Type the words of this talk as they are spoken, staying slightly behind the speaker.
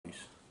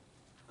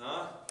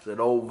Said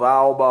old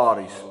vile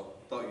bodies. Oh,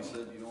 I thought you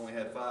said you only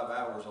had 5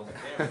 hours on the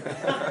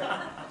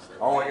camera.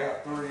 Only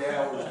got 3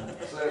 hours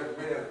and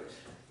 7 minutes.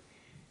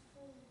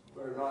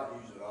 Better not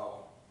use it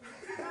all.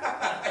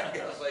 I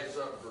gotta say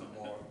something for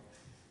tomorrow.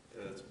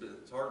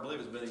 It's hard to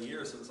believe it's been a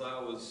year since I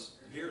was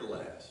here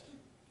last.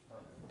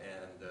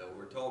 And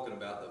we're talking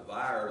about the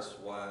virus,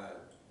 why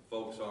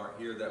folks aren't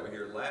here that were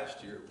here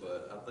last year,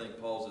 but I think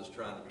Paul's just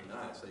trying to be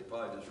nice. They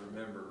probably just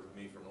remember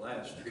me from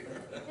last year.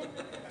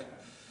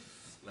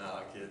 No,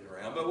 I'm kidding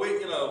around. But we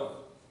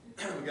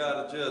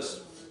got to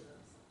just,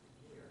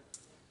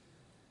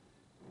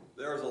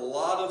 there's a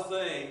lot of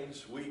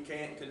things we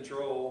can't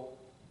control,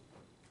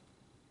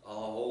 a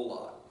whole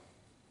lot.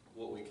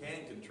 What we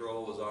can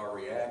control is our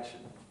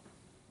reaction.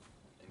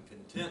 And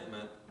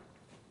contentment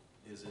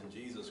is in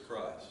Jesus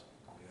Christ.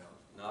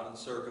 Yeah. Not in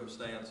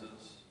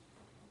circumstances,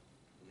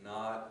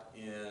 not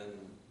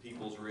in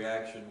people's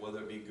reaction, whether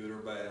it be good or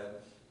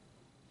bad.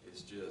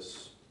 It's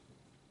just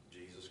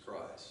Jesus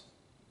Christ.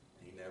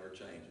 He never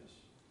changes.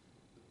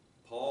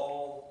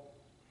 Paul,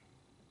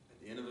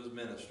 at the end of his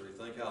ministry,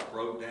 think how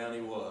broke down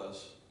he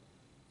was,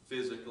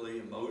 physically,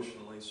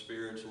 emotionally,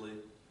 spiritually.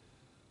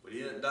 But he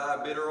didn't die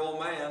a bitter old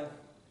man.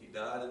 He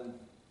died in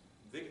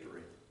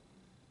victory.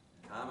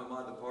 Time of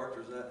my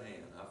departure is at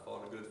hand. I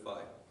fought a good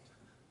fight.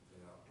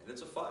 Yeah. And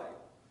it's a fight.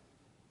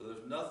 But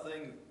there's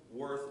nothing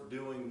worth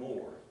doing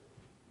more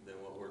than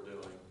what we're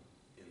doing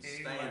in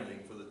standing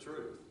for the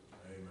truth.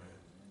 Amen.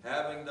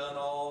 Having done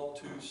all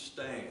to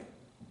stand.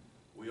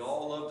 We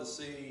all love to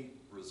see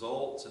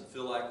results and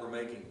feel like we're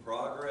making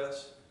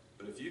progress,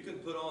 but if you can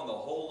put on the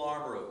whole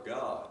armor of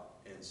God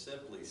and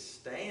simply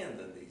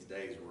stand in these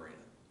days we're in,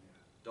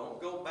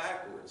 don't go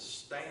backwards,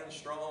 stand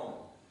strong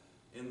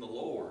in the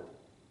Lord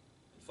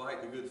and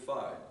fight the good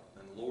fight,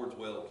 and the Lord's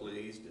well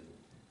pleased. And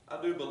I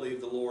do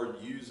believe the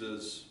Lord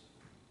uses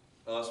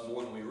us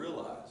more than we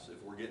realize.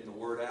 If we're getting the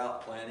word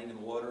out, planting and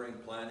watering,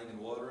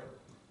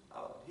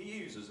 He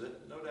uses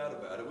it, no doubt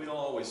about it. We don't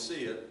always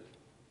see it,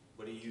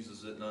 but He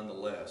uses it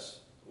nonetheless.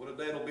 What a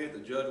day it'll be at the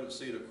judgment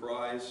seat of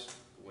Christ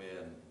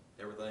when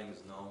everything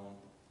is known.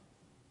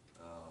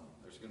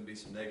 There's going to be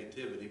some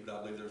negativity, but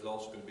I believe there's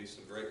also going to be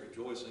some great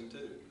rejoicing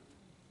too.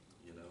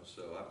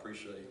 So I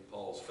appreciate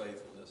Paul's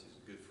faithfulness. He's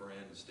a good friend,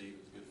 and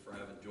Stephen's a good friend.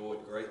 I've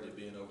enjoyed greatly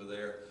being over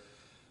there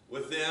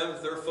with them,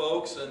 with their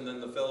folks, and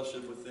then the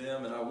fellowship with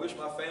them. And I wish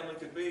my family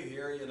could be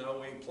here.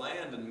 We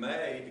planned in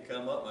May to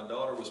come up. My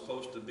daughter was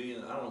supposed to be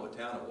in, I don't know what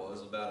town it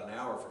was, about an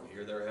hour from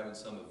here. They were having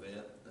some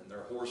event, and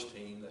their horse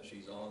team that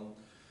she's on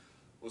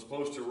was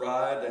supposed to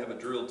ride. They have a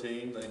drill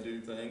team. They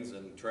do things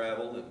and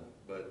travel,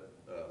 but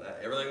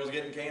everything was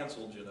getting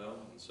canceled, and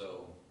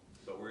so,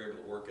 but we were able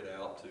to work it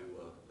out to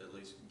at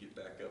least get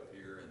back up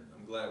here, and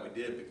I'm glad we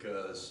did,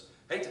 because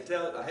I hate to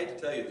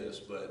tell you this,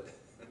 but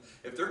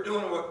if they're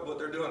doing what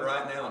they're doing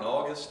right now in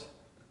August,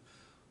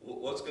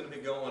 what's going to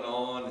be going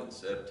on in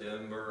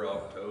September,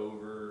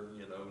 October,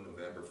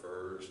 November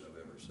 1st,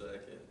 November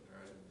 2nd,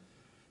 right?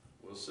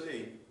 We'll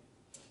see.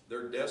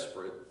 They're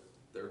desperate.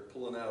 They're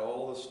pulling out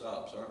all the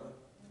stops, aren't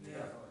they?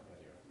 Yeah.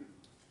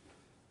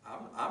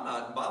 I'm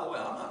not, by the way,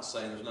 I'm not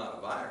saying there's not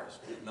a virus.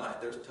 Good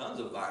night. There's tons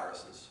of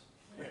viruses.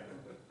 Yeah.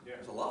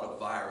 There's a lot of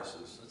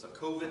viruses. It's a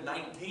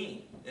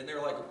COVID-19. Isn't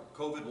there like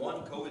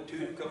COVID-1,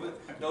 COVID-2, COVID?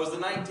 No, it's the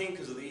 19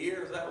 because of the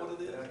year. Is that what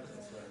it is?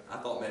 I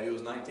thought maybe it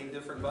was 19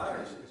 different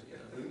viruses.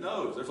 Who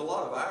knows? There's a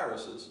lot of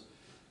viruses.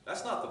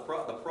 That's not the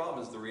problem. The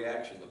problem is the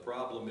reaction. The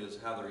problem is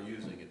how they're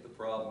using it. The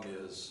problem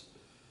is,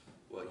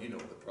 well, you know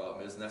what the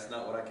problem is, and that's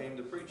not what I came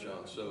to preach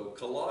on. So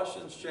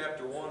Colossians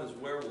chapter 1 is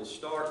where we'll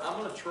start. I'm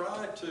going to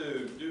try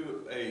to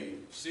do a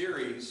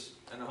series,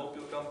 and I hope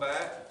you'll come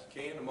back if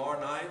you can tomorrow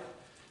night.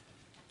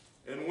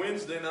 And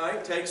Wednesday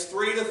night takes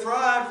 3 to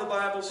thrive, the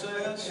Bible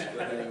says.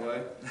 But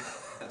anyway,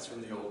 that's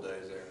from the old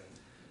days there.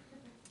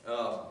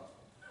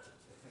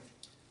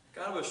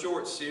 Kind of a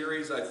short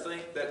series. I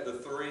think that the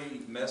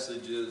 3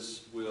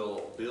 messages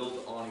will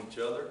build on each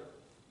other.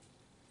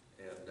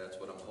 And that's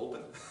what I'm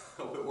hoping.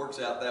 Hope it works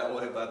out that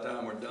way by the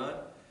time we're done.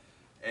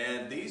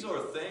 And these are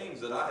things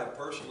that I have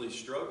personally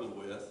struggled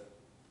with.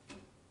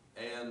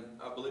 And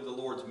I believe the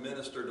Lord's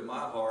ministered to my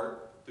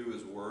heart through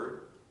His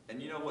Word.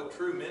 And you know what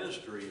true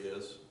ministry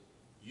is?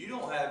 You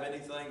don't have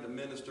anything to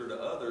minister to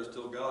others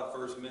till God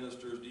first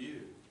ministers to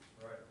you.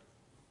 Right.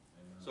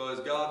 So as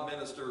God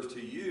ministers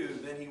to you,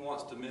 then He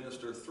wants to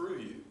minister through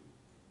you.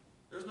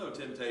 There's no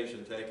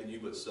temptation taken you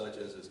but such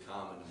as is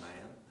common to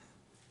man.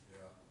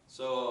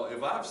 So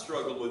if I've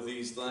struggled with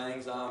these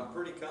things, I'm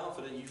pretty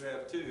confident you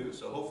have too.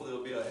 So hopefully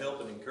it'll be a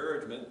help and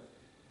encouragement.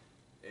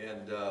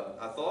 And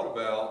I thought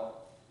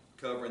about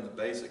covering the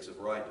basics of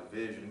right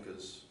division,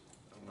 because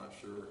I'm not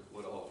sure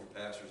what all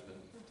your pastor's been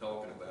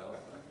talking about.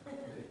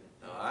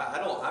 No,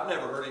 I've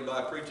never heard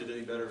anybody preach it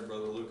any better than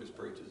Brother Lucas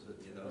preaches it.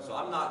 So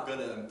I'm not going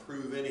to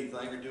improve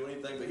anything or do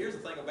anything. But here's the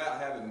thing about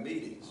having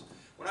meetings.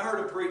 When I heard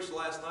him preach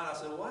last night, I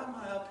said, why am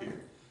I up here?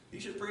 He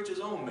should preach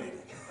his own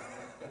meeting.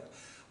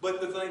 But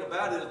the thing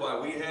about it is why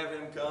we have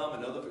him come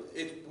and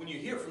when you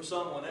hear from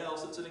someone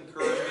else, it's an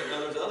encouragement.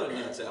 There's other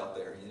nuts out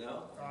there, you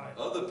know, Right.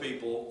 other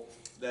people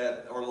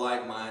that are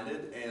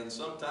like-minded, and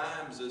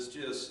sometimes it's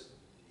just,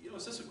 you know,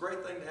 it's just a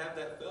great thing to have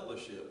that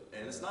fellowship.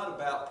 And it's not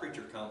about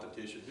preacher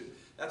competition.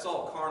 That's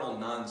all carnal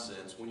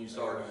nonsense when you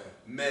start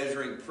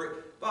measuring.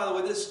 By the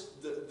way,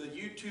 the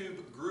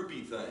YouTube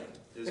groupie thing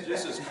is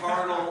just as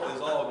carnal as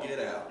all get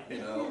out, you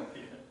know.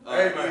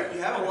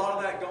 You have a lot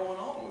of that going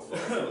on with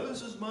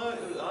folks.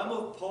 I'm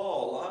of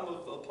Paul, I'm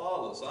of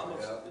Apollos,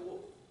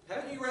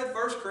 haven't you read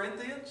 1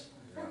 Corinthians?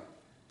 Yeah.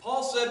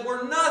 Paul said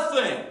we're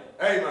nothing.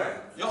 Amen.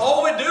 You know,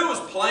 all we do is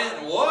plant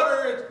and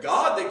water. It's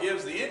God that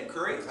gives the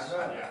increase.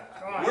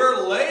 Right.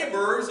 We're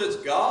laborers, it's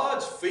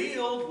God's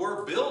field.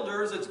 We're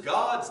builders, it's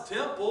God's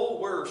temple.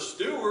 We're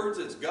stewards,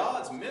 it's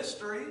God's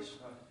mysteries.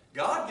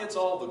 God gets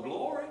all the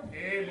glory.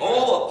 Amen.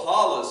 Oh,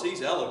 Apollos,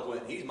 he's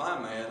eloquent. He's my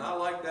man. I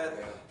like that.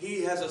 Yeah.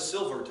 He has a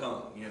silver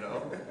tongue, you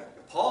know.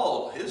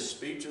 Paul, his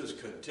speech is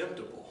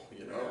contemptible,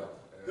 you know.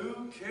 Yeah.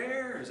 Who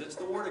cares? It's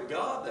the Word of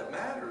God that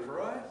matters,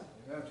 right?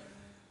 Yeah.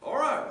 All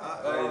right.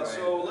 Amen.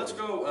 So let's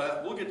go.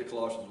 We'll get to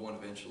Colossians 1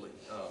 eventually.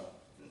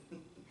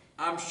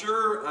 I'm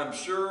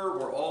sure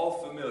we're all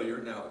familiar.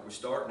 Now, we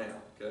start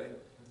now, okay?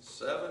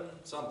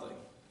 7-something.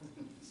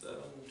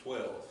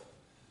 7:12.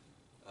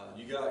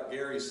 You got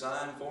Gary's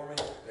sign for me?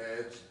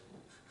 Dad's.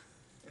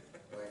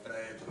 I think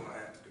Dad's going to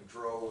have to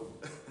control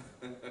it.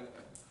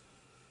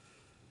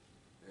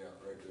 Yeah,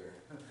 right there.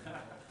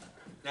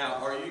 Now,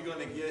 are you going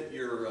to get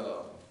your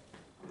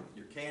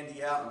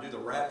candy out and do the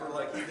wrapper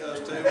like he does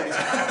too?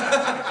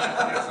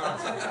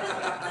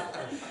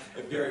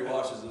 If Gary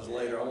watches this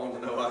later, I want to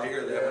know. I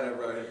hear that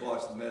whenever I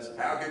watch the message.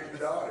 I'll get your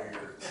daughter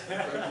here.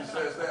 She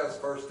says that's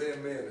the first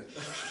 10 minutes.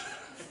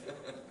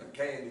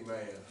 Candy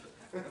man.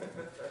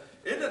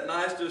 Isn't it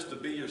nice just to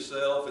be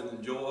yourself and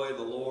enjoy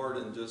the Lord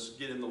and just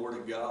get in the Word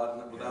of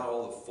God without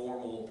all the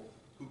formal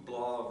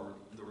hoopla of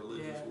the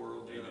religious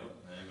world? You know?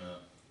 Amen.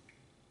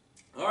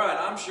 All right,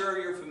 I'm sure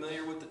you're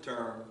familiar with the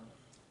term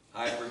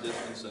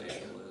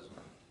hyper-dispensationalism.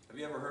 Have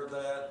you ever heard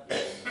that?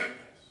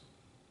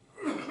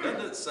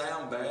 Doesn't it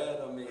sound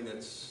bad? I mean,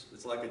 it's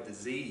like a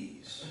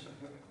disease.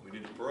 We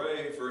need to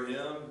pray for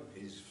him.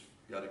 He's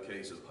got a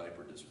case of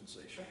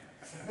hyper-dispensation.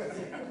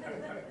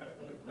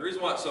 The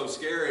reason why it's so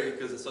scary is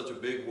because it's such a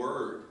big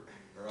word,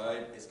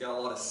 right? It's got a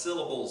lot of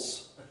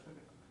syllables.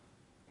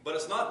 But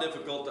it's not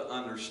difficult to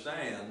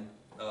understand.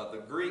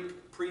 The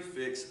Greek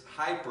prefix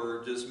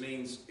hyper just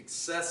means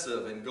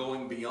excessive and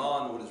going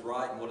beyond what is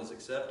right and what is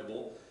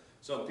acceptable.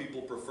 Some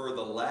people prefer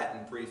the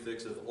Latin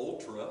prefix of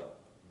ultra,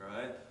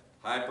 right?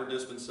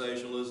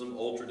 Hyper-dispensationalism,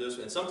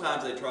 ultra-dispensationalism. And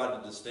sometimes they try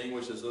to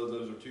distinguish as though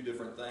those are two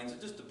different things.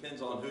 It just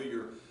depends on who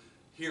you're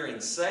hearing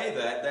say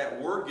that.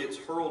 That word gets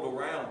hurled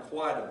around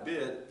quite a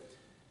bit.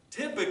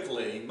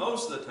 Typically,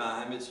 most of the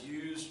time, it's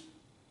used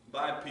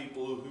by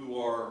people who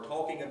are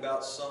talking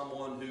about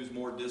someone who's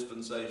more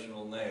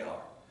dispensational than they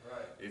are.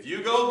 Right. If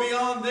you go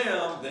beyond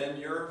them, then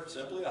you're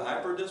simply a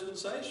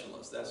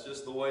hyper-dispensationalist. That's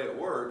just the way it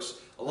works.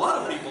 A lot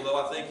of people, though,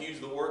 I think, use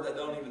the word that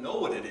don't even know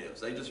what it is.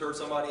 They just heard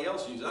somebody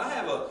else use it.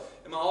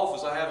 In my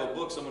office, I have a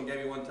book someone gave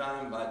me one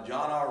time by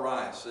John R.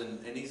 Rice, and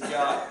he's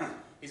got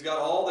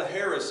all the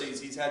heresies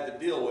he's had to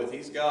deal with.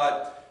 He's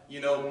got,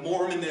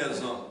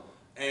 Mormonism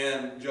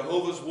and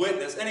Jehovah's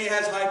Witness, and he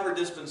has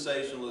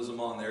hyper-dispensationalism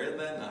on there. Isn't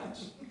that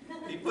nice?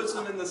 He puts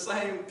them in the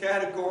same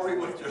category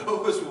with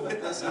Jehovah's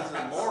Witnesses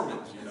and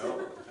Mormons,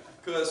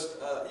 Because,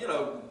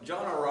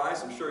 John R.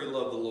 Rice, I'm sure he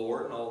loved the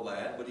Lord and all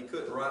that, but he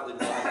couldn't rightly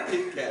define a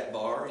Kit Kat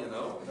bar,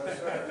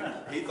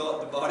 He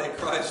thought the body of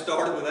Christ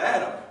started with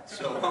Adam.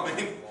 So,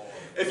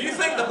 if you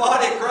think the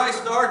body of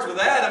Christ starts with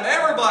Adam,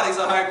 everybody's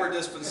a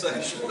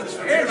hyper-dispensationalist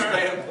from your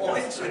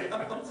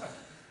standpoint.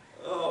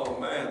 Oh,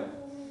 man.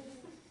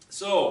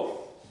 So,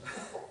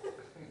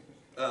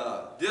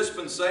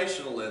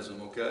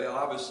 dispensationalism, okay,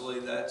 obviously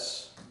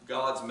that's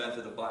God's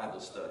method of Bible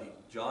study.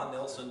 John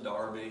Nelson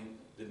Darby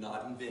did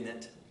not invent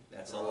it.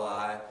 That's a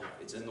lie.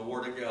 It's in the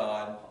Word of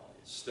God.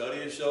 Study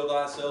to show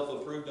thyself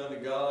approved unto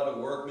God, a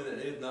workman that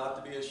is not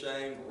to be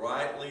ashamed,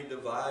 rightly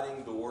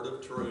dividing the word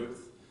of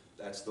truth.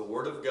 That's the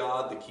Word of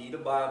God, the key to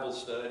Bible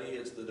study.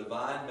 It's the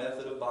divine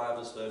method of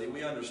Bible study.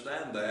 We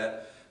understand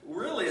that.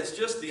 Really, it's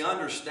just the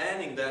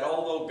understanding that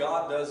although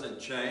God doesn't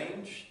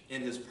change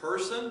in His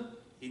person,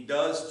 He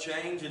does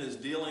change in His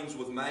dealings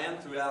with man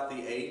throughout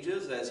the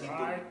ages as He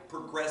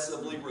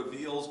progressively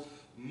reveals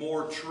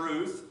more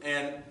truth,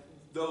 and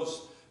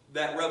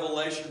that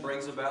revelation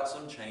brings about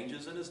some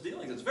changes in His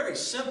dealings. It's very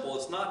simple.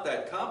 It's not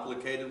that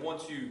complicated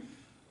once you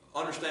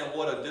understand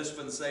what a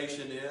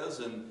dispensation is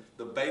and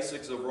the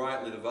basics of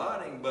rightly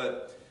dividing.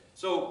 But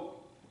so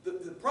the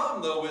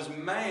problem, though, is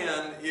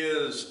man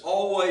is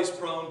always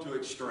prone to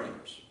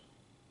extremes.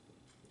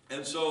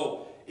 And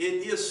so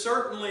it is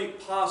certainly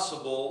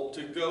possible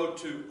to go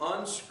to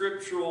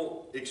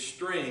unscriptural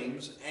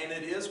extremes, and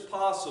it is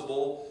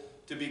possible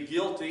to be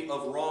guilty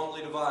of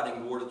wrongly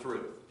dividing the word of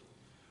truth.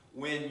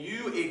 when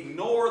you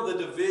ignore the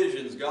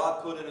divisions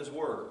God put in His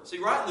Word. See,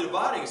 rightly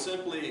dividing is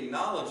simply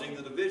acknowledging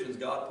the divisions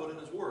God put in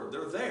His Word.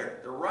 They're there.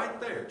 They're right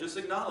there. Just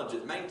acknowledge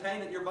it.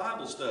 Maintain it in your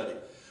Bible study.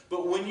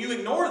 But when you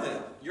ignore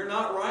them, you're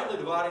not rightly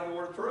dividing the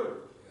Word of truth.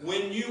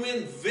 When you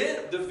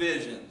invent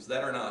divisions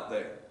that are not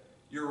there,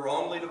 you're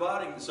wrongly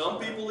dividing. Some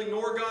people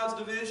ignore God's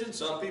division.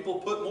 Some people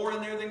put more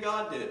in there than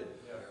God did.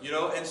 You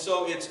know, and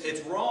so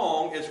it's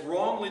wrong. It's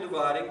wrongly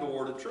dividing the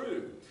Word of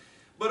truth.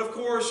 But of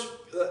course,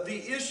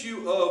 the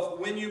issue of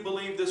when you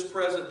believe this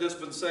present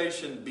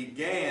dispensation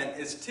began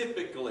is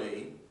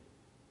typically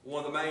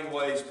one of the main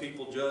ways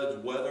people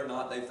judge whether or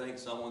not they think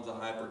someone's a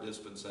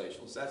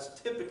hyper-dispensationalist. That's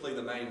typically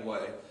the main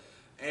way.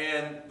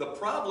 And the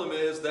problem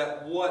is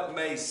that what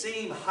may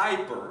seem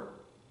hyper,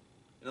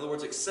 in other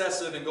words,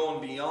 excessive and going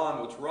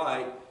beyond what's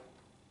right,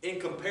 in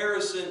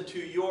comparison to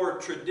your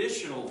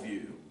traditional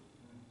view,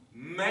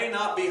 may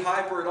not be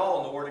hyper at all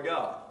in the Word of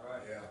God.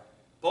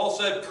 Paul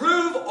said,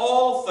 prove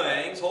all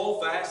things,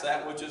 hold fast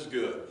that which is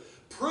good.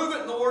 Prove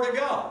it in the Word of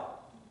God.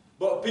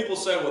 But people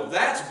say, well,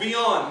 that's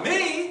beyond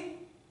me.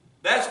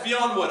 That's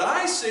beyond what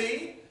I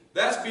see.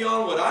 That's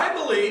beyond what I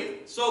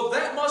believe. So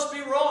that must be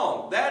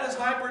wrong. That is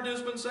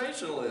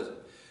hyper-dispensationalism.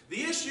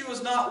 The issue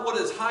is not what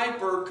is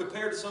hyper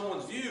compared to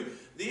someone's view.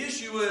 The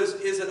issue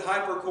is it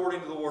hyper according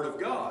to the Word of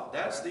God?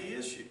 That's the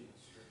issue.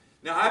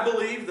 Now, I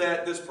believe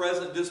that this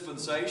present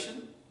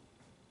dispensation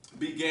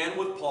began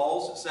with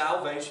Paul's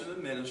salvation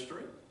and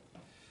ministry.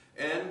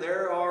 And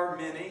there are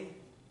many,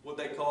 what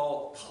they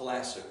call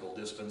classical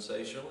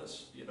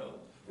dispensationalists. You know,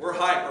 we're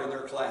hyper and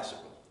they're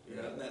classical. You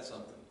know, isn't that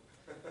something?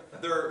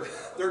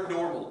 They're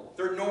normal.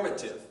 They're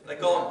normative. They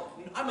call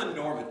them, I'm a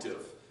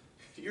normative.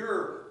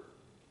 You're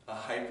a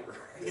hyper.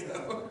 You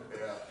know?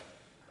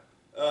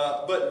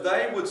 But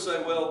they would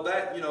say, well,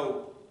 that, you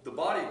know, the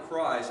body of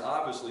Christ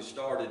obviously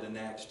started in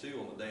Acts 2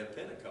 on the day of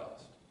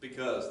Pentecost.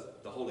 Because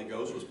the Holy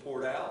Ghost was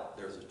poured out.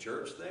 There's a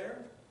church there.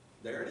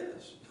 There it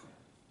is.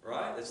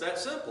 Right? It's that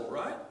simple,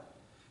 right?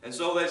 And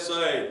so they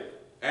say,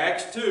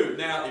 Acts 2.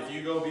 Now, if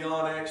you go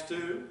beyond Acts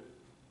 2,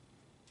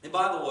 and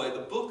by the way,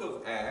 the book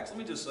of Acts, let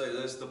me just say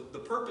this, the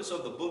purpose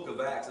of the book of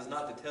Acts is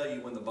not to tell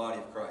you when the body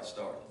of Christ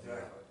started.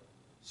 Exactly.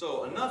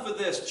 So enough of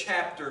this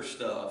chapter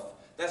stuff.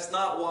 That's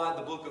not why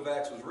the book of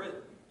Acts was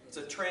written. It's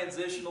a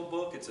transitional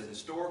book. It's a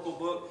historical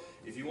book.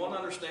 If you want to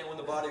understand when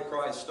the body of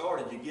Christ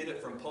started, you get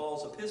it from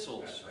Paul's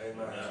epistles.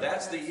 Amen.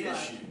 That's the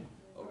issue.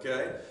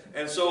 Okay?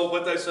 And so,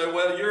 but they say,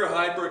 well, you're a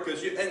hyper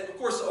because you, and of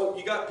course,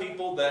 you got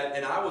people that,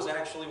 and I was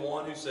actually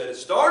one who said, it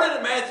started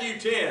in Matthew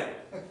 10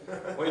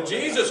 when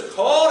Jesus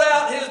called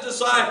out His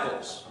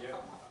disciples.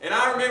 And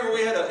I remember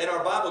we had in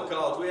our Bible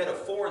college, we had a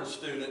foreign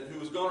student who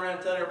was going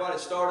around telling everybody it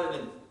started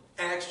in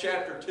Acts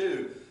chapter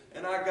 2.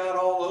 And I got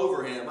all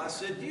over him. I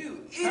said,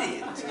 you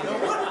idiot. You know,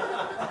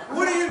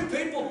 what do you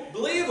people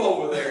believe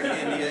over there in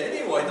India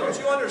anyway? Don't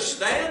you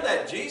understand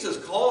that Jesus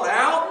called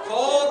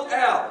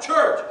out,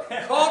 church,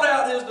 called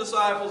out His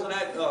disciples in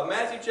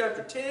Matthew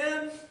chapter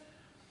 10?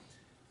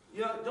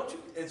 You know, don't you?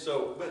 And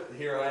so, but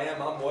here I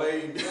am, I'm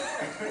way,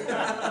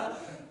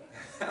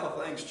 how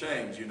things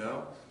change, you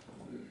know.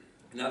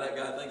 Now that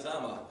guy thinks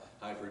I'm a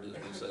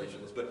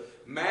hyper-dispensationalist. But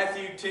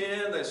Matthew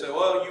 10, they say,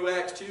 well, you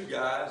Acts 2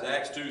 guys.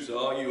 Acts 2, so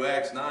all you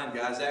Acts 9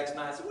 guys. Acts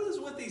 9, so what is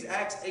with these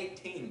Acts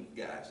 18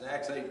 guys?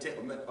 Acts 18,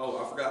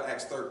 oh, I forgot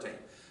Acts 13.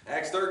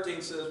 Acts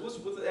 13 says, what's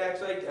with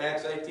Acts 8?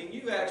 Acts 18,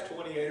 you Acts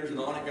 28ers, and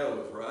on it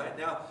goes, right?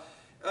 Now,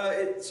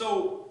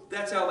 so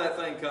that's how that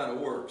thing kind of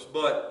works.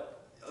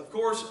 But, of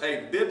course,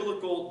 a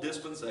biblical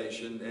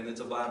dispensation, and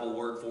it's a Bible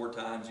word 4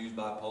 times used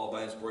by Paul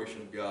by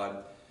inspiration of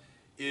God,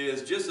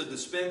 is just a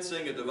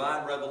dispensing, a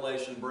divine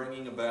revelation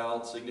bringing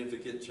about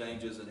significant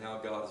changes in how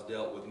God has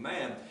dealt with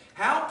man.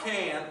 How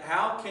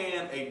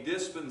can a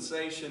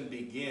dispensation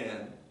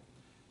begin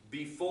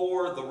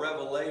before the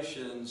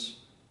revelations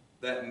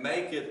that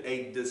make it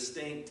a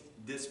distinct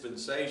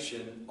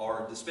dispensation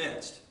are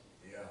dispensed?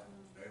 Yeah,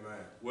 amen.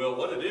 Well,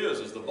 what it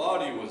is the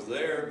body was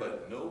there,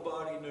 but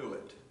nobody knew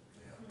it.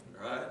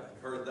 Yeah. Right?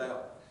 Heard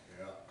that?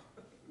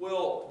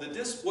 Well,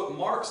 what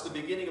marks the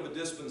beginning of a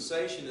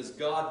dispensation is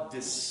God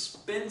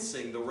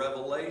dispensing the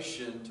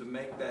revelation to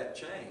make that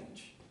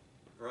change.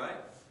 Right?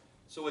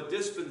 So a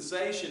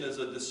dispensation is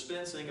a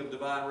dispensing of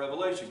divine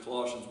revelation.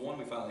 Colossians 1,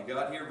 we finally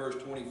got here,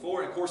 verse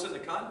 24. And of course, in the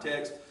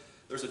context,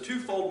 there's a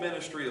twofold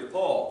ministry of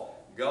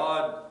Paul.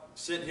 God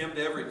sent him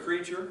to every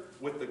creature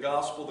with the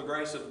gospel, the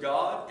grace of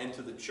God, and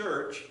to the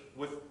church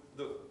with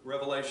the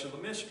revelation of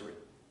the mystery.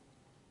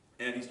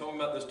 And he's talking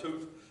about this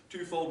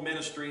twofold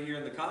ministry here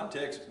in the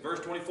context. Verse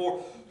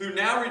 24, who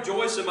now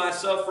rejoice in my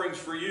sufferings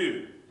for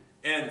you,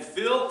 and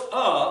fill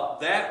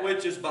up that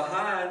which is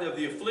behind of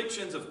the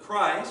afflictions of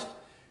Christ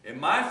in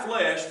my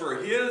flesh for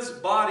His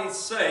body's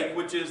sake,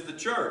 which is the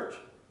church.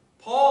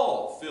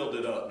 Paul filled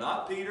it up,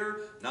 not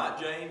Peter,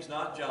 not James,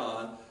 not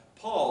John.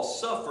 Paul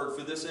suffered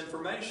for this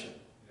information.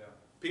 Yeah.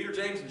 Peter,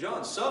 James, and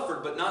John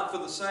suffered, but not for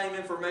the same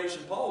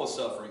information Paul was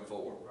suffering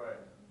for. Right.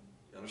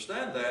 You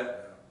understand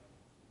that?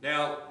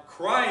 Now,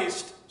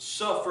 Christ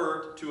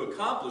suffered to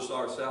accomplish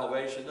our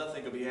salvation.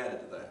 Nothing could be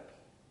added to that.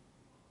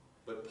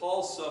 but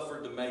Paul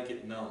suffered to make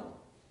it known.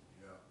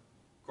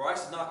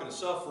 Christ is not going to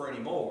suffer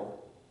anymore.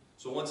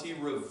 So once he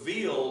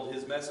revealed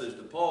his message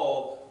to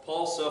Paul,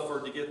 Paul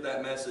suffered to get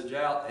that message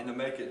out and to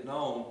make it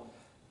known.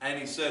 And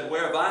he said,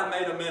 where have I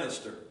made a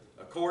minister?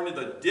 According to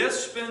the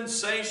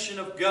dispensation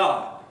of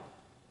God,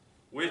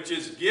 which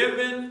is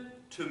given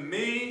to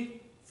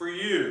me for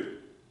you,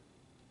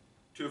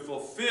 to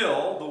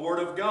fulfill the word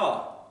of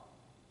God.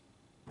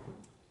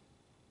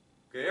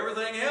 Okay,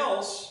 everything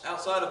else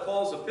outside of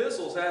Paul's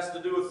epistles has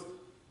to do with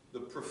the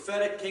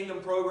prophetic kingdom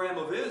program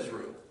of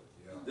Israel.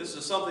 This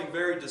is something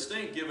very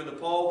distinct given to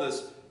Paul,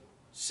 this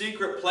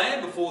secret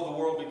plan before the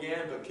world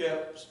began, but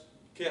kept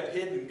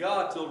hidden in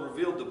God till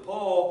revealed to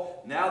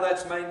Paul. Now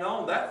that's made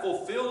known. That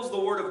fulfills the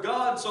Word of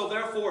God. So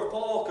therefore, if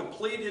Paul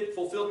complete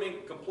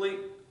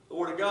the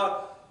Word of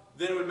God,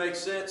 then it would make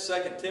sense 2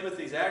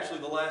 Timothy is actually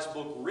the last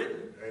book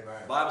written.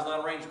 Amen. The Bible's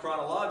not arranged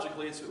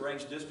chronologically, it's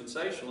arranged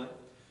dispensationally.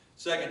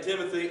 2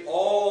 Timothy,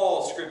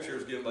 all Scripture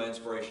is given by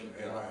inspiration of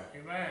God.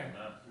 Amen.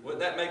 Wouldn't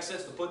that make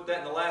sense to put that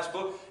in the last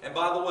book? And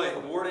by the way,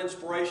 the word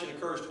inspiration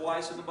occurs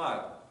twice in the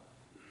Bible.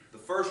 The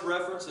first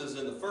reference is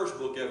in the first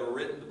book ever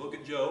written, the book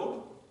of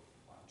Job.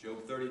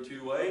 Job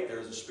 32:8,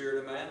 there's a spirit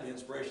of man, the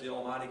inspiration of the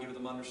Almighty giveth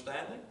them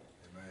understanding.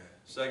 Amen.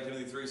 2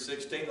 Timothy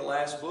 3:16, the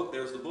last book,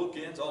 there's the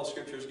bookends, all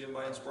Scripture is given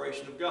by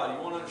inspiration of God.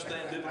 You want to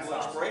understand biblical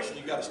inspiration,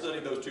 you've got to study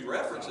those two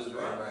references,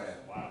 right? Amen.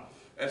 Wow.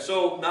 And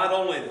so not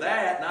only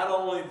that, not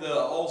only the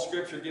all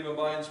Scripture given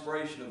by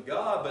inspiration of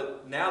God,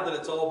 but now that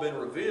it's all been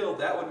revealed,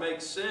 that would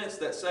make sense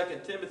that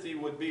 2 Timothy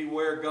would be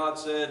where God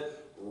said,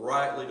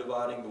 rightly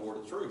dividing the word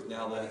of truth,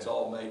 now that it's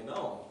all made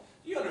known.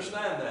 You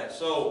understand that?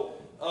 So,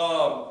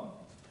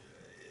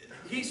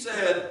 he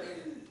said,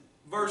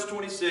 verse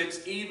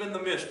 26, even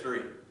the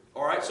mystery.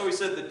 All right, so he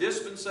said the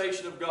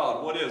dispensation of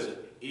God. What is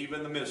it?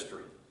 Even the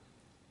mystery,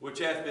 which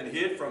hath been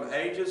hid from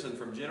ages and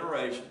from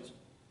generations,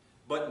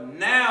 but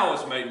now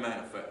is made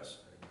manifest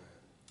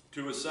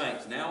to his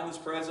saints, now in this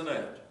present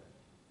age,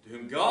 to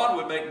whom God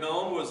would make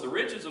known was the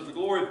riches of the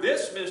glory of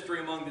this mystery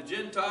among the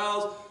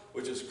Gentiles,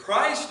 which is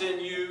Christ in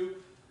you,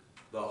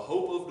 the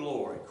hope of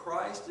glory.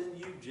 Christ in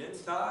you,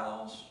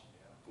 Gentiles,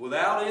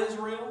 without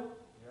Israel,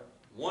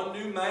 one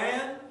new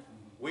man.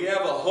 We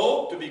have a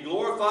hope to be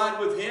glorified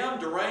with him,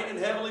 to reign in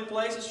heavenly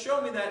places.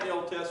 Show me that in the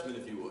Old Testament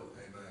if you would.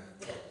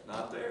 Amen.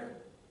 Not there.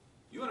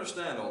 You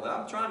understand all that.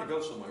 I'm trying to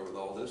go somewhere with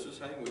all this. Just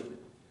hang with me.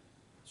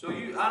 So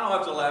I don't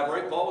have to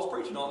elaborate. Paul was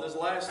preaching on this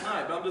last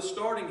night. But I'm just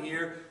starting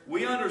here.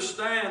 We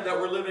understand that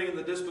we're living in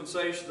the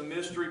dispensation, the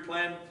mystery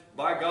planned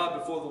by God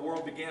before the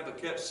world began,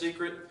 but kept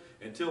secret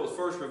until it was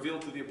first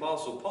revealed to the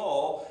Apostle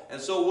Paul. And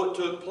so what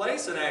took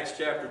place in Acts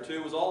chapter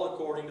 2 was all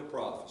according to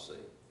prophecy.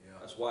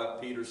 That's why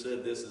Peter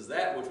said this is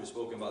that which was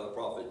spoken by the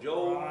prophet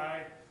Joel.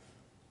 Right.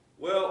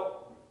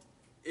 Well,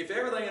 if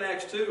everything in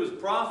Acts 2 is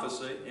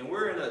prophecy, and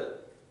we're in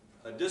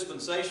a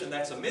dispensation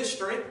that's a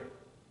mystery,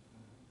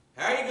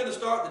 how are you going to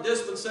start the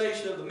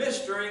dispensation of the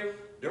mystery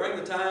during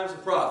the times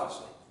of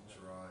prophecy? That's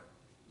right.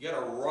 You got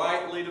to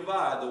rightly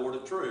divide the word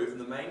of truth in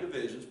the main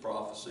divisions,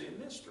 prophecy and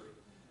mystery.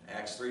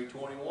 Acts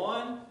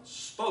 3:21,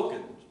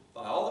 spoken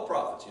by all the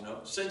prophets,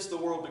 since the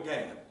world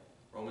began.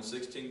 Romans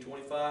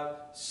 16:25,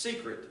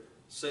 secret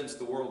since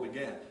the world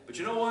began. But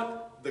you know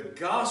what? The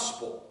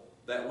gospel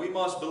that we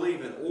must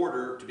believe in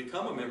order to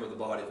become a member of the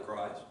body of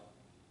Christ,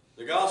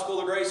 the gospel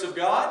of the grace of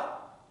God,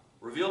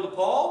 revealed to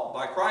Paul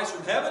by Christ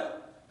from heaven,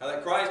 how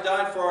that Christ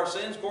died for our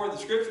sins according to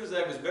the Scriptures,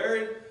 that he was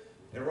buried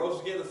and rose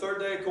again the third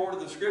day according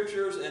to the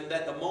Scriptures, and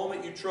that the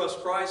moment you trust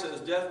Christ and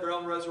his death, burial,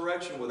 and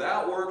resurrection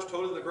without works,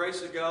 totally the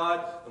grace of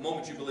God, the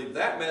moment you believe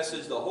that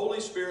message, the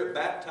Holy Spirit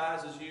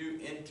baptizes you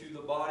into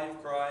the body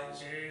of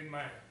Christ.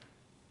 Amen.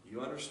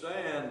 You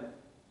understand,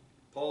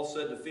 Paul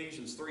said in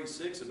Ephesians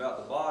 3:6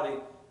 about the body,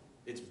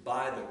 it's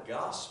by the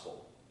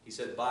gospel. He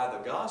said by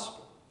the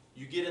gospel.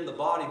 You get in the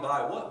body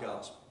by what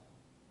gospel?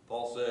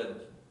 Paul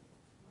said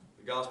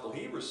the gospel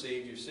he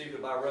received, you received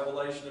it by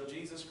revelation of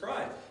Jesus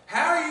Christ.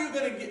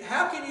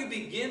 How can you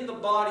begin the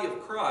body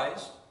of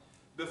Christ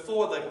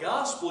before the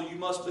gospel you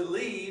must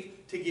believe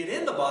to get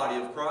in the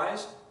body of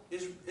Christ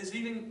is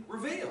even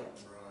revealed?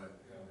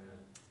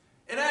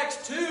 In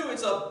Acts 2,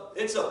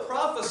 it's a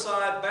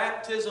prophesied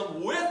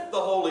baptism with the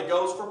Holy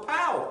Ghost for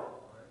power.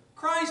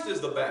 Christ is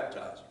the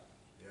baptizer.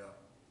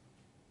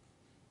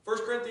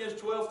 1 Corinthians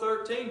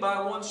 12:13, by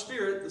one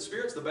Spirit, the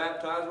Spirit's the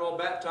baptizer, all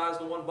baptized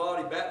in one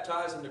body,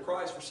 baptized into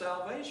Christ for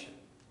salvation.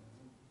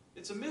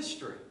 It's a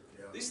mystery.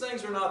 These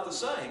things are not the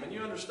same, and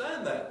you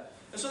understand that.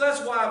 And so that's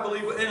why I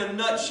believe, in a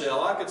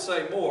nutshell, I could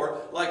say more.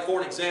 Like,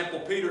 for an example,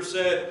 Peter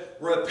said,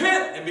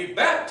 repent and be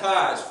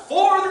baptized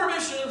for the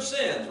remission of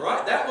sins,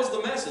 right? That was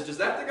the message. Is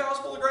that the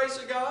gospel of the grace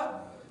of God?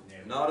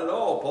 Not at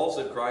all. Paul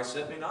said, Christ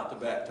sent me not to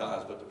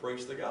baptize, but to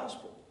preach the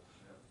gospel.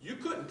 You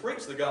couldn't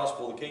preach the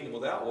gospel of the kingdom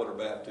without water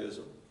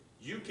baptism.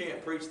 You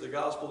can't preach the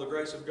gospel of the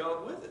grace of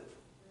God with it.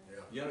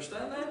 You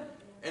understand that?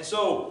 And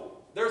so,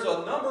 there's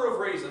a number of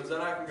reasons that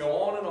I can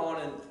go on,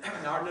 and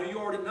I know you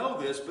already know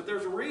this, but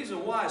there's a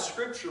reason why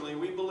scripturally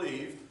we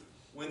believe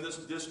when this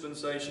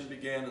dispensation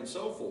began and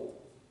so forth.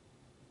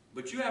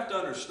 But you have to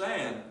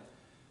understand,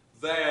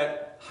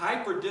 that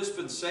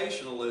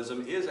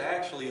hyper-dispensationalism is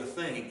actually a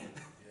thing.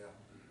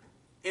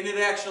 And it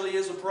actually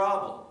is a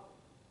problem.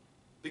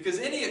 Because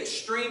any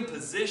extreme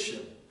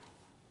position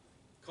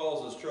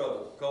causes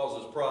trouble,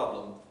 causes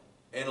problem.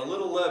 And a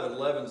little leaven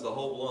leavens the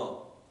whole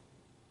lump.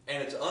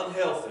 And it's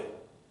unhealthy.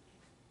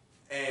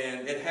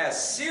 And it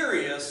has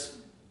serious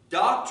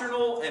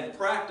doctrinal and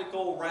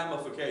practical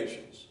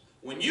ramifications.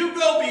 When you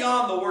go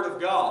beyond the Word of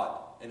God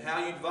and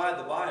how you divide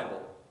the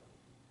Bible,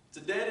 it's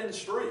a dead-end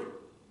street.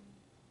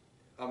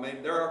 I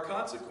mean, there are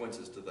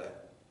consequences to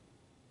that.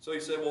 So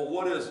you say, well,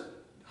 what is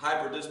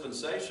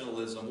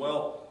hyper-dispensationalism?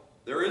 Well,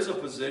 there is a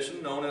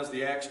position known as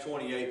the Acts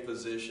 28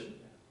 position,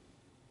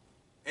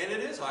 and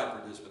it is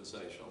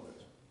hyper-dispensationalism.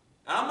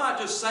 And I'm not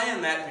just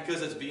saying that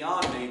because it's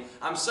beyond me.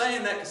 I'm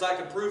saying that because I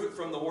can prove it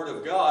from the Word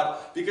of God,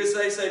 because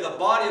they say the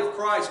body of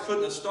Christ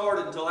couldn't have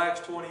started until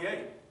Acts 28.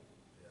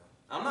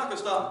 I'm not going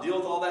to stop and deal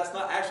with all that. It's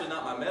not actually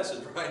not my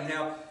message right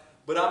now,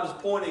 but I'm just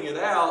pointing it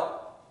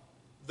out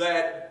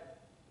that,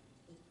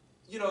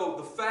 you know,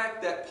 the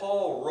fact that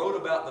Paul wrote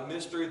about the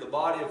mystery of the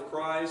body of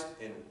Christ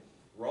in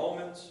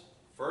Romans,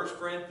 1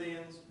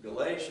 Corinthians,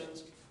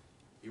 Galatians,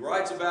 he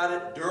writes about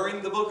it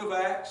during the book of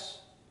Acts,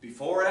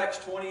 before Acts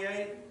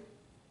 28.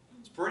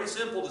 It's pretty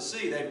simple to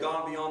see they've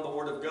gone beyond the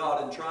Word of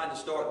God and trying to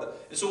start the...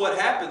 And so what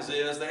happens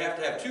is they have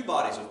to have two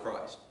bodies of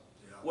Christ.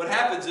 What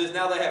happens is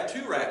now they have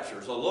two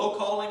raptures, a low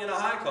calling and a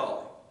high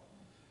calling.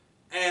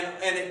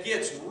 And it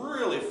gets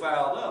really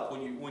fouled up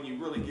when you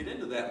really get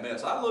into that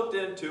mess. I looked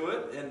into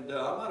it, and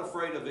I'm not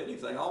afraid of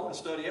anything. I want to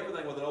study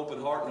everything with an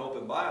open heart and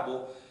open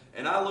Bible.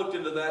 And I looked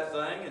into that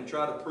thing and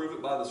tried to prove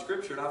it by the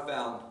Scripture, and I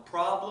found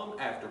problem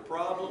after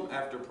problem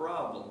after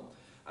problem.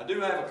 I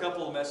do have a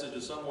couple of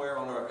messages somewhere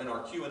in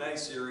our Q&A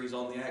series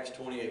on the Acts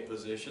 28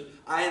 position.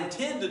 I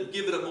intend to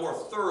give it a more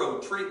thorough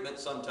treatment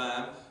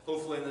sometime,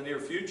 hopefully in the near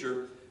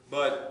future.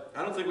 But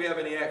I don't think we have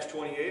any Acts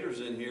 28ers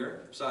in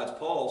here, besides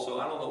Paul, so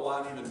I don't know why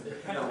I'm even...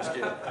 No, I'm just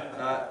kidding.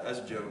 That's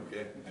a joke,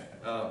 okay?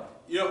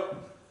 You know,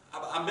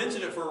 I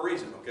mentioned it for a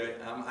reason, okay?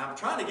 I'm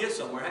trying to get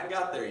somewhere. I haven't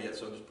got there yet,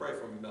 so just pray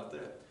for me about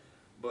that.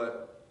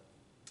 But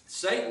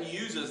Satan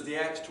uses the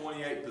Acts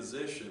 28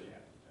 position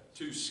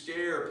to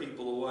scare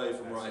people away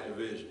from right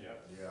division.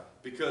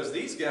 Because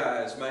these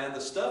guys, man, the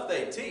stuff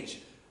they teach...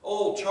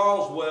 Old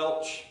Charles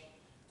Welch,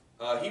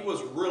 he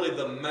was really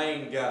the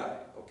main guy.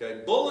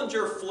 Okay,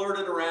 Bullinger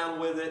flirted around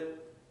with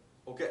it.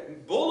 Okay,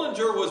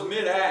 Bullinger was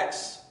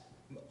mid-Acts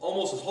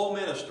almost his whole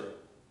ministry.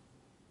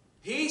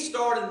 He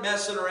started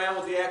messing around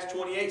with the Acts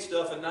 28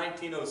 stuff in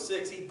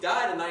 1906. He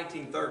died in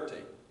 1913.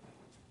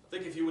 I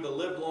think if he would have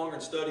lived longer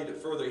and studied it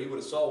further, he would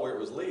have saw where it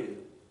was leading.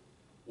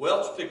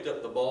 Welch picked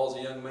up the ball as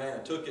a young man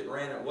and took it and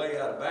ran it way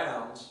out of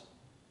bounds.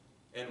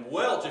 And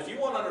Welch, if you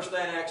want to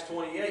understand Acts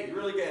 28, you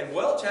really can. And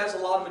Welch has a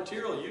lot of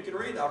material you can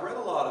read. I've read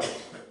a lot of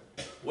it.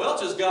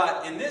 Welch has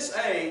got, in this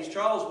age,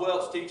 Charles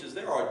Welch teaches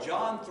there are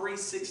John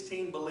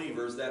 3:16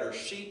 believers that are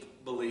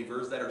sheep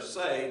believers that are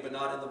saved but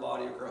not in the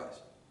body of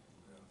Christ.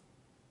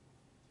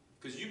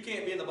 Because you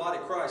can't be in the body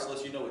of Christ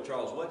unless you know what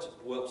Charles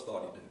Welch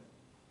thought he did.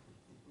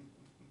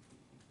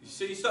 You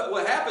see,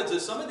 what happens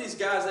is some of these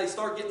guys, they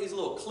start getting these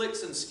little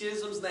cliques and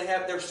schisms.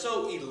 They're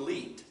so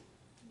elite.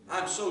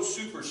 I'm so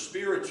super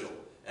spiritual.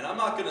 And I'm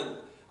not going to,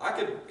 I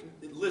could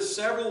list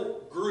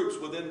several groups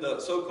within the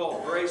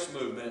so-called grace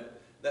movement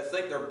that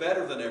think they're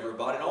better than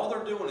everybody, and all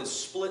they're doing is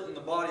splitting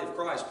the body of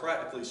Christ,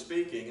 practically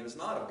speaking, and it's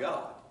not of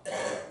God.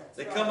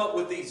 They come up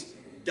with these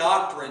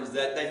doctrines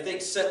that they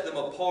think set them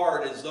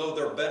apart as though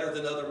they're better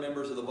than other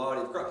members of the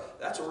body of Christ.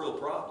 That's a real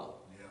problem.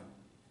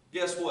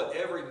 Guess what?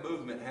 Every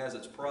movement has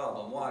its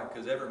problem. Why?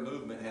 Because every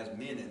movement has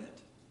men in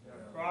it.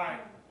 Right.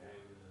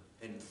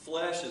 And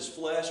flesh is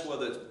flesh,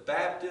 whether it's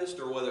Baptist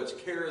or whether it's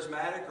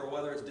charismatic or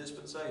whether it's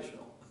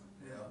dispensational.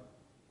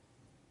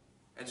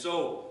 And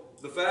so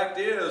the fact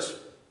is,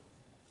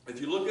 if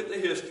you look at the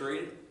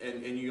history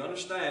and you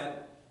understand,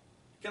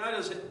 can I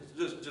just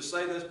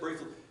say this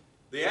briefly?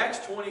 The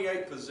Acts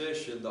 28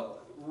 position,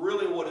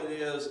 really what it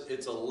is,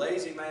 it's a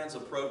lazy man's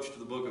approach to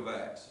the book of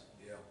Acts.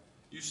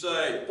 You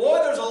say, boy,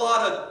 there's a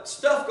lot of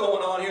stuff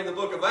going on here in the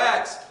book of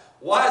Acts.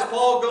 Why is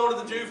Paul going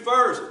to the Jew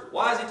first?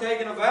 Why is he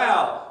taking a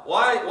vow?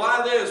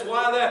 Why this?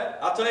 Why that?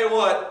 I'll tell you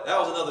what, that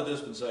was another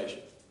dispensation.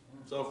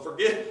 So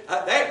forget,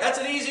 that's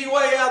an easy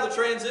way out of the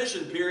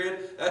transition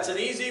period. That's an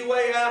easy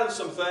way out of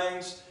some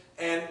things.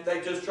 And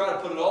they just try to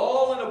put it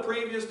all in a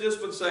previous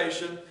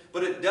dispensation.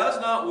 But it does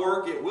not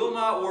work. It will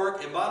not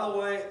work. And by the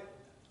way,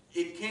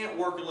 it can't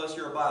work unless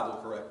you're a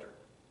Bible corrector.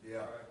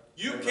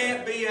 You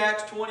can't be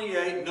Acts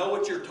 28 and know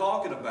what you're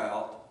talking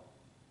about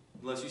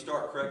unless you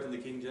start correcting the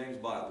King James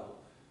Bible.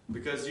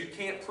 Because you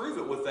can't prove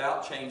it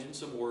without changing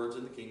some words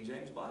in the King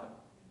James Bible.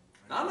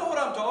 Now, I know what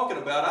I'm talking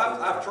about.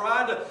 I've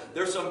tried to,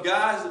 there's some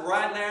guys that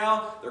right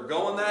now, they're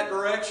going that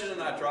direction,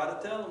 and I try to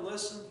tell them,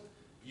 listen,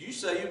 you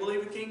say you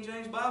believe a King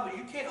James Bible.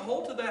 You can't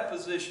hold to that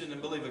position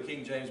and believe a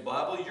King James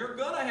Bible. You're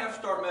going to have to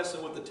start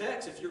messing with the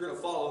text if you're going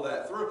to follow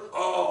that through.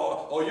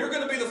 Oh, you're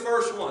going to be the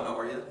first one,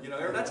 are you? You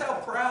know, that's how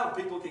proud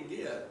people can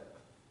get.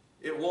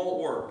 It won't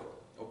work,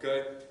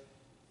 okay?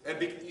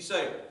 And you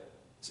say,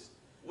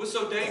 What's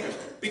so dangerous?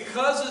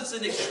 Because it's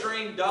an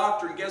extreme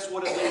doctrine, guess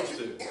what it leads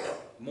to?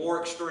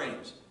 More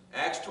extremes.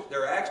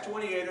 They're Acts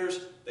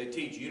 28ers. They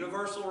teach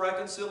universal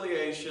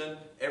reconciliation.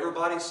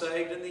 Everybody's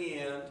saved in the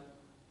end.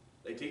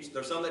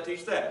 There's some that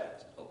teach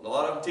that. A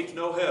lot of them teach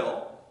no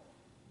hell.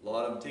 A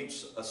lot of them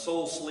teach a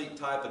soul sleep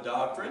type of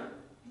doctrine.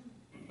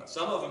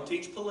 Some of them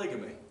teach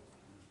polygamy.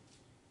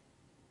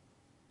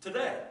 For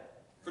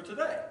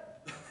today.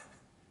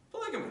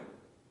 Polygamy.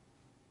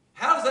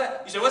 How does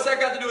that, you say, what's that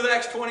got to do with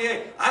Acts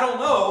 28? I don't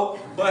know,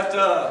 but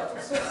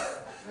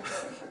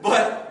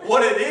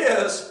what it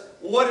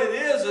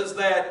is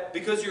that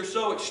because you're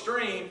so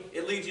extreme,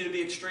 it leads you to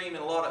be extreme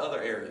in a lot of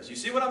other areas. You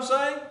see what I'm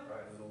saying?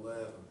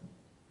 Right,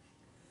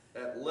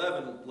 At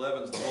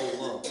 11's the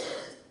whole lump.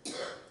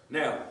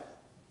 Now,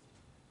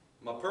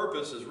 my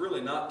purpose is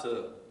really not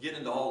to get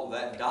into all of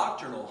that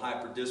doctrinal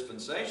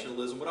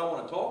hyperdispensationalism. What I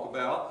want to talk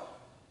about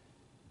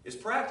is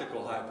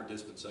practical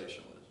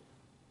hyperdispensationalism.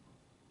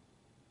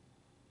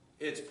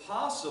 It's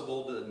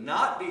possible to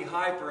not be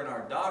hyper in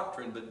our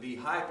doctrine, but be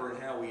hyper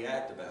in how we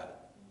act about it.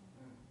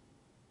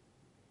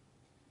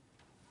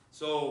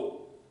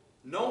 So,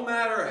 no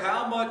matter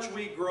how much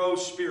we grow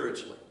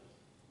spiritually,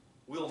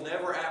 we'll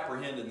never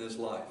apprehend in this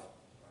life.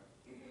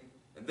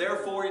 And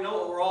therefore, you know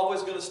what we're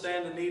always going to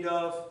stand in need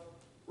of?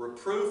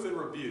 Reproof and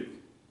rebuke.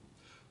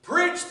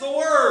 Preach the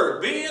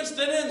word. Be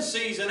instant in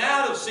season,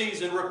 out of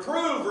season.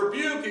 Reprove,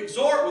 rebuke,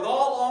 exhort with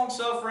all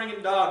long-suffering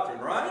and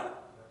doctrine, right?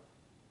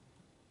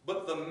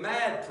 But the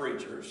mad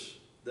preachers,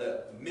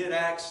 the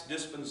mid-acts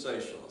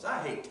dispensationalists,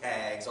 I hate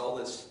tags, all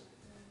this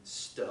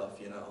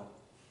stuff, you know.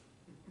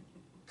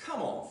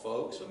 Come on,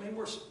 folks. I mean,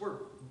 we're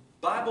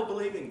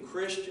Bible-believing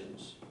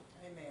Christians.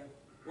 Amen.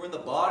 We're in the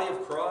body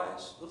of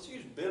Christ. Let's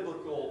use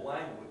biblical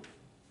language.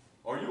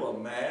 Are you a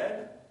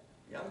mad?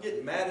 Yeah, I'm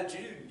getting mad at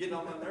you. You're getting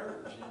on my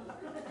nerves. You know?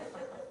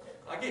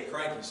 I get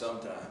cranky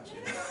sometimes.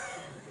 You know?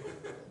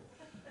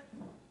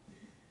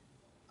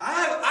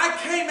 I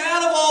came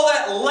out of all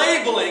that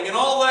labeling and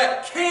all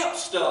that camp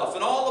stuff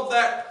and all of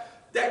that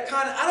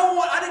kind of.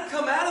 I didn't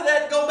come out of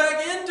that and go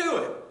back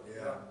into it.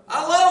 Yeah.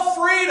 I love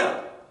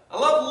freedom. I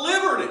love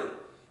liberty.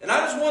 And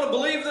I just want to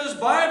believe this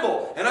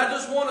Bible. And I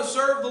just want to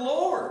serve the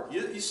Lord.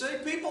 You see,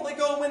 people, they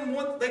come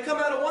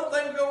out of one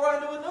thing and go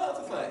right into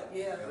another thing.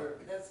 Yeah,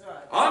 that's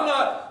right. I'm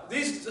not,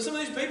 some of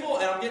these people,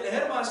 and I'm getting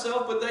ahead of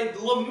myself, but they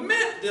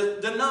lament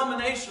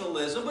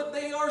denominationalism, but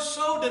they are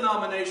so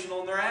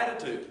denominational in their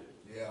attitude.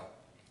 Yeah.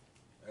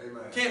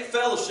 Amen. Can't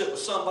fellowship with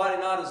somebody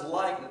not as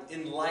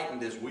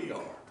enlightened as we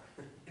are.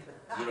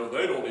 You know,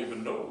 they don't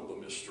even know the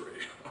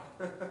mystery.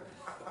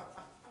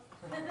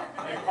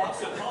 Hey,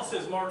 Paul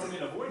says mark them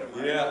and avoid them.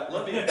 Right? Yeah,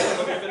 let me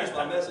finish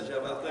my message. How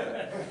about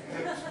that?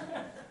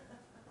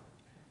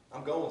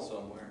 I'm going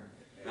somewhere.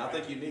 And I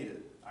think you need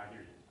it. I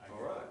hear you.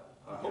 All right.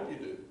 I hope you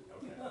do.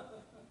 Okay.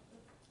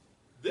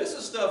 This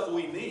is stuff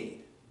we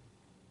need.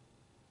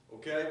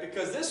 Okay?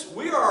 Because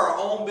we are our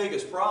own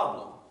biggest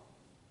problem.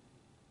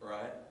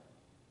 Right?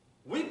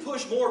 We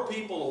push more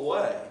people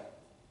away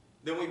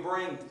than we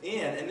bring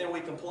in, and then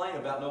we complain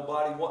about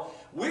nobody.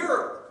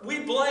 We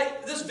blame,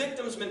 this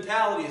victim's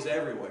mentality is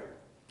everywhere.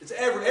 It's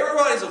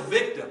everybody's a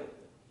victim.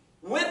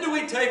 When do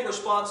we take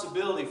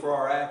responsibility for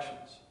our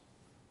actions?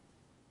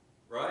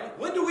 Right?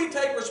 When do we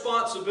take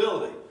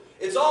responsibility?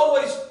 It's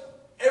always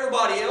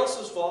everybody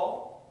else's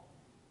fault.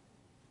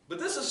 But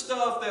this is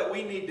stuff that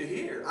we need to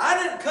hear.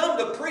 I didn't come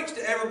to preach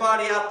to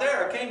everybody out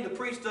there. I came to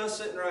preach to us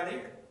sitting right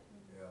here.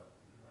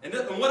 And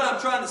what I'm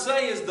trying to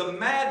say is the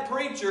mad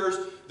preachers,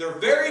 they're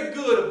very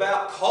good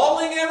about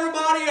calling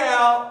everybody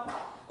out.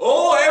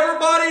 Oh,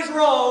 everybody's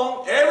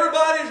wrong.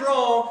 Everybody's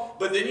wrong.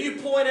 But then you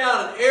point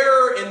out an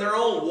error in their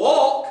own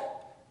walk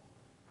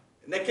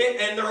and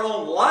their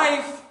own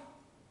life.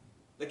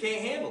 They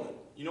can't handle it.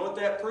 You know what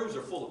that proves?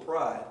 They're full of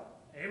pride.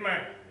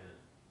 Amen.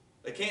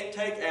 They can't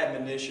take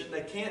admonition.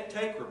 They can't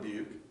take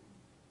rebuke.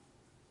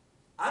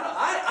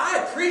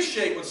 I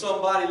appreciate when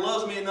somebody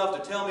loves me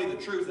enough to tell me the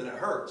truth and it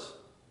hurts.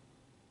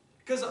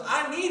 Because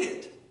I need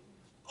it.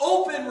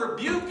 Open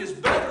rebuke is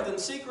better than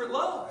secret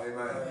love.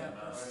 Amen.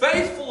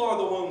 Faithful are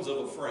the wounds of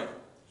a friend.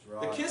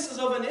 Right. The kisses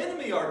of an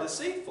enemy are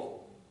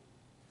deceitful.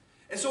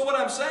 And so what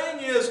I'm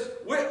saying is,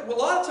 a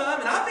lot of time,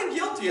 and I've been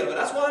guilty of it,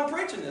 that's why I'm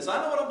preaching this,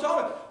 I know what I'm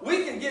talking about.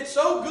 We can get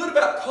so good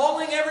about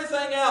calling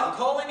everything out and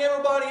calling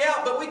everybody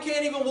out, but we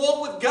can't even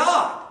walk with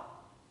God.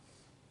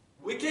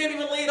 We can't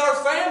even lead our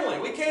family.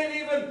 We can't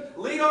even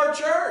lead our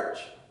church.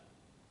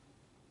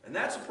 And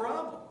that's a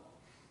problem.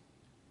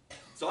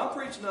 So I'm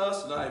preaching to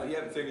us tonight, if you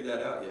haven't figured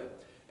that out yet.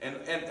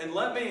 And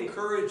let me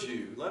encourage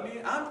you.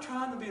 I'm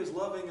trying to be as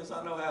loving as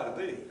I know how to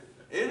be.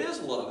 It is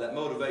love that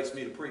motivates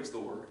me to preach the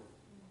Word.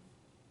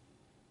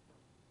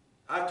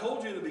 I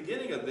told you in the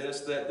beginning of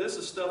this that this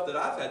is stuff that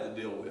I've had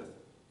to deal with.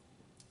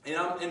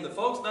 And the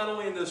folks not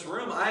only in this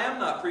room, I am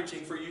not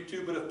preaching for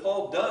YouTube, but if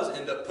Paul does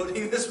end up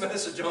putting this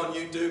message on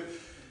YouTube,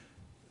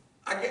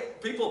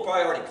 people have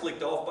probably already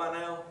clicked off by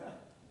now.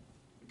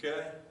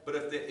 Okay? But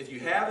if you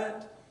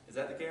haven't, is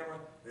that the camera?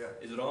 Yeah.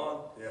 Is it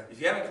on? Yeah. If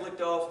you haven't clicked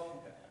off,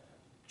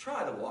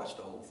 try to watch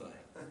the whole thing.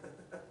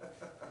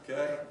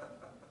 Okay?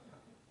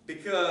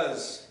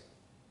 Because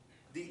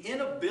the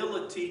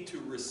inability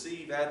to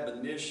receive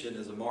admonition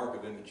is a mark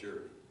of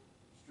immaturity.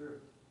 It's true.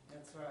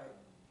 That's right.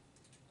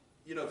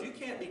 You know, if you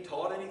can't be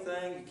taught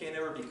anything, you can't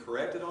ever be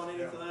corrected on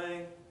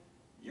anything,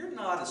 you're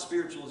not as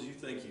spiritual as you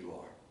think you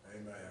are.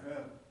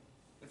 Amen.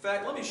 In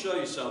fact, let me show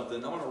you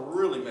something. I want to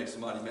really make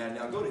somebody mad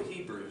now. Go to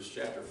Hebrews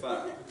chapter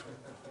 5.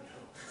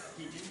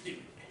 He didn't do it.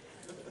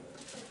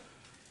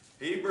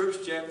 Hebrews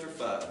chapter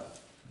 5.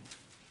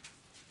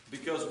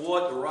 Because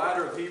what the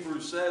writer of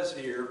Hebrews says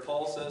here,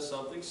 Paul says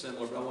something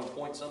similar, but I want to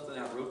point something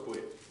out real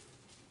quick.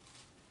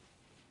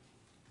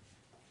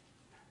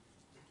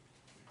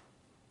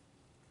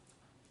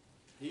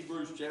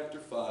 Hebrews chapter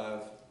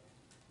 5,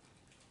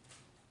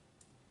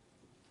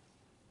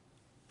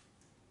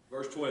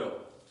 verse 12.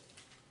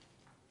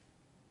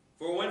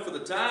 For when for the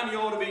time you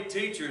ought to be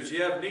teachers, ye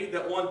have need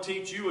that one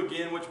teach you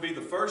again, which be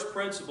the first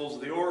principles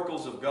of the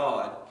oracles of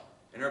God,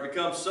 and are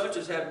become such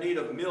as have need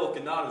of milk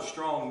and not of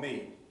strong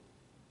meat.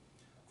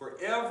 For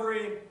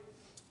every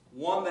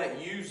one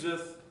that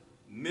useth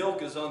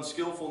milk is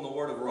unskillful in the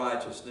word of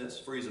righteousness,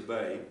 for he is a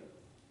babe.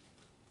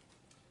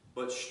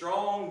 But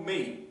strong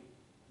meat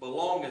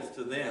belongeth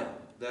to them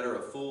that are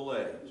of full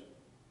age.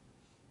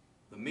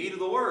 The meat of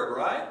the word,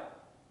 right?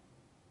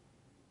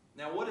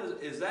 Now, what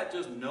is that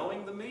just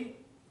knowing the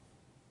meat?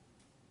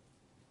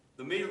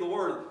 The meat of the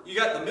word. You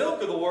got the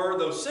milk of the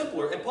word, though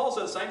simpler. And Paul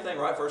says the same thing,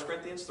 right? 1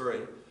 Corinthians 3.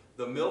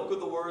 The milk of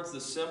the words,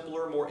 the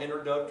simpler, more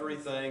introductory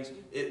things.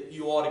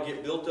 You ought to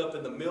get built up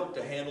in the milk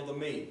to handle the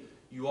meat.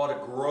 You ought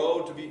to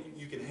grow to be,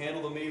 you can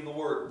handle the meat of the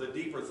word, the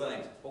deeper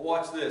things. But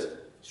watch this.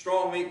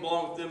 Strong meat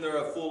belongeth to them that are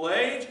of full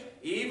age,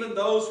 even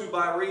those who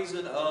by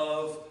reason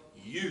of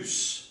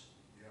use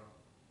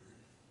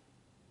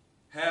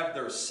have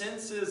their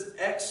senses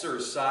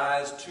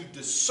exercised to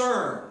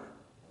discern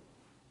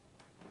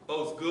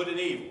both good and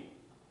evil.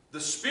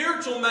 The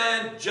spiritual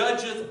man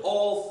judgeth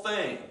all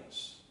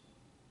things.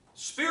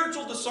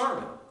 Spiritual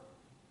discernment.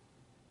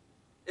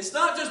 It's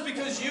not just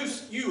because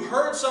you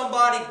heard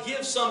somebody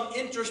give some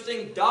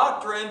interesting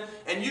doctrine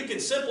and you can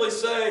simply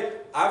say,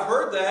 I've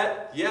heard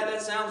that. Yeah,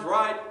 that sounds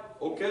right.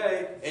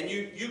 Okay. And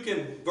you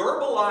can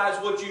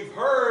verbalize what you've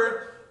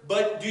heard,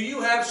 but do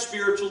you have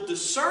spiritual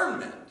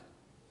discernment?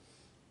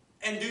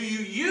 And do you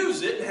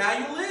use it in how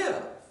you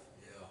live?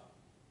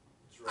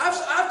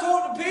 I've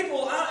talked to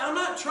people. I'm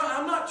not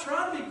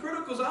trying to be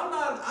critical because I'm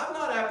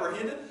not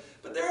apprehended.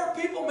 But there are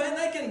people, man,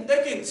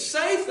 they can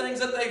say things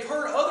that they've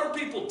heard other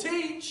people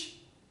teach.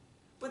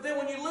 But then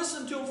when you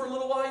listen to them for a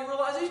little while, you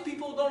realize these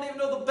people don't even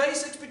know the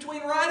basics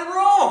between right and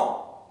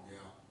wrong.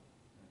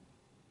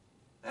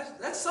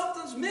 That's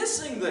something's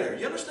missing there.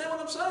 You understand what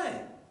I'm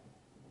saying?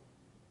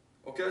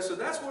 Okay, so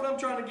that's what I'm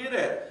trying to get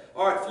at.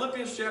 All right,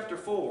 Philippians chapter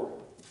 4.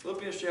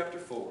 Philippians chapter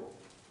 4.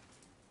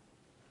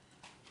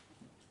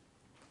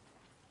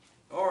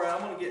 All right,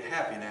 I'm going to get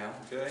happy now,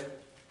 okay?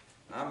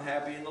 I'm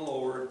happy in the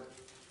Lord.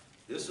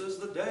 This is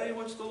the day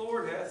which the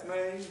Lord hath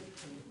made.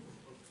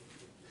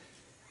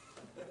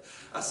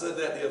 I said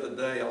that the other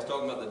day. I was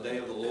talking about the day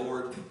of the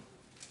Lord.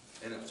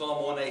 And in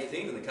Psalm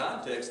 118, in the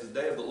context, the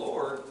day of the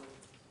Lord,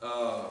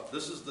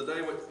 this is the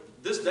day,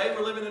 this day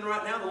we're living in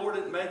right now, the Lord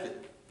didn't make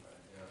it.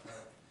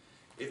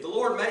 If the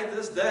Lord made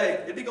this day,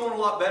 it'd be going a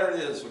lot better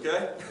than this,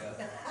 okay?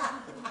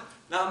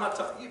 Now, I'm not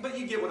talking, but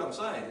you get what I'm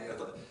saying.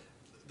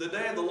 The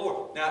day of the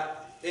Lord. Now,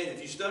 and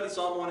if you study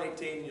Psalm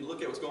 118 and you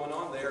look at what's going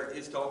on there,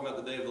 it's talking about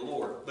the day of the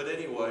Lord. But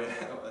anyway,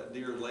 a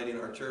dear lady in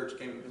our church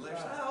came to me and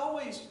said, I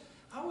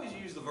always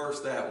use the verse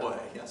that way.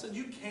 I said,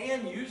 you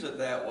can use it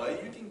that way.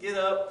 You can get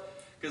up,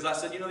 because I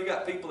said, you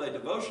got people that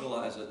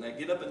devotionalize it, and they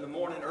get up in the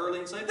morning early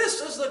and say,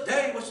 this is the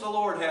day which the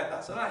Lord hath.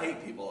 I said, I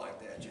hate people like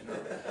that,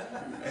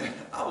 And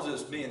I was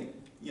just being,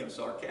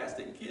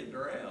 sarcastic and kidding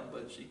around,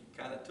 but she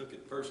kind of took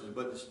it personally.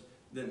 But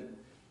then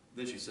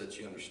she said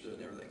she understood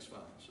and everything's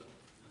fine. So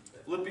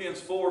Philippians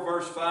 4,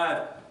 verse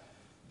 5.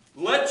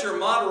 Let your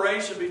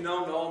moderation be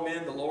known to all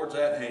men. The Lord's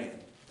at hand.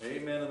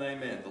 Amen and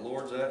amen. The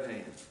Lord's at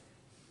hand.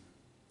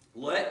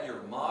 Let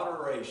your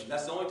moderation.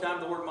 That's the only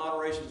time the word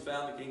moderation is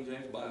found in the King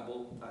James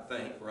Bible, I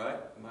think, right?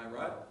 Am I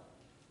right?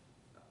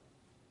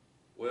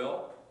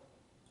 Well,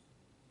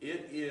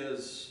 it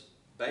is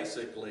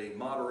basically,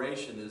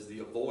 moderation is the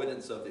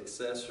avoidance of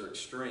excess or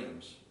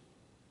extremes.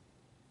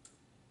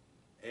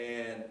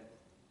 And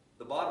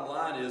the bottom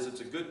line is,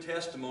 it's a good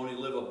testimony to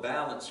live a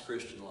balanced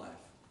Christian life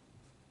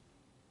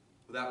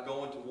without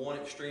going to one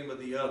extreme or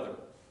the other.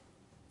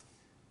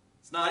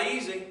 It's not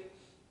easy.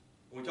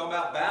 When we talk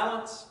about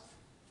balance,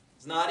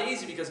 it's not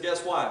easy because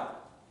guess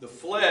what? The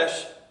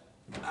flesh,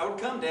 I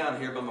would come down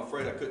here, but I'm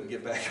afraid I couldn't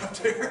get back up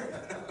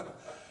there.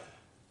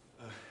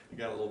 I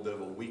got a little bit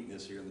of a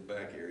weakness here in the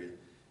back area.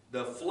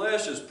 The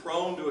flesh is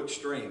prone to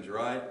extremes,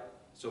 right?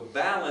 So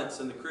balance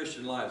in the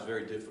Christian life is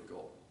very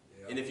difficult.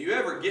 Yeah. And if you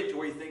ever get to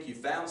where you think you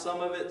found some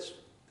of it, it's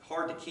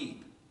hard to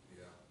keep.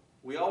 Yeah.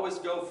 We always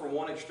go from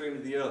one extreme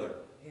to the other.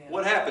 Yeah.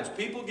 What happens?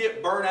 People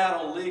get burnt out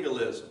on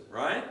legalism,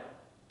 right?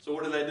 So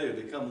what do? They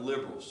become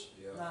liberals.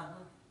 Yeah.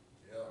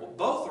 Well,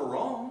 both are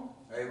wrong.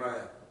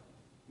 Amen.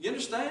 You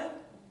understand?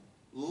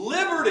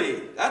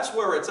 Liberty. That's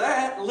where it's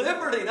at.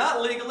 Liberty,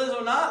 not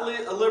legalism, not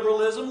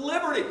liberalism.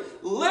 Liberty.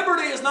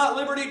 Liberty is not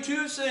liberty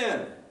to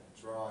sin.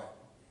 That's right.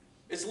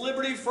 It's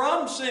liberty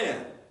from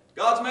sin.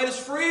 God's made us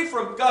free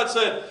from. God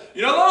said,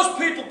 you know, those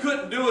people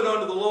couldn't do it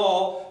under the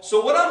law.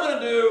 So what I'm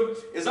going to do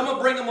is I'm going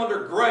to bring them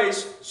under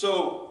grace.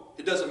 So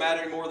it doesn't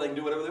matter anymore. They can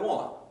do whatever they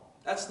want.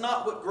 That's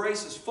not what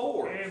grace is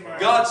for. Amen.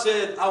 God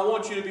said, I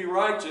want you to be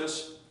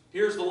righteous.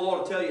 Here's the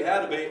law to tell you how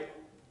to be.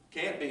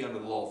 Can't be under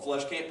the law.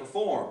 Flesh can't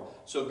perform.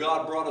 So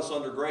God brought us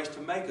under grace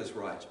to make us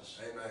righteous.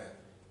 Amen.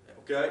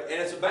 Okay?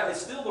 And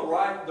it's still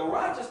the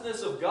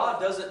righteousness of God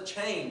doesn't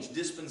change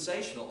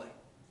dispensationally.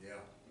 Yeah.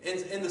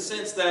 In the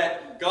sense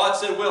that God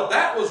said, well,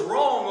 that was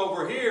wrong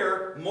over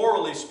here,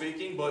 morally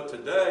speaking, but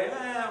today,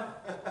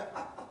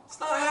 it's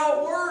not how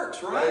it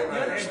works, right? Amen.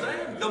 You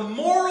understand? The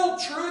moral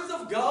truth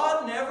of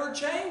God never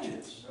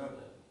changes.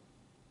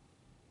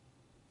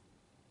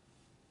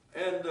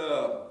 And,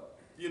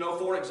 you know,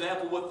 for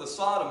example, with the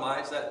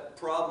Sodomites, that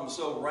problem's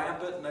so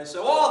rampant, and they say,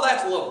 oh,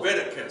 that's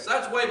Leviticus.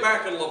 That's way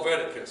back in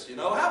Leviticus. You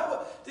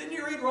know, didn't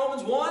you read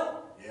Romans 1?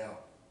 Yeah.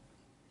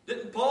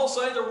 Didn't Paul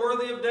say they're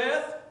worthy of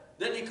death?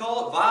 Didn't he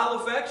call it vile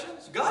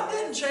affections? God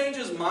didn't change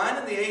his mind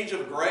in the age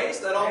of grace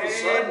that all of a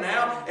sudden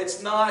now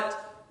it's not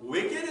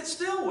wicked, it's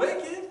still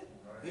wicked.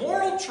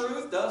 Moral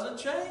truth doesn't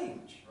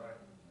change.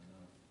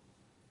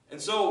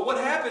 And so what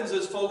happens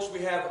is, folks, we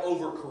have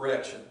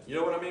overcorrection. You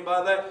know what I mean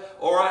by that?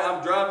 All right,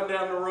 I'm driving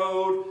down the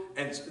road,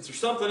 and there's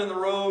something in the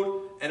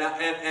road, and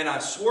I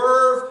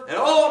swerve, and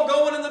oh, I'm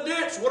going in the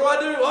ditch.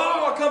 What do?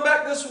 Oh, I come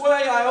back this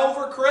way, I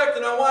overcorrect,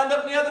 and I wind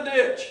up in the other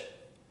ditch.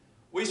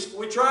 We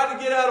try to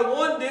get out of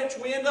one ditch,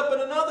 we end up in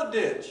another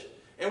ditch.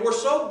 And we're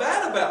so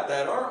bad about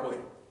that, aren't we?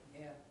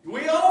 Yeah.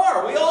 We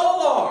are. We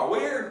all are.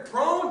 We're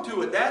prone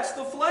to it. That's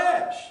the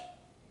flesh.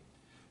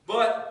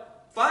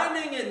 But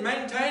finding and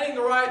maintaining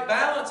the right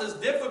balance is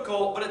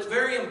difficult, but it's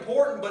very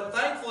important. But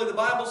thankfully, the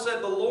Bible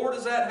said the Lord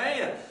is at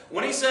hand.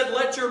 When He said,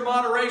 let your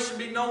moderation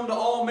be known to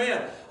all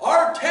men,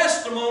 our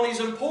testimony is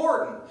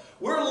important.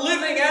 We're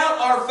living out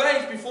our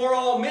faith before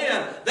all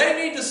men.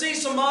 They need to see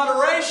some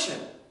moderation.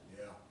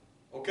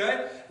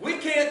 Okay? We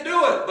can't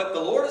do it, but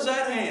the Lord is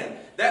at hand.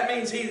 That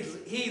means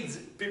He's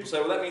people say,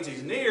 well, that means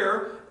He's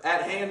near.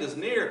 At hand is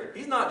near.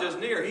 He's not just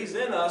near, He's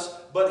in us,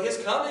 but His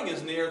coming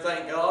is near,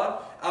 thank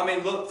God. I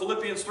mean, look,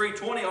 Philippians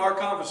 3:20, our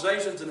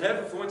conversations in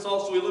heaven, for whence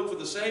also we look for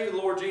the Savior, the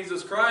Lord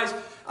Jesus Christ.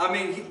 I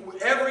mean,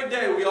 every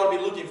day we ought to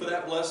be looking for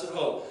that blessed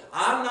hope.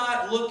 I'm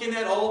not looking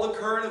at all the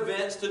current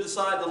events to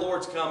decide the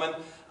Lord's coming.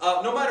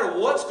 No matter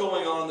what's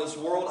going on in this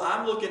world,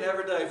 I'm looking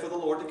every day for the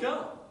Lord to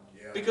come.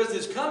 Because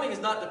His coming is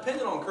not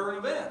dependent on current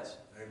events.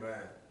 Amen.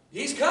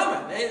 He's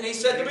coming, and He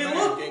said to be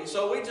looking,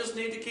 so we just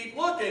need to keep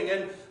looking,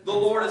 and the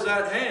Lord is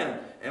at hand.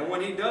 And when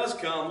He does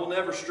come, we'll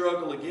never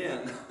struggle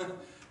again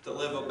to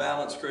live a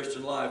balanced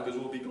Christian life, because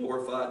we'll be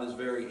glorified in His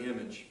very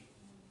image.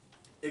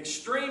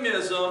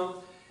 Extremism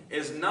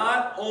is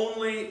not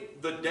only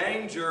the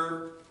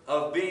danger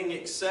of being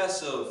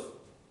excessive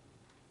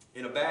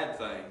in a bad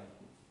thing,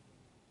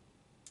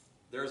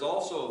 there's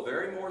also a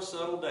very more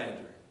subtle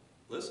danger.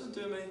 Listen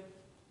to me.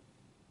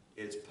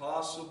 It's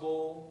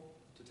possible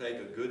to take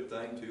a good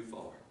thing too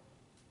far.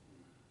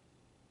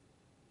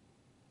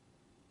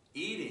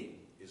 Eating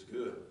is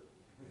good.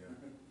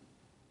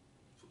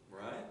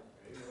 Right?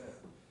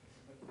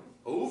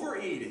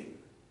 Overeating,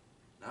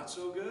 not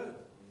so good.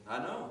 I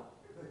know.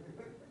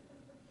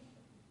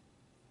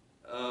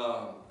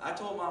 I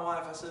told my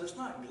wife, I said, it's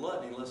not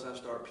gluttony unless I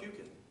start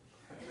puking.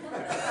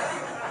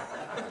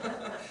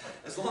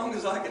 As long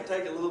as I can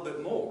take a little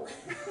bit more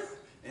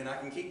and I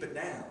can keep it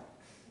down.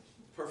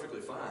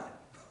 Perfectly fine.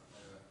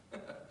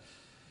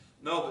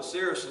 No, but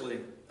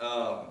seriously,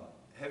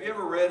 have you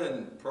ever read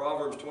in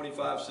Proverbs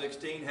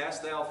 25:16,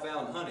 hast thou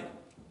found honey?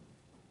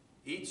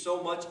 Eat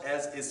so much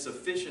as is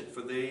sufficient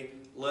for thee,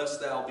 lest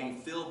thou be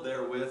filled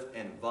therewith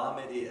and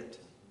vomit it.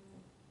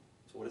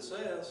 That's what it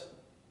says.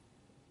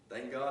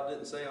 Thank God it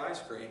didn't say ice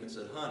cream, it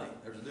said honey.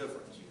 There's a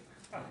difference.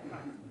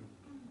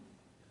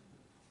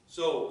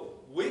 So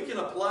we can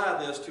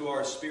apply this to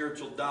our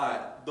spiritual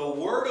diet. The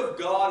Word of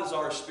God is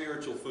our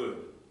spiritual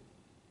food.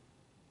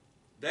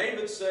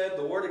 David said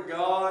the Word of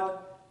God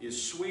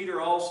is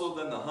sweeter also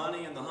than the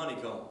honey and the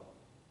honeycomb.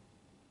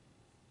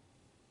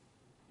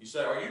 You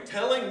say, are you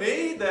telling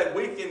me that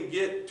we can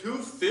get too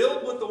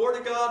filled with the Word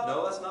of God?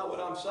 No, that's not what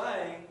I'm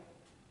saying.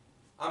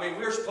 I mean,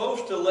 we're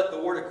supposed to let the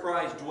Word of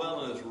Christ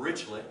dwell in us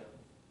richly.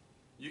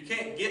 You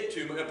can't get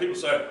too much. People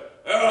say,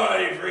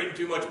 oh, he's reading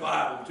too much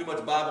Bible. Too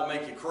much Bible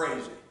make you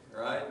crazy.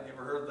 Right? You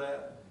ever heard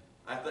that?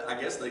 I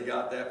guess they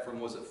got that from,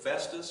 was it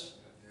Festus?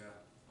 Yeah.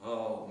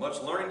 Oh,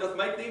 much learning doth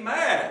make thee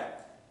mad.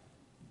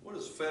 What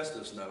does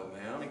Festus know,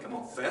 man? I mean, come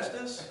on,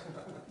 Festus.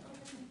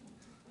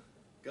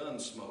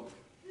 Gunsmoke.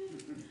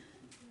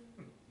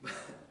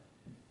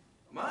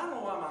 I don't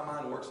know why my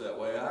mind works that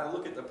way. I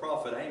look at the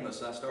prophet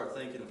Amos, I start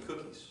thinking of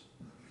cookies.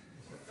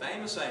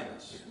 Famous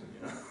Amos.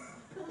 You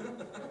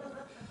know?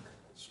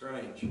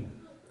 Strange.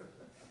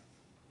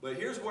 But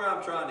here's where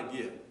I'm trying to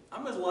get.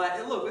 I'm just like,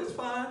 hey, look, it's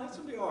fine. It's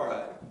going to be all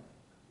right.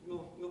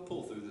 We'll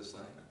pull through this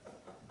thing.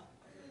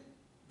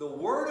 The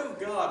Word of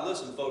God,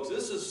 listen folks,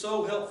 this is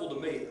so helpful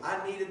to me.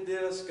 I needed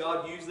this,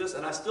 God used this,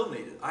 and I still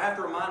need it. I have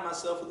to remind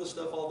myself of this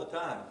stuff all the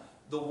time.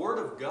 The Word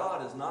of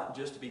God is not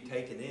just to be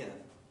taken in.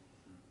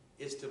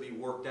 It's to be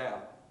worked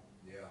out.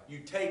 Yeah. You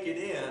take it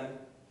in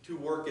to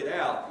work it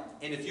out.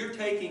 And if you're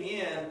taking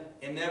in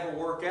and never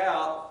work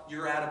out,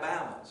 you're out of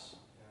balance.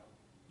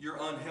 You're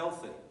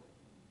unhealthy.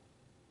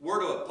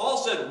 Word of it. Paul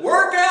said,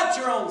 work out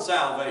your own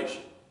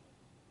salvation.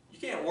 You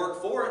can't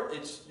work for it.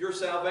 It's your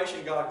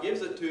salvation. God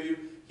gives it to you.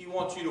 He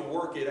wants you to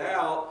work it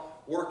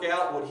out. Work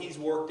out what He's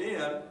worked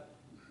in.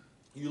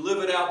 You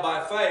live it out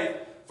by faith.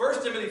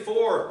 1 Timothy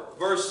 4,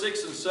 verse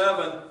 6 and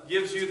 7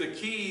 gives you the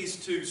keys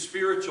to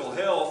spiritual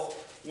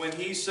health when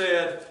he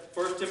said,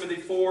 1 Timothy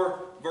 4,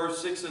 verse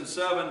 6 and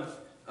 7,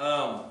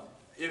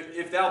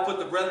 if thou put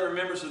the brethren in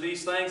remembrance of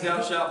these things,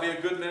 thou shalt be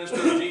a good minister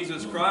of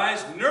Jesus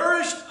Christ,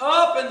 nourished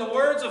up in the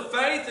words of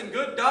faith and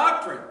good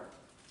doctrine,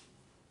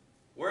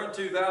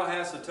 whereunto thou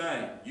hast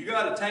attained. You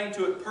got to attain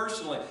to it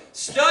personally.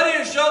 Study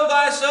and show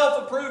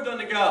thyself approved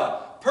unto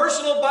God.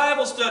 Personal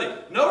Bible study.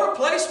 No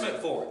replacement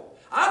for it.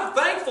 I'm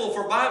thankful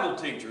for Bible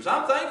teachers.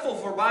 I'm thankful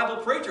for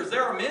Bible preachers.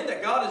 There are men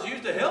that God has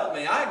used to help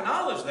me. I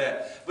acknowledge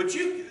that. But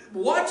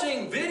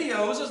watching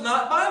videos is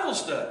not Bible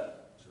study.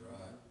 That's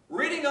right.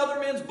 Reading other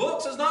men's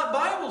books is not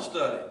Bible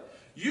study.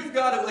 You've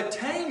got to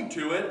attain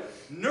to it,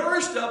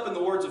 nourished up in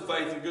the words of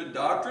faith and good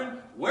doctrine,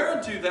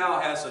 whereunto thou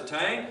hast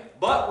attained,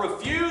 but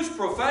refuse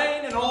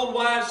profane and old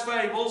wives'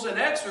 fables, and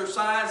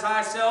exercise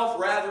thyself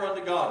rather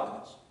unto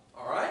godliness.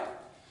 All right?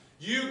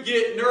 You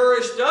get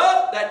nourished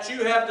up, that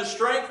you have the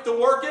strength to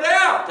work it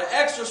out, to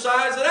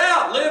exercise it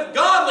out, live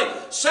godly.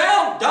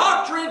 Sound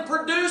doctrine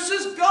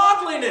produces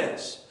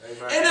godliness.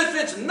 Amen. And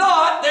if it's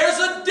not, there's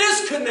a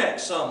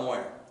disconnect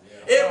somewhere.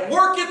 Yeah. It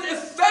worketh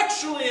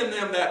effectually in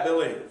them that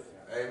believe.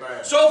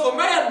 Amen. So if a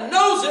man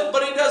knows it,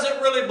 but he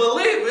doesn't really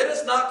believe it,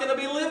 it's not going to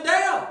be lived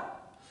out.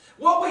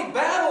 What we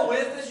battle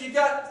with is you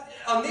got,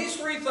 on these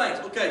three things,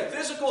 okay,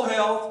 physical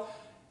health,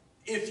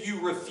 if you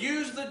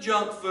refuse the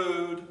junk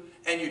food,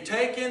 and you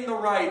take in the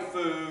right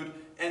food,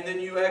 and then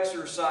you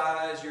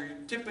exercise, you're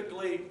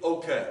typically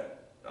okay.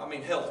 I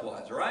mean,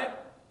 health-wise, right?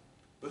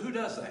 But who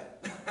does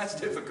that? That's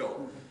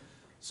difficult.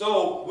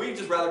 So we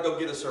just rather go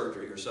get a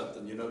surgery or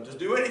something, you know. Just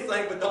do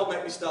anything, but don't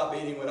make me stop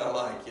eating what I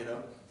like, you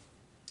know.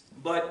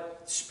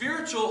 But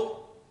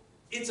spiritual,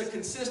 it's a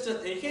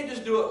consistent, and you can't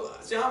just do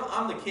it. See,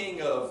 I'm the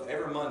king of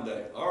every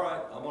Monday. All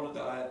right, I'm on a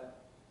diet.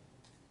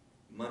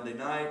 Monday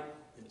night,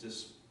 it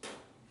just...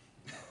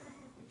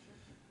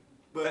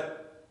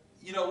 But...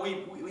 you know,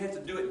 we have to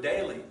do it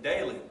daily,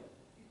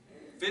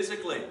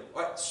 physically.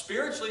 All right,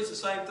 spiritually, it's the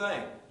same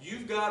thing.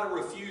 You've got to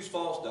refuse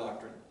false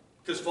doctrine,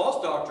 because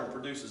false doctrine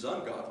produces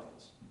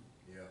ungodliness.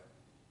 Yeah.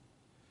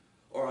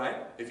 All right,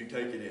 if you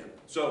take it in.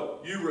 So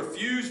you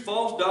refuse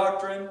false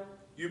doctrine,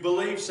 you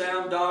believe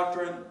sound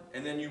doctrine,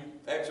 and then you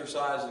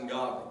exercise in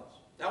godliness.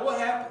 Now what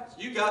happens?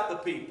 You got the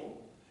people.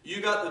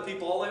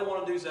 All they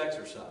want to do is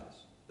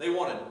exercise. They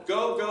want to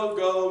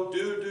go,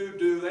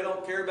 do. They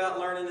don't care about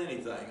learning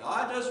anything.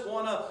 I just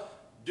want to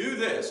do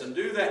this and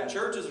do that. And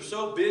churches are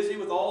so busy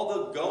with all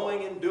the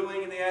going and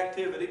doing and the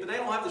activity, but they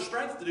don't have the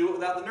strength to do it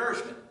without the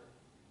nourishment.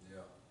 Yeah.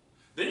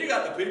 Then you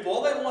got the people,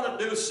 all they want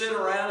to do is sit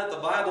around at the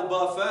Bible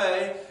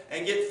buffet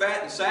and get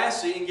fat and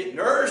sassy and get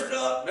nourished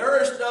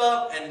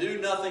up, and do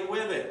nothing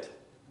with it.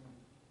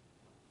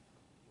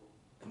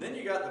 And then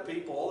you got the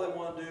people, all they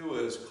want to do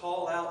is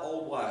call out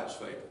old wives'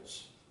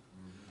 fables.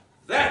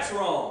 That's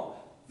wrong.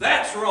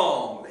 That's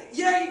wrong.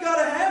 Yeah, you got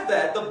to have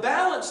that. The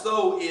balance,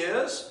 though,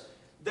 is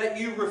that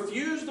you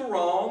refuse the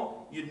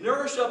wrong, you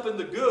nourish up in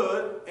the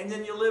good, and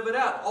then you live it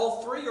out.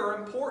 All three are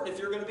important if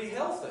you're going to be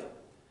healthy.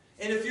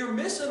 And if you're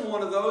missing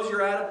one of those,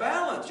 you're out of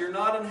balance. You're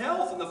not in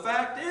health. And the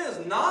fact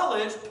is,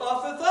 knowledge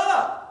puffeth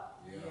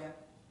up. Yeah.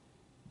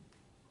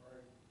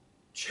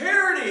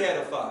 Charity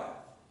edifieth.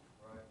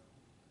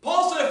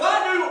 Paul said,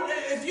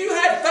 if you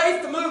had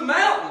faith to move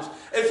mountains,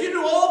 if you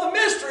knew all the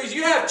mysteries,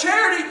 you have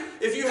charity.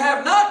 If you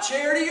have not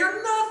charity,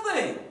 you're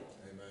nothing.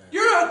 Amen.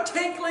 You're a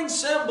tinkling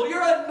cymbal.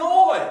 You're a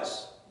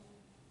noise.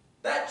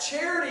 That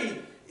charity,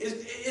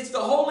 it's the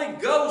Holy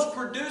Ghost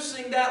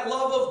producing that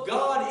love of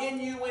God in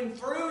you and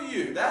through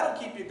you.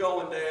 That'll keep you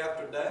going day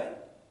after day.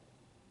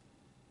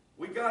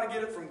 We got to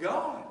get it from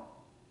God.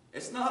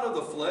 It's not of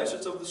the flesh,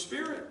 it's of the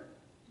Spirit.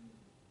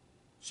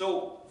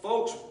 So,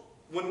 folks,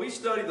 when we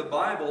study the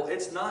Bible,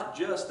 it's not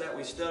just that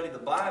we study the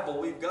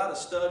Bible. We've got to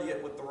study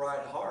it with the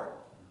right heart.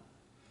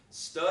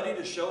 Study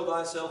to show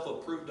thyself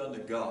approved unto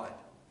God.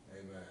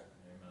 Amen.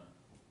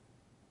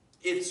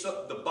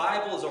 The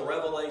Bible is a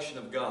revelation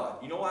of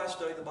God. You know why I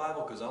study the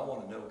Bible? Because I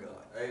want to know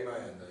God.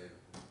 Amen, David.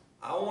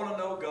 I want to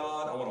know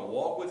God. I want to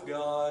walk with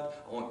God.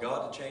 I want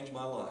God to change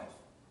my life.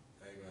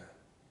 Amen.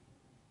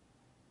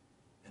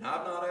 And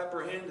I'm not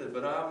apprehended,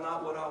 but I'm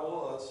not what I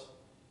was.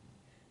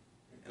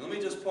 And let me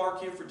just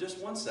park here for just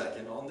 1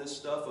 second on this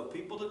stuff of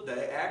people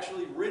today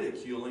actually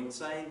ridiculing,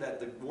 saying that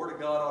the Word of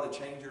God ought to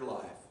change your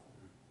life.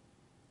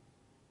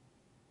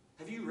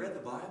 Have you read the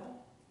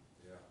Bible?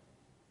 Yeah.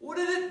 What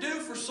did it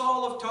do for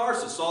Saul of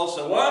Tarsus? Saul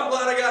said, well, I'm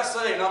glad I got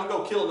saved. I'm going to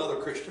go kill another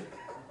Christian.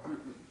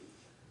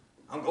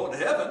 I'm going to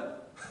heaven.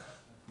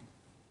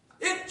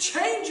 It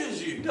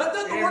changes you.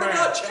 Doesn't the Word of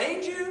God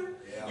change you?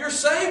 Yeah. You're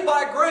saved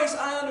by grace.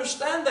 I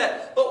understand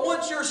that. But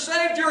once you're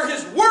saved, you're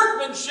His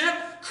workmanship,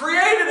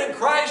 created in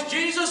Christ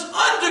Jesus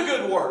unto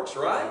good works,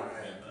 right?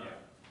 Amen.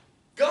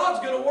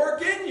 God's going to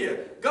work in you.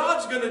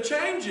 God's going to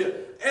change you.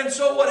 And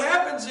so what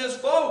happens is,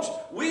 folks,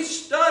 we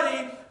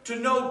study to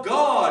know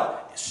God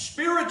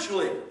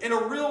spiritually in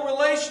a real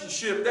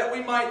relationship, that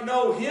we might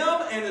know Him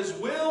and His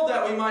will,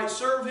 that we might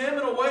serve Him in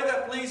a way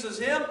that pleases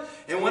Him.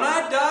 And when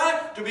I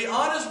die, to be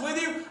honest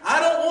with you, I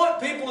don't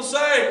want people to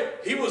say,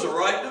 he was a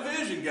right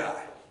division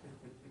guy.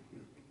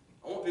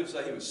 I want people to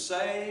say he was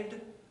saved,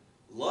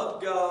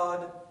 loved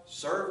God,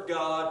 served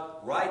God.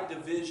 Right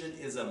division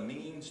is a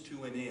means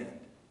to an end.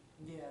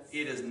 Yes.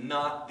 It is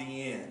not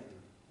the end.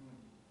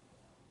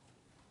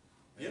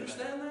 You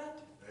understand that?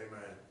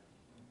 Amen.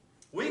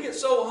 We get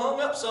so hung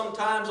up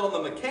sometimes on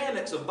the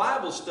mechanics of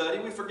Bible study,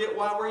 we forget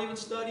why we're even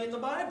studying the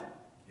Bible.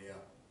 Yeah.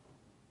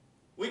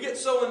 We get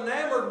so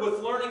enamored with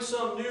learning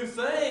some new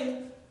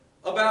thing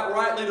about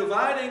rightly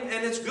dividing,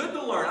 and it's good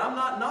to learn. I'm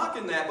not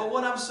knocking that, but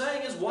what I'm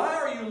saying is, why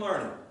are you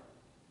learning?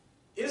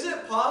 Is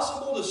it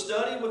possible to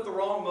study with the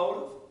wrong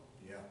motive?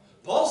 Yeah.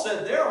 Paul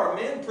said there are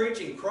men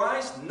preaching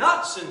Christ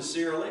not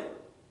sincerely.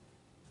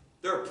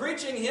 They're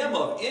preaching Him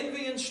of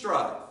envy and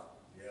strife.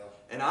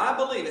 And I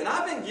believe, and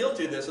I've been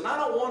guilty of this, and I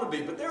don't want to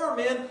be, but there are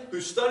men who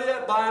study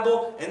that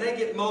Bible and they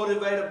get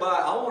motivated by,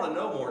 I want to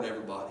know more than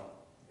everybody.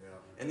 Yeah.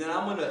 And then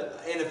I'm going to,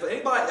 and if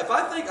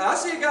I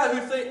see a guy who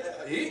thinks,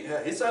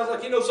 he sounds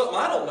like he knows something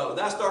I don't know,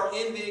 then I start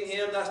envying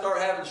him, then I start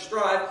having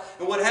strife,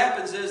 and what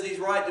happens is these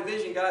right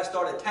division guys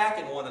start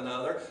attacking one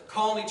another,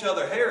 calling each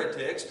other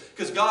heretics,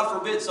 because God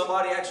forbid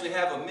somebody actually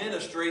have a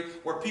ministry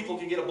where people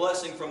can get a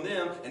blessing from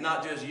them and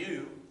not just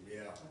you.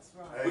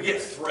 We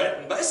get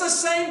threatened, but it's the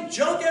same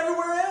junk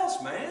everywhere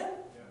else, man.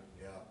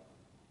 Yeah.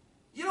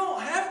 You don't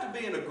have to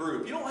be in a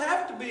group. You don't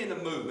have to be in a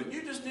movement.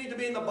 You just need to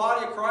be in the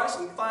body of Christ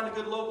and find a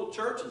good local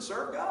church and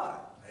serve God.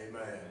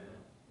 Amen.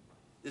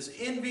 This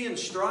envy and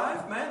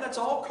strife, man, that's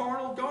all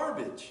carnal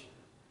garbage.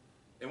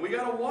 And we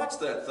got to watch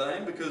that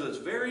thing, because it's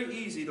very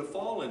easy to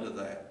fall into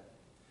that.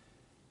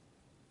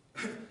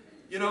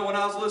 You know, when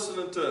I was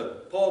listening to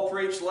Paul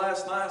preach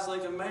last night, I was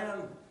thinking,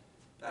 man,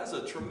 that's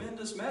a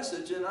tremendous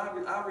message, and I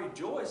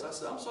rejoice. I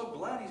said, I'm so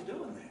glad he's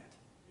doing that.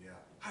 Yeah.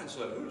 I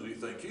said, who does he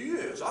think he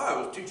is? I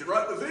was teaching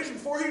right division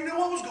before he knew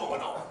what was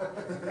going on.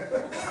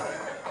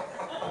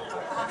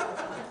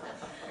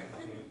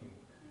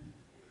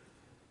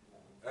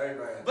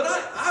 Amen. But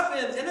I've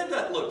been, and it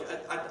doesn't, look,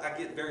 I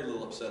get very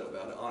little upset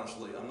about it,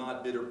 honestly. I'm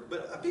not bitter.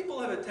 But people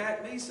have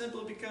attacked me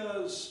simply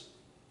because,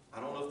 I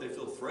don't know if they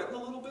feel threatened a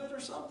little bit or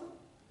something.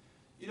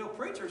 You know,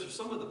 preachers are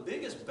some of the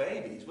biggest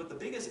babies with the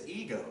biggest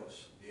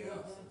egos. Yeah.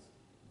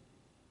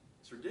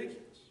 It's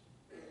ridiculous.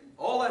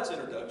 All that's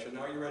introduction.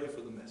 Now, are you ready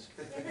for the message?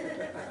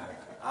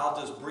 I'll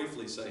just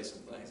briefly say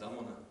some things.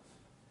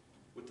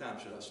 What time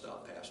should I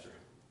stop, Pastor?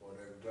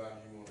 Whatever time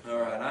you want. All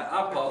right.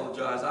 I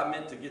apologize. I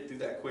meant to get through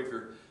that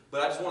quicker.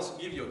 But I just want to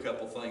give you a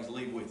couple things to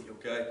leave with you,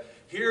 okay?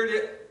 Here it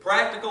is.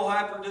 Practical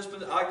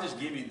hyperdispensation. I just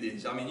give you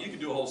these. I mean, you could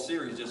do a whole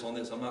series just on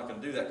this. I'm not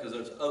going to do that because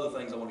there's other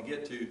things I want to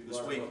get to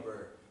this week.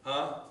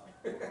 Huh?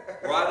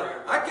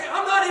 Right?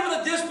 I'm not even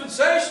a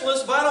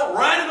dispensationalist if I don't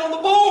write it on the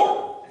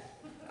board.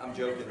 I'm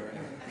joking around.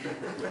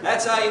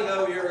 That's how you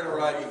know you're in a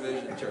right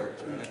division church.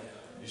 Right?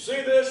 You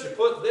see this, you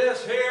put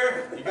this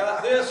here, you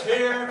got this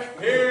here,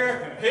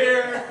 here.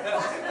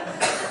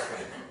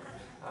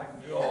 I can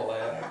do all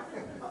that.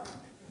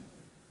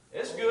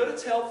 It's good,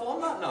 it's helpful.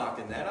 I'm not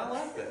knocking that. I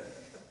like that.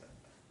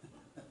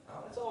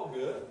 Oh, it's all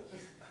good.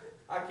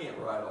 I can't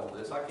write all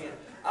this.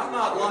 I'm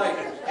not like,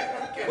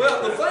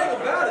 well, the thing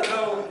about it,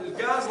 though, is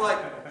guys like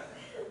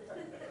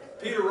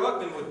Peter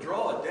Ruckman would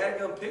draw a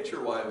dadgum picture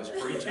while he was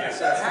preaching. He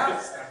said,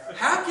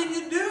 how can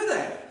you do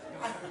that?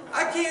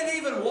 I can't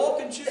even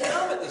walk and chew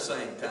gum at the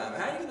same time.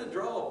 How are you going to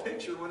draw a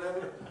picture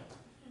whenever?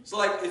 It's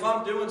like if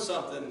I'm doing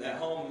something at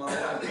home, my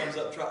wife comes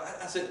up,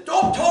 I said,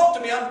 don't talk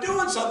to me, I'm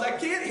doing something. I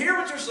can't hear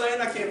what you're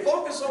saying. I can't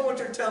focus on what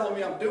you're telling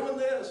me. I'm doing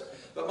this.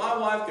 But my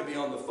wife could be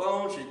on the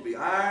phone, she could be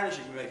ironing,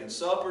 she could be making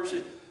supper.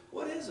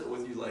 What is it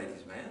with you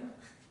ladies, man?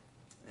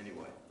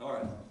 Anyway, all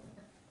right.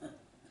 It'd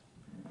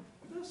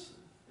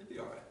be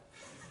all right.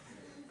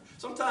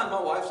 Sometimes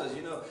my wife says,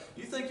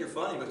 you think you're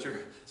funny, but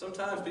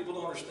sometimes people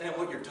don't understand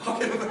what you're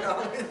talking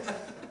about.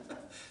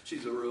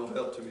 She's a real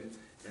help to me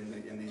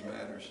in these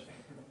matters.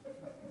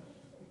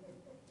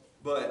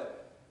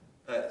 But,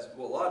 a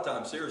lot of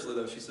times, seriously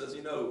though, she says,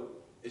 and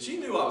she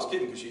knew I was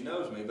kidding because she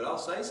knows me, but I'll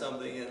say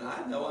something and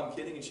I know I'm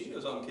kidding and she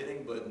knows I'm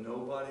kidding, but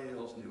nobody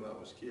else knew I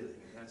was kidding.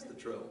 That's the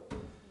trouble.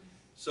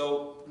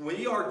 So,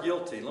 we are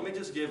guilty. Let me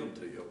just give them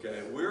to you,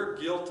 okay? We're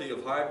guilty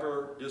of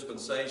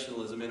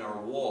hyper-dispensationalism in our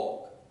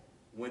walk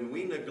when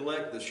we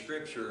neglect the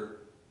Scripture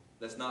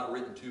that's not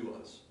written to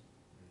us.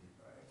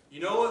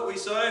 You know what we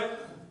say?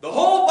 The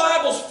whole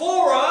Bible's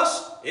for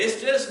us. It's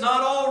just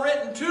not all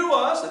written to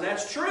us, and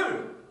that's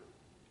true.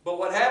 But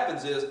what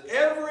happens is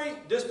every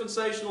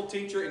dispensational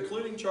teacher,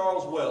 including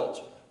Charles Welch,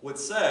 would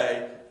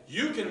say,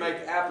 You can make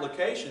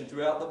application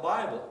throughout the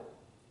Bible.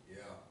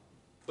 Yeah.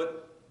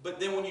 But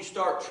then when you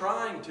start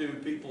trying to,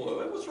 people,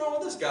 what's wrong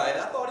with this guy?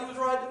 I thought he was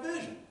right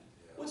division.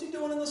 What's he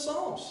doing in the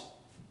Psalms?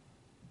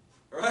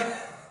 Right?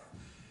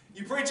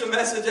 You preach a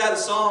message out of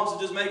Psalms and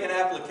just make an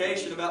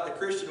application about the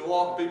Christian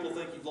walk, and people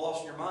think you've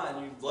lost your mind,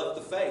 you've left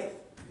the faith.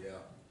 Yeah.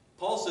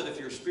 Paul said if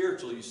you're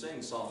spiritual, you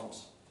sing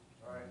Psalms.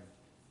 Right.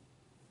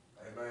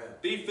 Amen.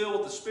 Be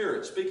filled with the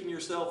Spirit, speaking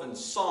yourself in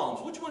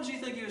Psalms. Which ones do you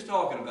think he was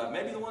talking about?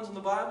 Maybe the ones in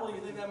the Bible?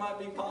 You think that might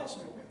be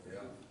possible? Yeah.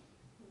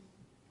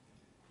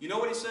 You know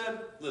what he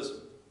said? Listen.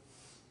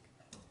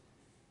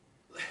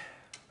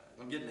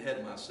 I'm getting ahead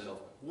of myself.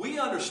 We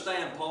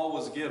understand Paul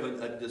was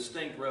given a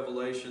distinct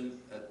revelation,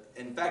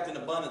 in fact, an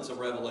abundance of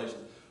revelation.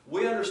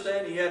 We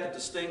understand he had a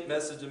distinct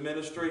message of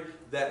ministry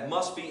that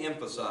must be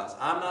emphasized.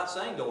 I'm not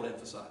saying don't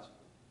emphasize.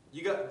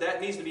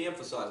 That needs to be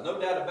emphasized, no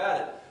doubt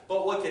about it.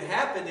 But what can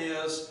happen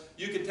is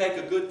you can take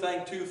a good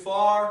thing too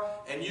far,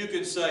 and you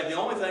can say, the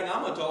only thing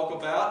I'm going to talk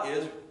about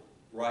is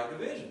right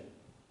division.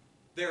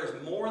 There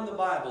is more in the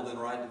Bible than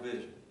right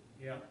division.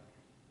 Yeah.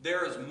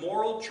 There is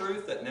moral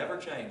truth that never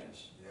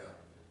changes. Yeah.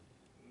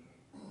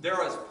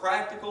 There is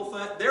practical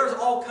things. There's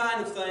all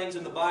kinds of things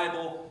in the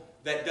Bible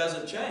that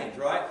doesn't change,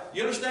 right?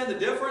 You understand the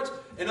difference?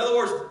 In other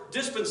words,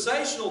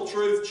 dispensational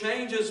truth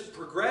changes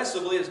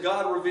progressively as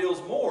God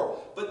reveals more.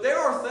 But there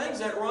are things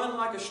that run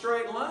like a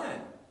straight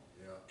line.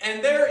 Yeah.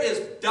 And there is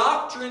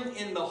doctrine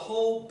in the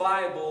whole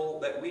Bible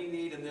that we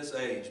need in this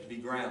age to be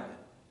grounded.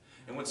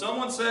 And when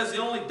someone says the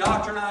only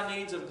doctrine I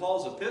need is in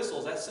Paul's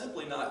epistles, that's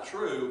simply not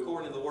true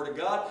according to the Word of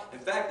God. In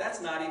fact,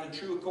 that's not even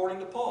true according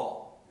to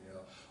Paul. Yeah.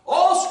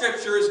 All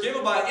Scripture is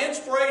given by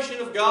inspiration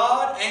of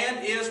God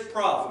and is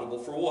profitable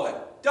for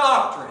what?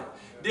 Doctrine.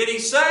 Yeah. Did he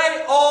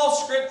say all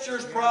Scripture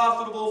is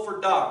profitable for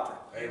doctrine?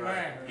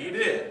 Amen. He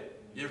did.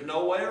 There's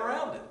no way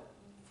around it.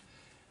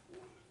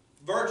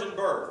 Virgin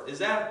birth, is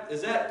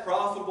that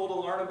profitable to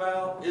learn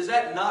about? Is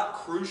that not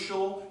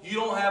crucial? You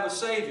don't have a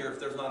Savior if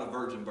there's not a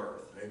virgin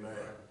birth. Amen.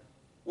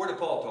 Where did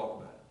Paul talk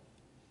about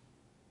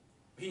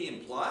it? He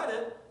implied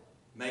it,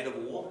 made of a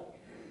woman.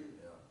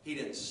 Yeah. He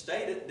didn't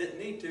state it, didn't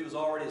need to, it was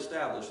already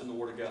established in the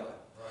Word of God.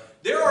 Right.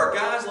 There are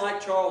guys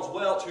like Charles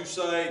Welch who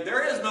say,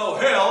 there is no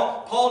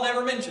hell, Paul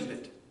never mentioned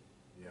it.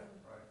 Yeah.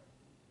 Right.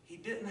 He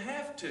didn't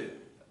have to.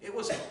 It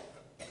was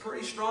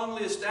pretty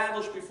strongly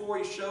established before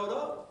he showed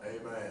up.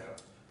 Amen.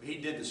 He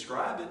did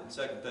describe it in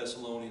 2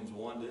 Thessalonians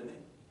 1, didn't he?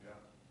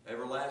 Yeah.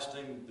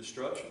 Everlasting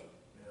destruction.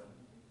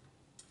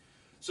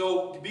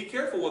 So be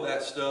careful with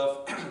that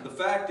stuff. The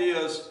fact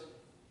is,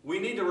 we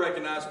need to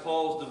recognize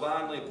Paul's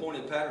divinely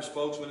appointed pattern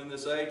spokesman in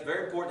this age.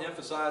 Very important to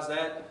emphasize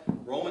that.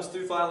 Romans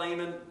through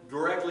Philemon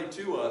directly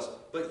to us.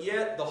 But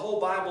yet, the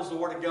whole Bible is the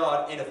Word of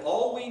God. And if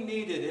all we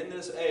needed in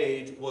this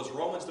age was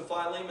Romans to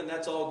Philemon,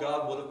 that's all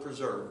God would have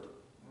preserved.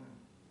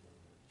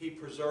 He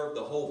preserved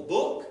the whole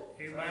book.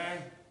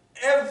 Amen.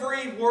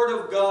 Every word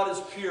of God is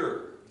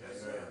pure.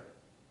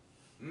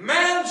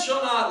 Man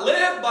shall not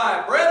live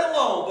by bread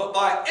alone, but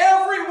by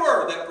every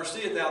word that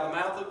proceedeth out of the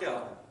mouth of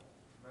God.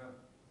 Amen.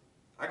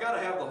 I got to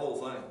have the whole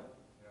thing.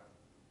 Yeah.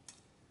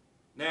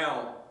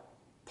 Now,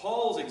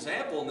 Paul's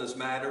example in this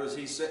matter is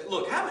he said,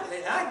 look,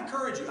 I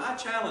encourage you, I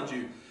challenge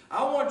you,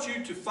 I want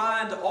you to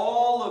find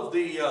all of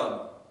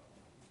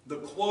the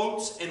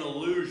quotes and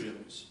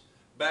allusions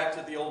back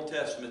to the Old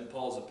Testament in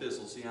Paul's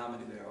epistles, see how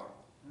many there are.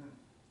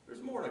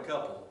 There's more than a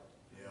couple.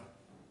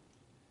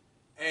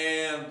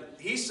 And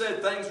he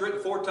said things written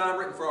aforetime,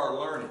 written for our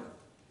learning.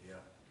 Yeah.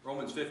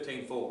 Romans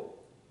 15:4. For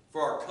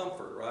our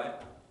comfort, right?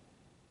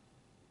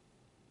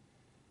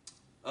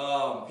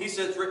 He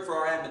said it's written for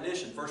our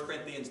admonition, 1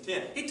 Corinthians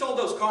 10. He told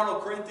those carnal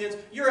Corinthians,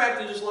 you're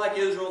acting just like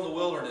Israel in the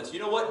wilderness. You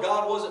know what?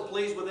 God wasn't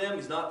pleased with them.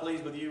 He's not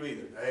pleased with you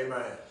either.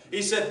 Amen.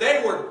 He said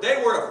they were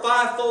a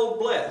fivefold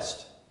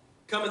blessed.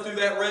 Coming through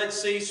that Red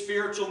Sea,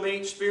 spiritual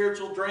meat,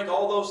 spiritual drink,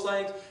 all those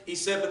things. He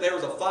said, but there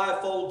was a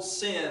fivefold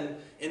sin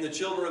in the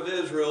children of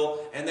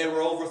Israel, and they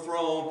were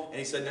overthrown. And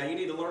he said, now you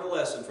need to learn a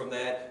lesson from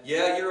that.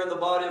 Yeah, you're in the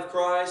body of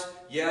Christ.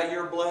 Yeah,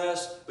 you're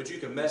blessed, but you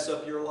can mess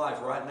up your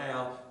life right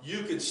now.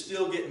 You can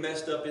still get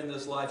messed up in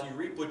this life. You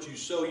reap what you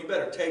sow. You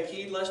better take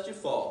heed lest you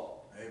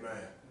fall. Amen.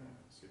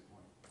 That's a good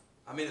point.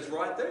 I mean, it's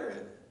right there,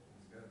 isn't it?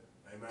 That's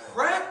good. Amen.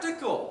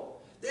 Practical.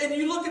 And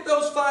you look at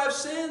those 5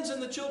 sins in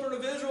the children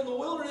of Israel in the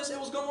wilderness, it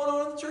was going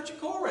on in the church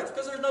of Corinth.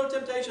 Because there's no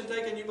temptation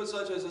taken you but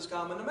such as is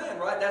common to man,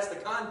 right? That's the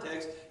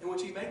context in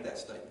which he made that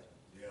statement.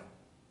 Yeah.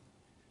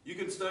 You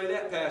can study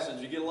that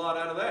passage. You get a lot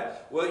out of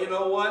that. Well, you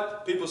know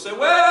what? People say,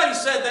 well, he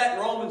said that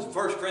in Romans and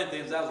 1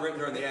 Corinthians. That was written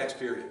during the Acts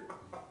period.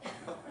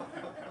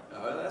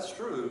 That's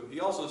true. He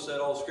also said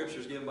all Scripture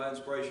is given by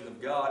inspiration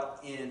of God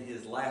in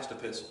his last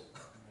epistle.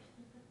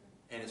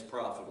 And it's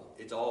profitable.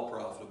 It's all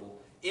profitable.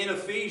 In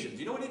Ephesians.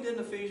 You know what he did in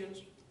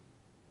Ephesians?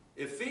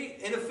 In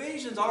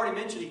Ephesians, I already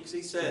mentioned,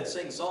 he said,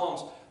 sing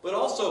psalms, but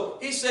also,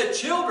 he said,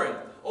 children,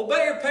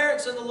 obey your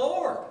parents in the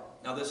Lord.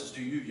 Now, this is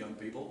to you, young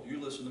people. You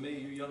listen to me,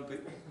 you young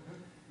people.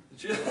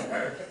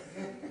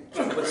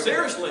 But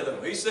seriously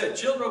though, he said,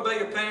 children, obey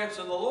your parents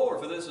in the Lord,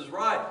 for this is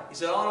right. He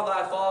said, honor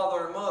thy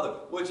father and mother,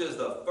 which is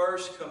the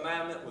first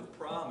commandment with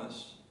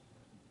promise,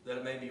 that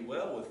it may be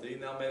well with thee,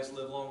 and thou mayest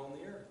live long on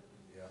the earth.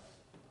 Yeah.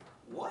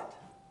 What?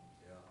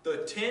 Yeah. The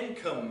 10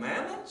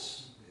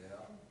 Commandments? Yeah.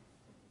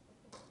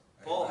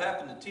 Paul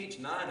happened to teach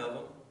 9 of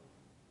them.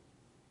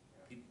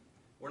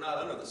 We're not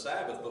under the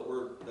Sabbath, but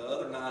the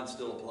other 9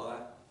 still apply.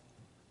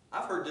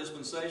 I've heard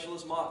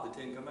dispensationalists mock the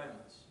 10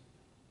 Commandments.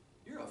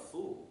 You're a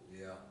fool.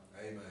 Yeah.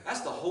 Amen.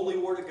 That's the holy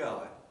Word of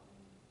God.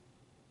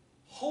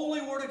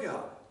 Holy Word of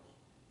God.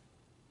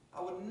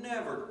 I would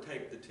never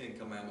take the 10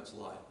 Commandments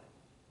lightly.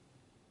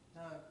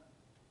 No.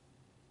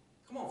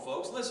 Come on,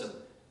 folks, listen.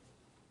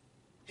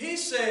 He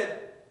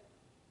said,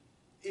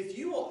 if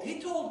you will, he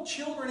told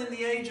children in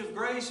the age of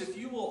grace, if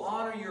you will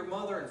honor your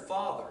mother and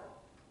father,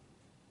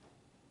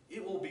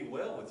 it will be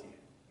well with you.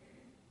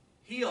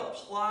 He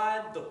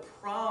applied the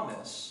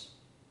promise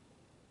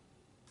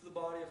to the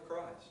body of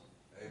Christ.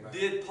 Amen.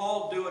 Did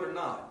Paul do it or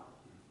not?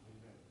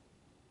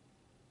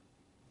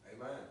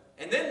 Amen.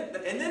 And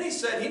then he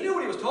said, he knew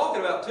what he was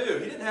talking about too.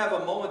 He didn't have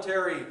a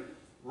momentary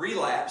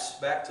relapse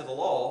back to the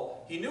law.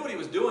 He knew what he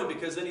was doing,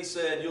 because then he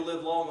said, you'll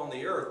live long on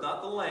the earth,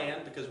 not the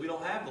land, because we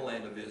don't have the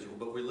land of Israel,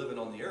 but we're living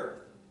on the earth.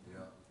 Yeah.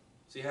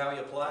 See how he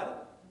applied it?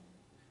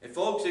 And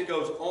folks, it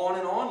goes on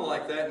and on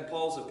like that in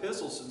Paul's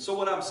epistles. And so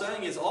what I'm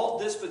saying is, all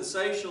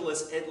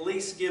dispensationalists at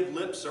least give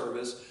lip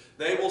service.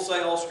 They will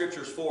say all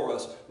Scripture's for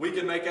us. We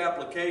can make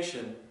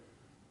application.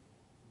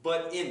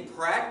 But in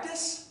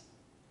practice,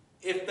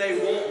 if they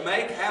won't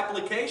make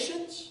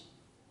applications,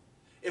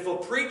 if a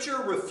preacher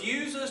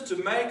refuses to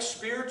make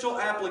spiritual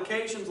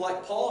applications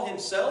like Paul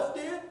himself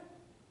did,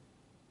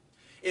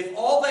 if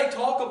all they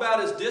talk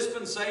about is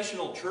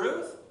dispensational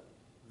truth,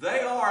 they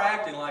are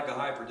acting like a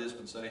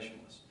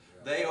hyper-dispensationalist.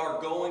 They are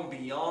going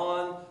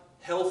beyond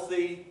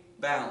healthy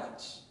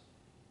balance.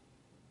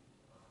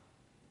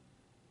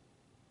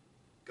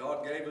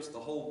 God gave us the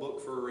whole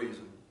book for a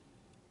reason.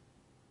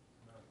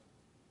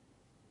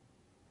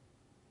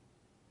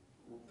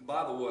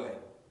 By the way,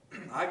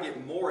 I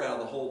get more out of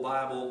the whole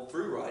Bible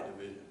through right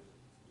division.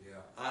 Yeah.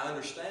 I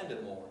understand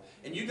it more.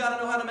 And you got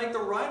to know how to make the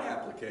right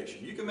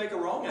application. You can make a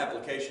wrong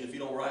application if you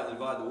don't rightly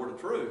divide the word of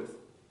truth.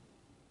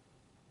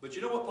 But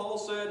you know what Paul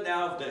said?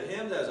 Now to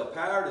him that has a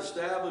power to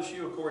establish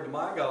you according to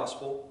my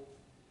gospel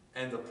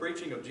and the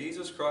preaching of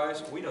Jesus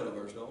Christ. We know the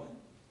verse, don't we?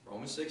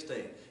 Romans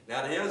 16.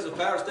 Now to him that has a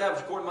power to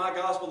establish according to my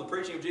gospel and the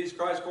preaching of Jesus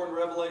Christ according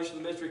to Revelation,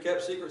 the mystery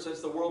kept secret since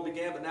the world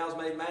began, but now is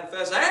made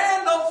manifest.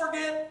 And don't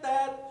forget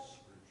that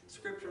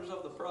Scriptures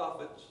of the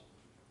prophets.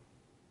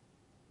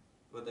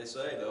 What they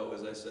say, though,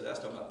 is they said, that's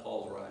talking about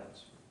Paul's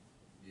writings.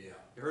 Yeah.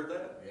 You heard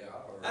that? Yeah,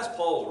 I've heard That's that.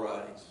 Paul's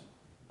writings.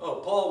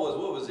 Oh, Paul was,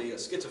 what was he, a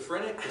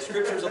schizophrenic? The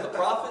Scriptures of the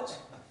prophets?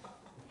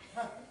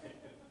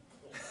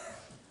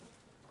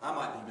 I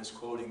might be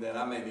misquoting that.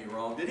 I may be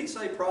wrong. Did he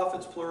say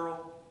prophets,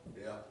 plural?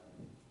 Yeah.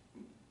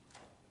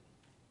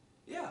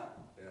 Yeah.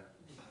 Yeah.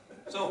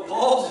 So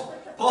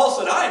Paul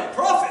said, I am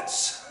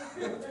prophets.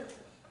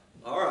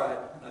 All right,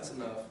 that's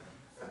enough.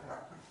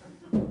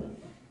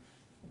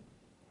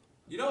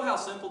 You know how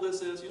simple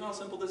this is? You know how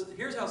simple this is?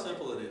 Here's how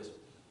simple it is.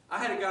 I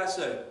had a guy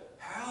say,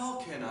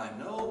 how can I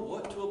know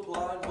what to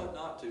apply and what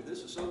not to?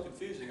 This is so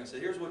confusing. I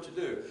said, here's what you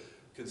do.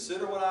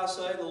 Consider what I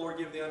say, the Lord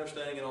give the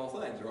understanding in all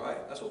things,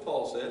 right? That's what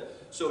Paul said.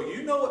 So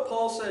you know what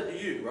Paul said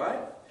to you,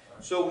 right?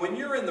 So when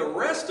you're in the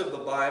rest of the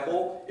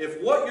Bible,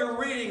 if what you're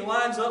reading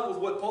lines up with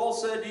what Paul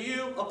said to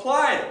you,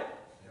 apply it.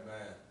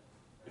 Amen.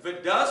 If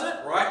it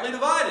doesn't, rightly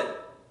divide it.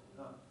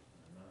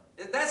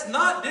 That's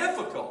not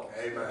difficult.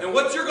 Amen. And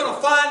what you're going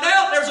to find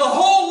out, there's a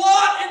whole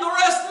lot in the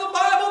rest of the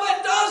Bible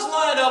that does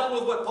line up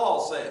with what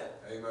Paul said.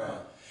 Amen.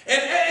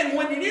 And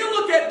when you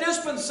look at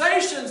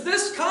dispensations,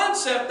 this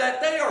concept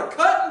that they are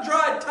cut and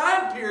dried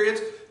time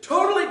periods,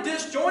 totally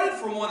disjointed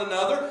from one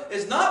another,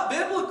 is not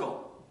biblical.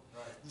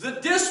 The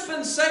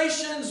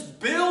dispensations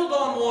build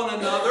on one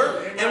another,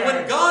 and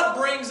when God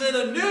brings in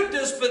a new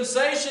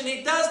dispensation,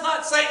 He does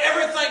not say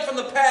everything from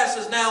the past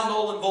is now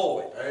null and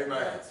void. Amen.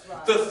 That's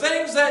right. The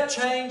things that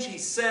change, He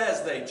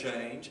says they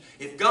change.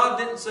 If God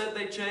didn't say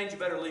they change, you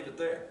better leave it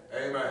there.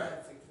 Amen.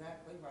 That's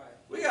exactly right.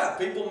 We got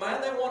people,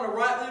 man, they want to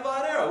rightly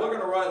divide error. We're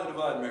going to rightly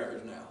divide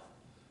marriage now.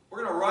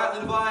 We're going to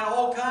rightly divide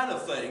all kind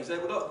of things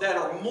that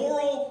are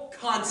moral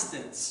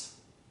constants.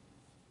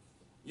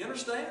 You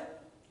understand?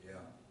 Yeah.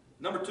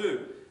 Number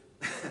 2,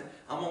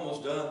 I'm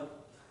almost done.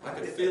 I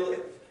can feel it.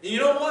 And you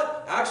know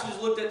what? I actually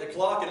just looked at the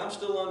clock and I'm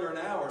still under an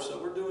hour,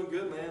 so we're doing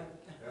good, man.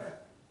 Yeah.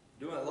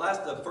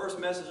 The first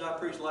message I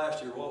preached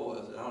last year, what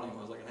was it? I don't even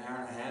know, it was like an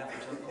hour and a half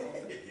or something.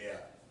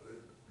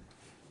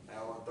 Yeah.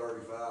 Hour and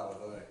 35, I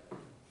think.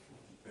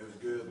 It was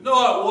good.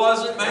 No, it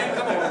wasn't, man.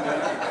 Come on, man.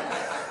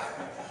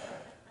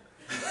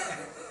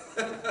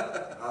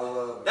 I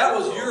love it. That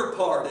was your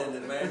part in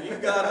it, man. You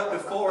got up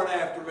before and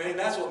after me, and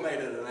that's what made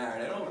it an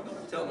hour.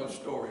 Don't tell no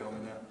story on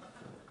me now.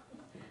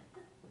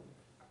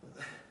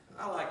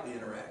 I like the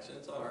interaction.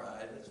 It's all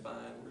right. It's fine.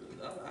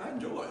 I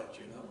enjoy it,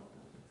 you know.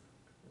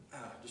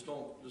 Just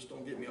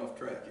don't get me off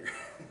track here.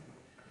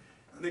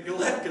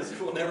 Neglect, because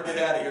we'll never get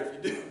out of here if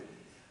you do.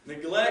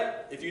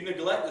 If you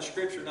neglect the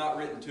Scripture not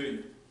written to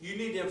you, you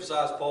need to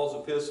emphasize Paul's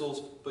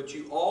epistles, but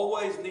you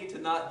always need to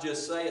not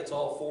just say it's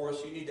all for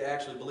us. You need to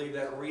actually believe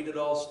that, read it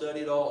all,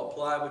 study it all,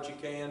 apply what you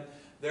can.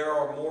 There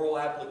are moral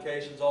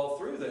applications all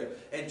through there.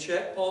 And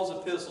check Paul's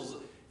epistles.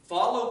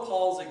 Follow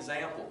Paul's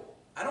example.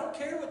 I don't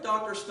care what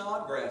Dr.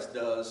 Snodgrass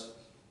does,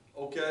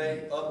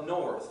 okay, up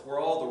north, where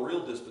all the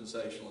real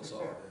dispensationalists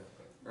are,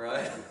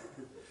 right?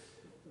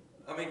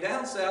 I mean,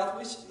 down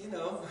south,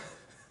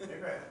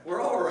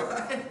 we're all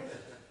right.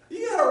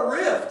 You got a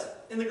rift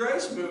in the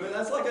grace movement.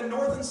 That's like a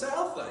north and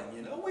south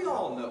thing, We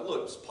all know.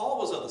 Look, Paul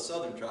was of the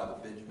southern tribe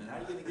of Benjamin. How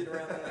are you going to get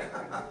around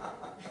that?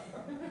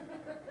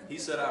 He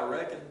said, I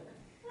reckon.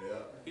 Yeah.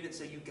 He didn't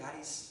say, you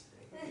guys.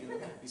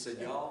 He said,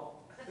 y'all.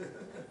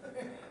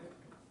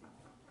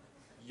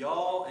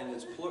 Y'all, and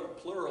its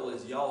plural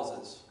is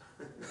y'allses.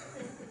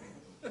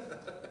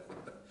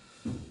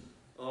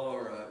 All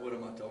right, what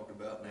am I talking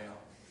about now?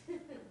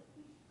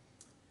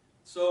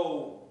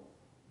 So,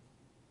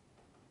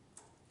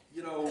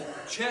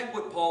 check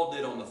what Paul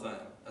did on the thing.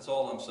 That's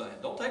all I'm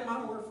saying. Don't take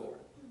my word for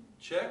it.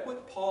 Check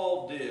what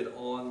Paul did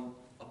on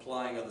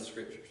applying of the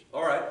Scriptures.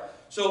 All right,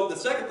 so the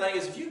second thing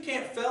is if you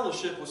can't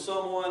fellowship with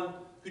someone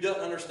who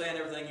doesn't understand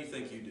everything you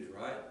think you do,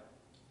 right?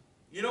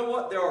 You know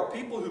what? There are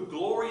people who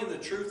glory in the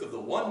truth of the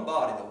one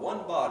body,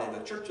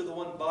 the church of the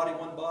one body of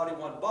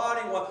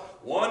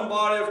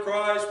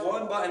Christ,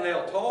 one body, and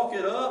they'll talk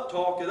it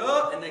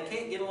up, and they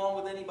can't get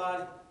along with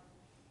anybody.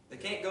 They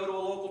can't go to a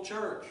local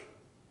church.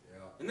 Yeah.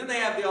 And then they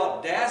have the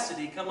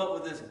audacity to come up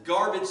with this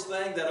garbage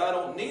thing that I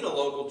don't need a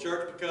local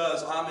church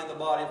because I'm in the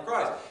body of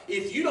Christ.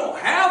 If you don't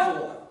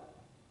have one,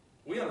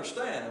 we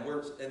understand,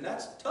 and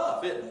that's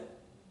tough, isn't it?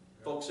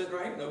 Yeah. Folks sitting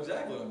right here know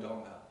exactly what I'm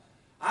talking about.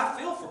 I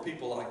feel for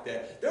people like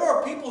that. There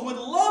are people who would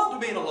love to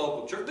be in a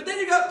local church, but then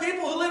you got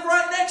people who live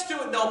right next to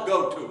it and don't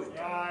go to it.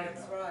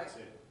 That's right.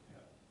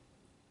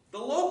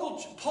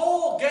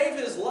 Paul gave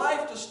his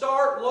life to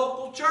start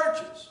local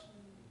churches.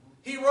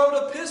 He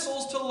wrote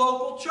epistles to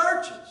local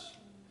churches.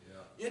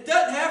 Yeah. It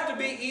doesn't have to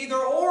be either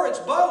or, it's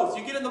both.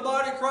 You get in the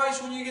body of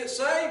Christ when you get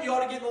saved, you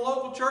ought to get in the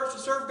local church to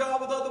serve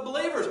God with other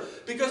believers.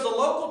 Because the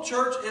local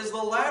church is the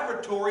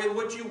laboratory in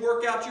which you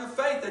work out your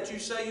faith that you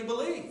say you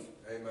believe.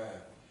 Amen.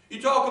 You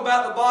talk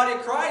about the body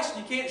of Christ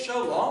and you can't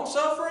show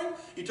long-suffering.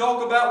 You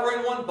talk about we're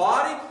in one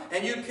body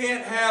and you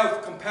can't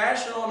have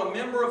compassion on a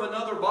member of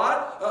another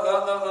body,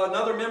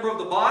 another member of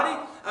the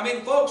body. I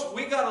mean, folks,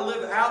 we got to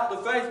live out the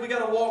faith. We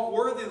got to walk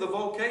worthy of the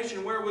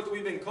vocation wherewith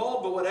we've been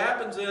called. But what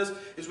happens is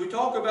we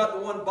talk about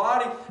the one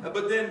body,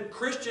 but then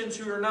Christians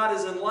who are not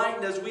as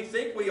enlightened as we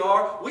think we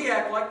are, we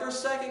act like they're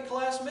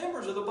second-class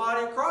members of the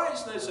body of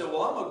Christ. And they say,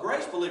 well, I'm a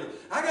grace believer.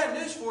 I got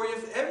news for you.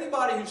 If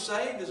everybody who's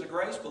saved is a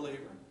grace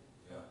believer.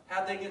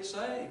 How'd they get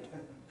saved?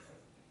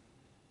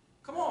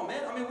 Come on,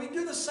 man. I mean, we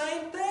do the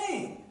same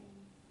thing.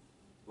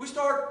 We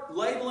start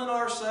labeling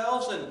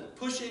ourselves and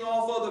pushing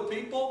off other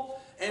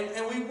people, and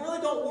we really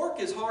don't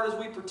work as hard as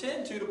we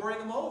pretend to bring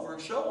them over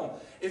and show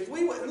them.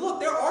 Look,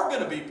 there are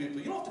going to be people,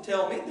 you don't have to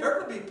tell me, there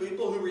are going to be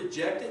people who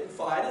reject it and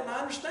fight it, and I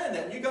understand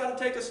that, and you've got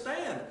to take a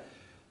stand.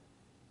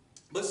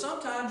 But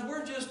sometimes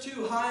we're just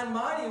too high and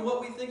mighty in what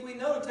we think we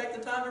know to take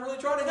the time to really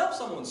try to help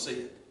someone see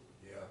it.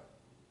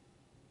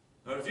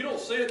 Now, if you don't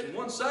see it in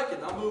 1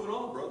 second, I'm moving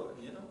on, brother.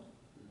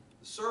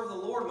 To serve the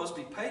Lord must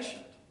be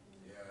patient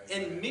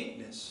in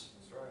meekness,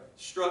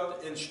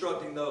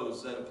 instructing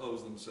those that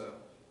oppose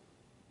themselves.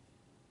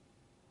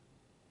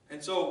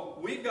 And so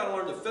we've got to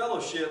learn to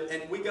fellowship,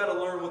 and we've got to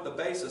learn what the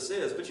basis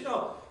is. But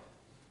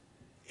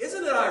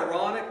isn't it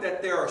ironic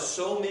that there are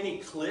so many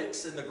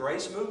cliques in the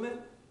grace movement?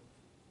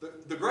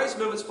 The grace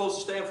movement is supposed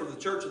to stand for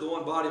the church of the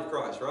one body of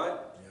Christ, right?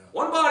 Yeah.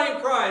 One body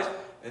of Christ.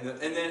 And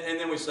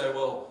then we say,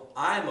 well,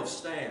 I am of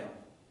Stam.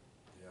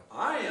 Yeah.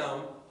 I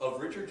am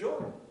of Richard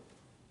Jordan.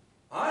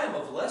 I am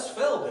of Les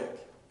Feldick.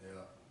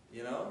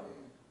 Yeah.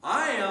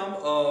 I am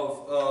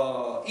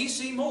of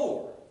E.C.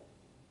 Moore.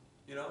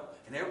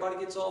 And everybody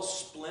gets all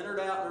splintered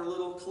out in their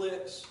little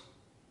cliques.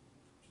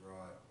 That's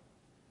right.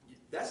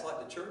 That's like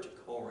the church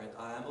at Corinth.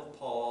 I am of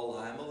Paul.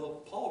 I am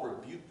of Paul.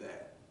 Rebuked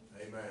that.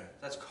 Amen.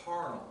 That's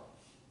carnal.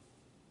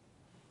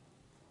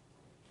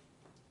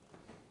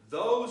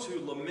 Those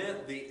who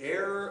lament the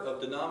error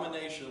of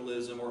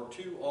denominationalism are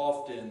too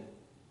often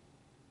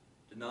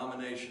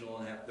denominational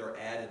in their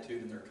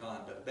attitude and their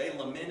conduct. They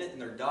lament it in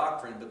their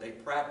doctrine, but they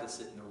practice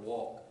it in their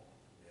walk.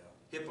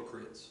 Yeah.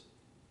 Hypocrites.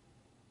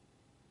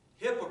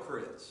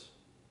 Hypocrites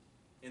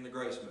in the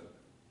grace movement.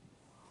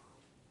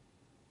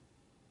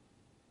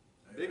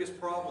 The biggest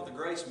problem with the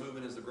grace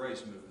movement is the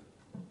grace movement.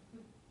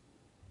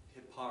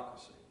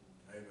 Hypocrisy.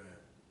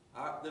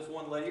 Amen. This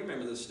one lady, you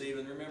remember this,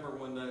 Stephen? Remember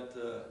when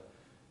that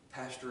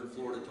pastor in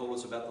Florida told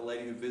us about the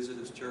lady who visited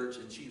his church,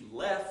 and she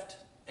left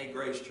a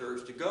grace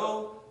church to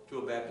go to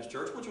a Baptist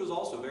church, which was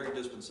also very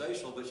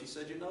dispensational, but she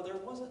said, there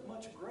wasn't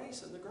much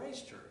grace in the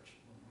grace church.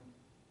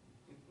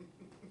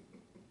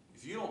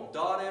 If you don't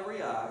dot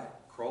every I,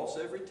 cross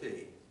every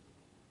T,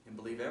 and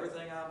believe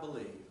everything I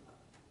believe.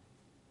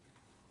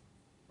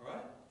 All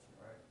right?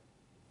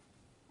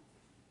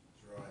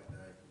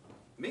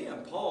 Me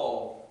and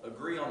Paul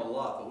agree on a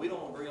lot, but we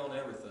don't agree on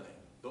everything.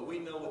 But we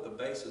know what the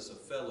basis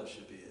of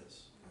fellowship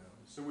is.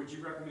 So would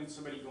you recommend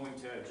somebody going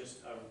to just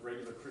a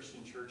regular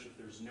Christian church if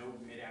there's no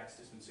mid-acts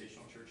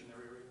dispensational church in their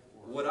area?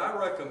 Or? What I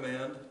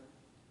recommend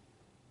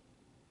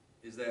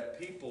is that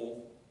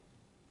people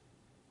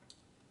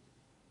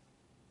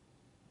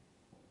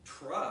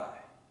try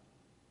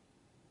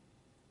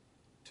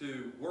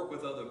to work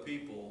with other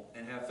people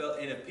and have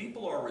and if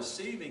people are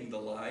receiving the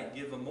light,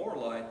 give them more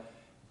light.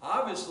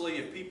 Obviously,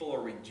 if people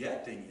are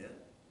rejecting it,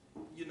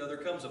 you know, there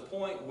comes a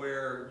point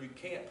where you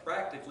can't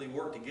practically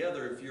work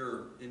together if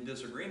you're in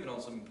disagreement on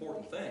some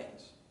important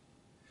things.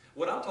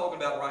 What I'm talking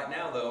about right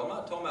now, though, I'm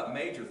not talking about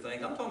major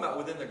things. I'm talking about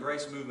within the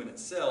grace movement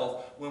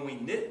itself, when we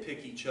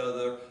nitpick each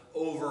other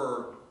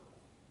over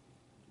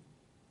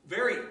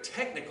very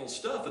technical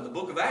stuff in the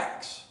book of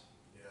Acts.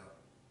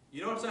 You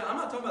know what I'm saying? I'm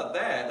not talking about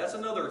that. That's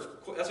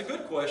a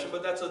good question,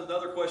 but that's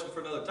another question for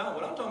another time.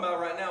 What I'm talking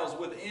about right now is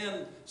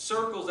within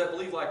circles that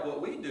believe like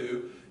what we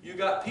do, you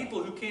got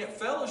people who can't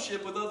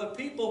fellowship with other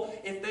people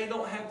if they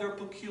don't have their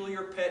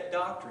peculiar pet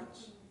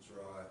doctrines.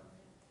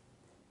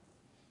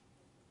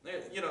 That's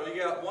right. You know,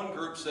 you got one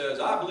group says,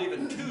 I believe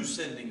in 2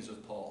 sendings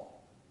of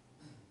Paul.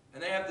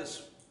 And they have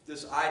this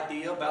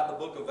idea about the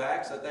book of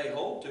Acts that they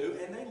hold to,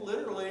 and they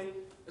literally...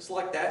 It's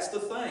like, that's the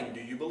thing. Do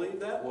you believe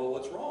that? Well,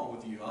 what's wrong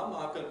with you? I'm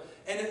not going to...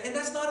 And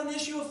that's not an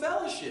issue of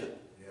fellowship.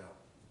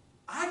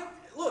 Yeah.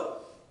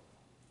 Look,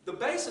 the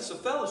basis of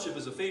fellowship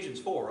is Ephesians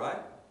 4,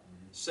 right?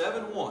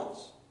 7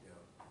 ones. Yeah.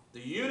 The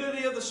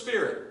unity of the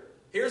Spirit.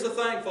 Here's the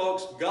thing,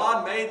 folks.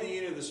 God made the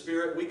unity of the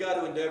Spirit. We got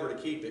to endeavor to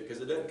keep it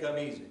because it doesn't come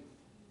easy.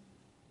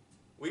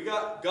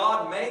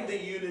 God made the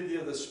unity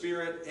of the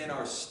Spirit in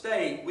our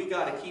state. We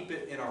got to keep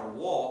it in our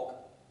walk.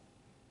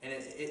 And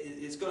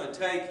it's going to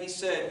take, he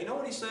said, you know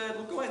what he said?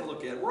 Look, go ahead and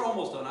look at it. We're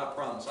almost done, I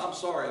promise. I'm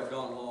sorry I've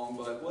gone long,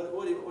 but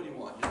what do you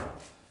want? You know,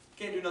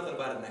 can't do nothing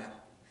about it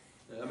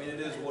now. I mean, it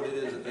is what it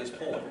is at this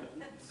point.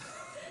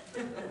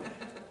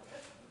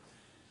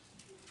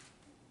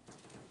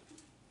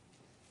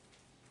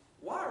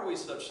 Why are we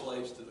such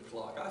slaves to the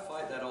clock? I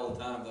fight that all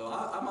the time, though.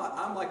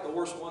 I'm like the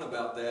worst one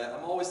about that.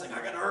 I'm always thinking,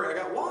 I got to hurry.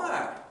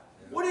 Why?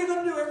 What are you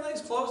going to do?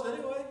 Everything's closed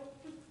anyway.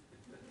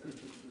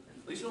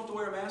 At least you don't have to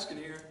wear a mask in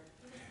here.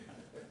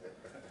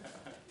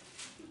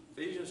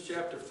 Ephesians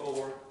chapter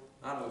 4.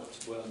 I know,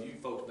 well, you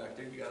folks back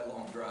there, you got a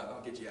long drive.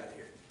 I'll get you out of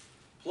here.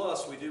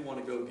 Plus, we do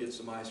want to go get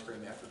some ice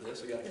cream after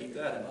this. I got to keep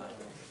that in mind.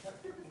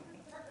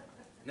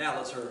 Now,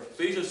 let's hurry.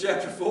 Ephesians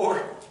chapter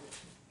 4.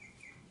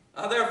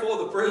 I, therefore,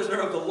 the prisoner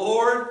of the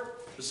Lord,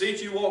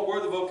 beseech you walk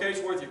worthy of the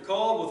vocation wherewith you're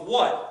called, with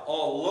what?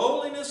 All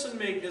lowliness and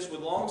meekness, with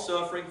long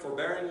suffering,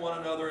 forbearing one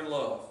another in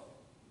love.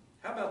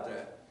 How about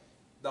that?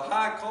 The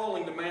high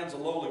calling demands a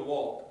lowly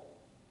walk.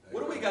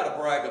 What do we got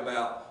to brag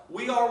about?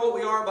 We are what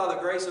we are by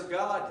the grace of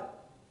God.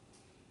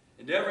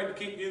 Endeavoring to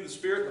keep you in the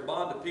Spirit, the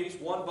bond of peace,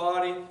 one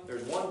body.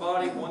 There's one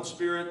body, one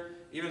Spirit.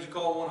 Even as you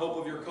call one hope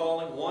of your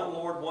calling, one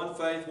Lord, one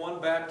faith, one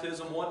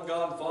baptism, one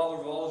God and Father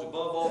of all, is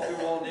above all,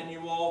 through all, and in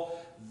you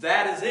all.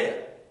 That is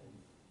it.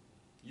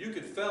 You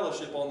could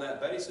fellowship on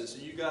that basis,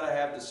 and you got to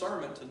have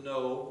discernment to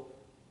know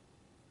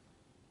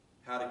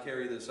how to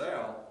carry this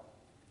out.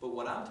 But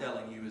what I'm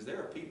telling you is there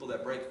are people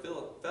that break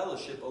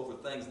fellowship over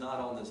things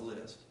not on this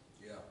list.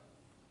 Yeah.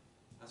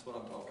 That's what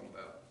I'm talking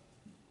about.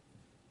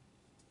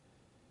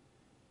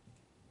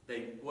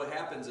 What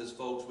happens is,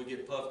 folks, we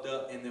get puffed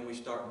up and then we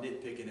start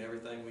nitpicking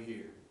everything we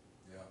hear.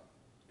 Yeah.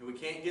 And we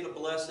can't get a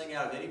blessing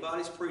out of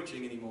anybody's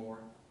preaching anymore.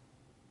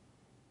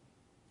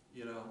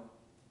 You know.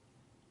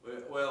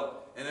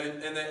 Well, and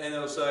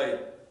they'll say,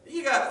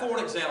 you got, for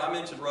an example, I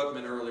mentioned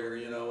Ruckman earlier,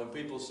 you know, and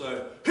people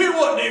say, he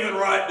wasn't even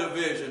right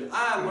division.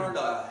 I learned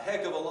a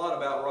heck of a lot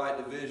about right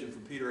division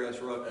from Peter S.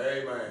 Ruckman.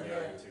 Amen.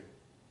 Yeah, you too.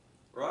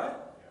 Right?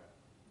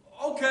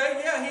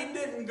 Okay, yeah, he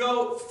didn't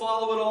go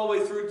follow it all the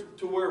way through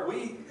to where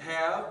we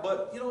have,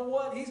 but you know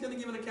what? He's going to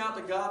give an account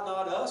to God,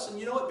 not us. And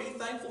you know what? Be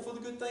thankful for the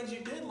good things you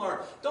did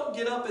learn. Don't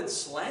get up and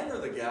slander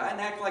the guy and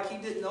act like he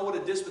didn't know what a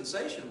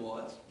dispensation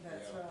was.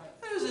 That's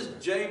right. There's this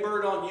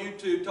Jaybird on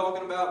YouTube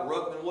talking about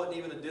Ruckman wasn't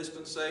even a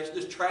dispensation,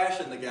 just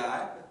trashing the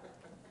guy.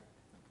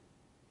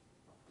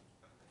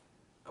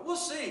 We'll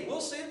see.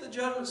 We'll see at the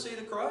judgment seat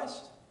of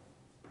Christ.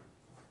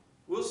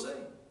 We'll see,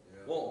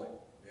 won't we?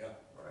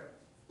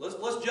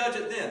 Let's judge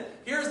it then.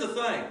 Here's the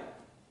thing.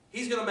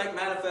 He's going to make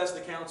manifest the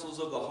counsels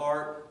of the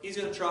heart. He's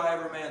going to try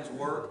every man's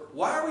work.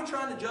 Why are we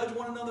trying to judge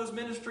one another's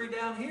ministry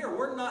down here?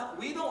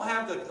 We don't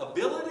have the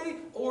ability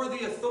or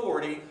the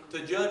authority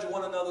to judge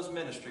one another's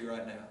ministry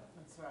right now.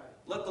 That's right.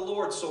 Let the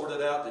Lord sort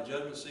it out, the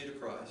judgment seat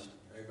of Christ.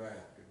 Amen.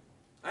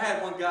 I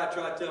had one guy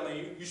try to tell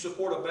me, you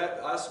support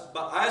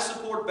I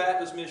support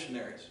Baptist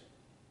missionaries.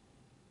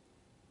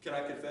 Can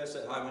I confess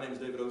that? Hi, my name is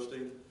David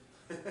Osteen.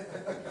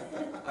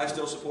 I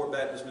still support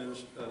Baptist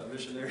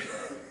missionaries.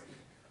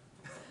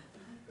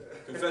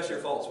 Confess your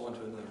faults one to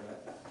another,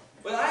 right?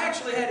 But I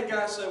actually had a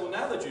guy say, well,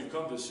 now that you've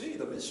come to see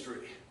the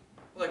mystery.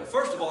 Like,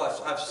 first of all,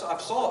 I've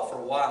saw it for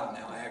a while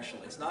now,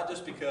 actually. It's not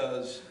just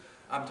because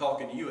I'm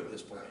talking to you at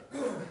this point.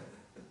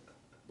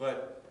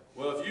 But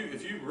well,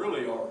 if you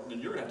really are, then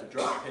you're going to have to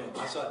drop him.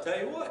 I said, I tell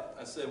you what,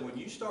 I said, when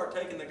you start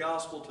taking the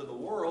gospel to the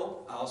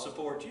world, I'll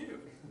support you.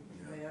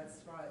 That's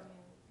right.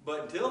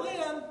 But until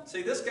then,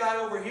 see this guy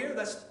over here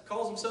that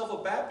calls himself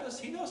a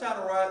Baptist, he knows how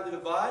to rightly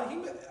divide.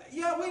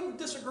 Yeah, we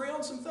disagree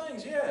on some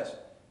things, yes.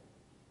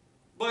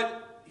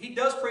 But he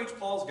does preach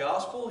Paul's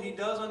gospel. He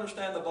does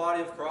understand the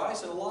body of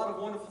Christ and a lot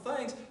of wonderful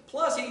things.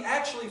 Plus, he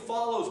actually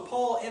follows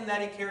Paul in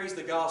that he carries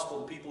the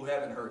gospel to people who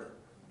haven't heard it.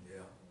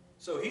 Yeah.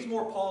 So he's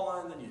more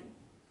Pauline than you.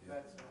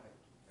 That's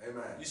right.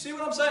 Amen. You see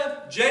what I'm saying?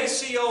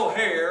 J.C.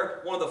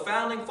 O'Hare, one of the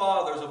founding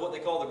fathers of what they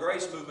call the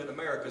Grace Movement in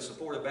America,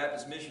 supported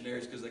Baptist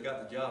missionaries because they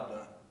got the job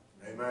done.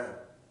 Amen.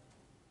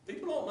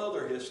 People don't know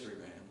their history,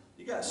 man.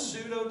 You got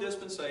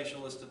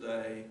pseudo-dispensationalists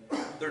today.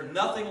 They're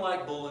nothing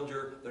like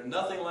Bullinger. They're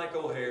nothing like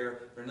O'Hare.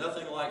 They're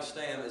nothing like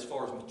Stam as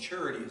far as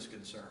maturity is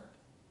concerned.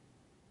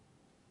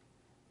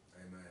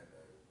 Amen,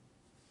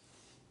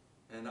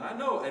 David. And I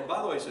know, and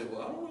by the way, you say,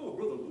 well, I don't know if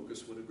Brother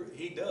Lucas would agree.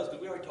 He does,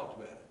 because we already talked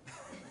about it.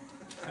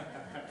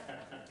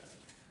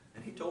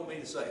 And he told me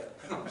to say it.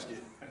 I'm just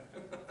kidding.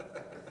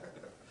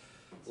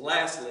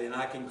 Lastly, and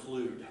I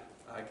conclude.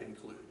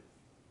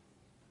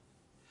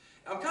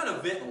 I'm kind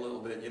of venting a little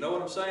bit, you know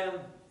what I'm saying?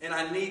 And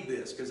I need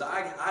this, because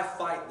I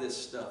fight this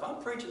stuff.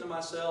 I'm preaching to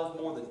myself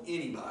more than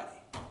anybody.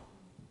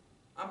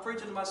 I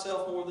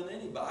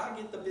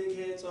get the big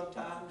head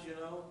sometimes, you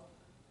know.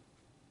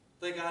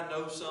 Think I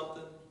know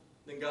something.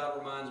 Then God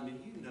reminds me,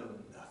 you know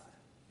nothing.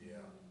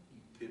 Yeah.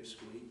 You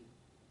pipsqueak.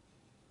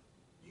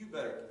 You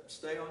better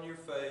stay on your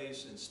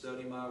face and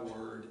study my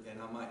word, and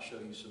I might show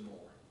you some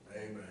more.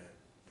 Amen.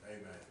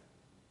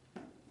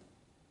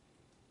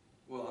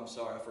 Well, I'm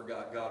sorry, I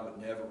forgot. God would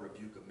never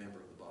rebuke a member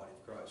of the body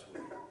of Christ, would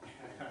he?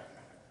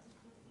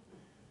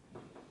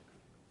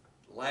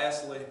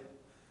 Lastly,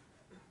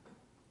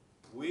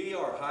 we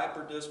are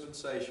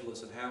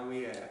hyper-dispensationalists in how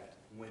we act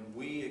when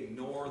we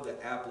ignore the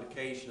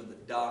application of the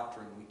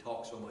doctrine we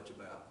talk so much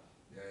about.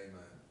 Yeah,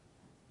 amen.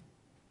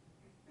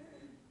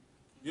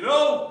 You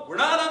know, we're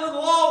not under the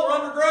law, we're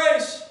under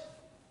grace.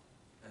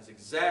 That's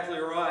exactly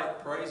right.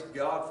 Praise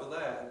God for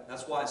that.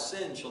 That's why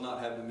sin shall not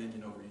have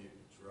dominion over you.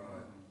 That's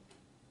right.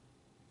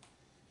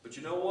 But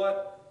you know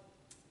what?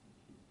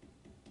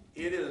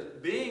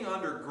 Being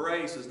under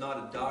grace is not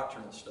a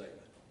doctrinal statement.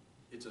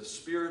 It's a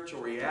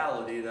spiritual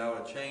reality that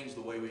ought to change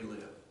the way we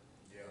live.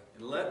 Yeah.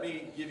 And let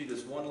me give you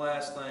this one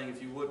last thing,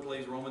 if you would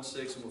please, Romans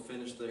 6, and we'll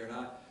finish there.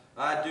 And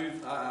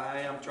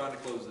I am trying to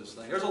close this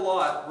thing. There's a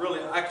lot,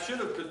 really. I should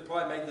have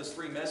probably made this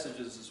 3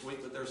 messages this week,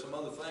 but there's some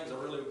other things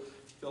I really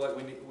feel like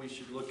we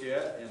should look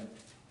at. And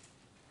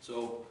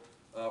so,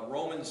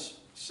 Romans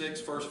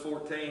 6, verse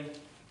 14.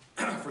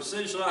 For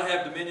sin shall not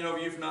have dominion over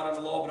you, for not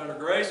under law, but under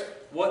grace.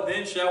 What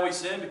then shall we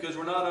sin, because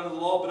we're not under the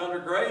law, but under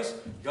grace?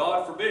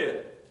 God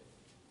forbid.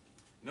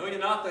 Know ye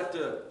not that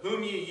to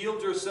whom ye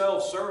yield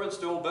yourselves servants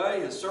to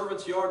obey, his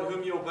servants ye are to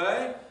whom ye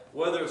obey,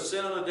 whether of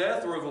sin unto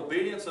death or of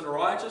obedience unto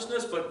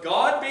righteousness? But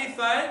God be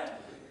thanked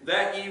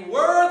that ye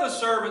were the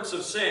servants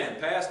of sin,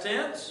 past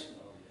tense,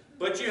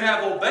 but you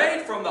have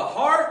obeyed from the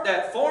heart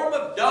that form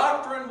of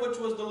doctrine which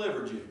was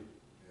delivered you.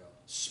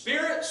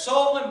 Spirit,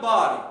 soul, and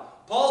body.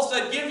 Paul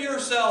said, give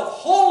yourself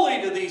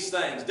wholly to these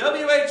things.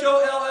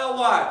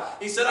 W-H-O-L-L-Y.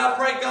 He said, I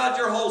pray God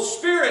your whole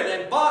spirit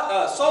and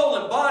soul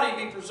and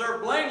body be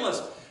preserved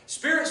blameless.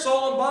 Spirit,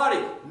 soul, and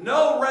body.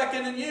 Know,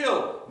 reckon, and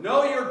yield.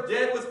 Know you're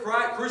dead with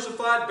Christ,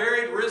 crucified,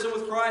 buried, risen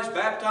with Christ,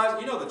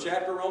 baptized. You know the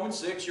chapter of Romans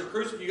 6. You're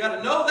crucified. You got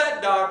to know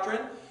that doctrine.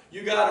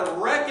 You got to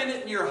reckon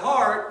it in your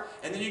heart.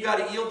 And then you got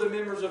to yield the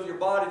members of your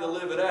body to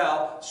live it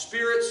out.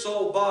 Spirit,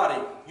 soul,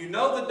 body. You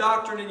know the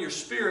doctrine in your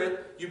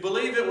spirit. You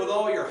believe it with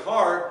all your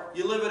heart.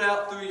 You live it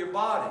out through your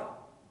body.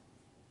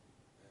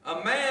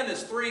 A man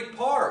is 3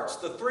 parts.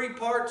 The 3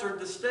 parts are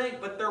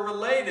distinct, but they're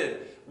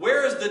related.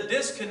 Where is the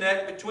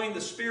disconnect between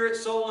the spirit,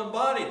 soul, and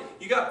body?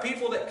 You got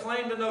people that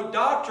claim to know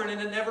doctrine and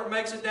it never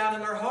makes it down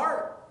in their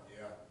heart.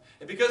 Yeah.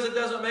 And because it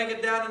doesn't make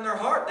it down in their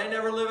heart, they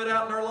never live it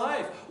out in their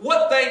life.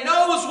 What they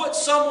know is what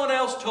someone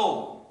else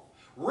told them.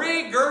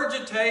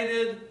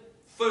 Regurgitated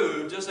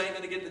food just ain't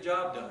going to get the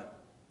job done.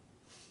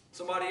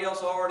 Somebody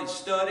else already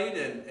studied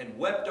and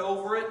wept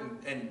over it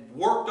and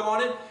worked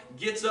on it,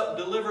 gets up and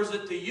delivers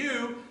it to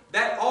you.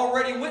 That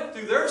already went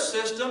through their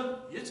system.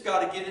 It's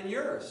got to get in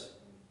yours.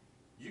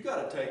 You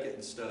got to take it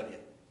and study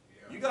it.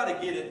 You got to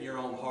get it in your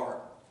own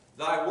heart.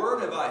 Thy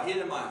word have I hid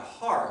in my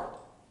heart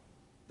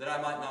that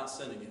I might not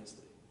sin against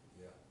thee.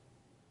 Yeah.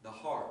 The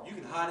heart. You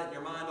can hide it in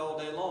your mind all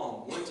day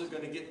long. When's it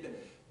going to get there?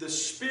 The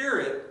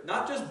spirit,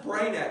 not just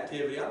brain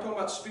activity. I'm talking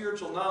about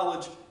spiritual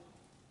knowledge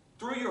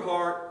through your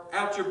heart,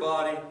 out your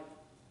body.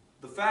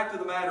 The fact of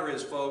the matter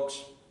is,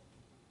 folks,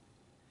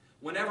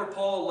 whenever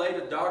Paul laid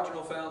a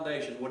doctrinal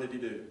foundation, what did he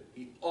do?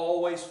 He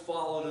always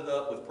followed it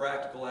up with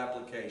practical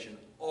application.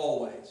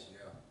 Always.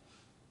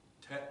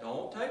 Yeah.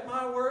 Don't take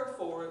my word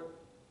for it.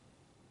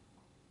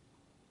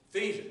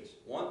 Ephesians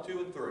 1, 2,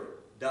 and 3.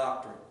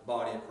 Doctrine,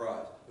 body of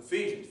Christ.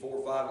 Ephesians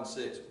 4, 5, and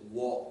 6.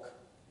 Walk.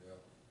 Yeah.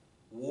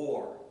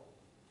 War.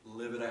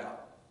 Live it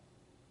out.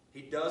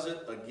 He does it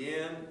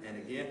again and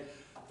again.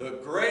 The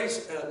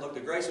grace, look, the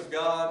grace of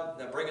God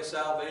that bringeth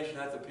salvation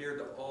hath appeared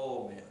to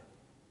all men,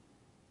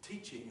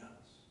 teaching us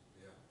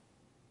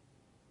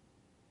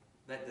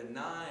that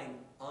denying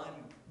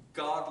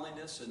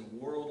ungodliness and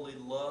worldly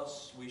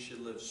lusts, we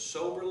should live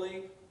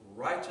soberly,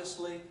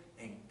 righteously,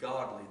 and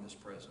godly in this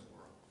present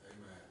world.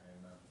 Amen.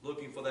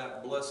 Looking for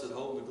that blessed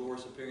hope, the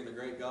glorious appearing of the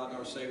great God and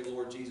our Savior, the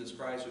Lord Jesus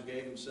Christ, who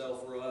gave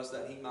himself for us,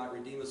 that he might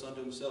redeem us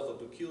unto himself, a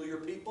peculiar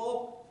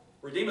people,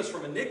 redeem us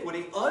from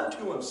iniquity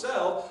unto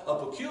himself, a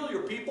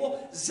peculiar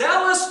people,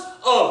 zealous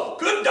of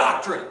good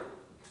doctrine.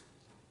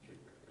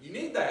 You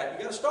need that.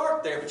 You got to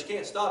start there, but you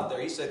can't stop there.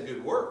 He said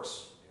good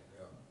works.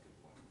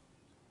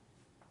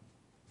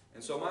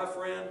 And so, my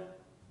friend,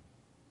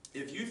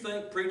 if you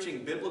think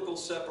preaching biblical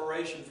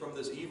separation from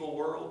this evil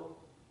world,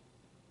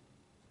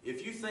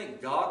 if you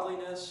think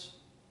godliness,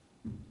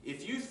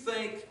 if you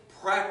think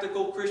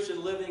practical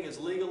Christian living is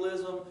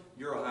legalism,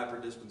 you're a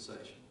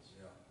hyper-dispensationalist.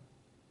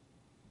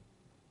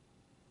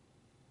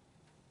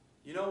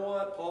 You know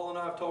what? Paul and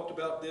I have talked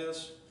about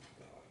this.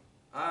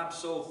 I'm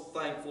so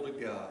thankful to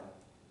God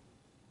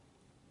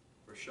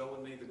for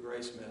showing me the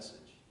grace message.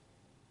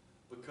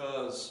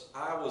 Because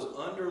I was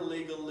under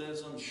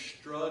legalism,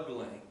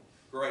 struggling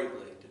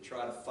greatly to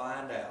try to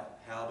find out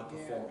how to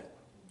perform it.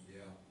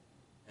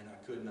 And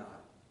I could not.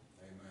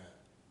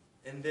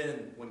 And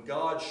then when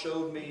God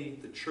showed me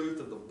the truth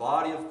of the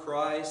body of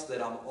Christ,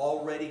 that I'm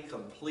already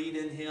complete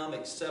in Him,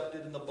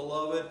 accepted in the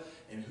Beloved,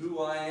 and who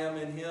I am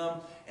in Him,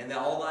 and that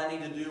all I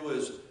need to do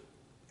is,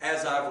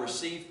 as I've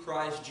received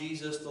Christ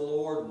Jesus the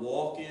Lord,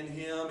 walk in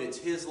Him. It's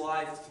His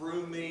life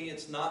through me.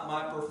 It's not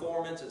my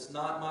performance. It's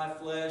not my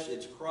flesh.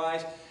 It's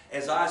Christ.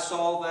 As I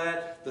saw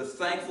that, the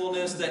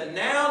thankfulness that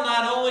now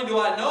not only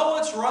do I know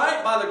what's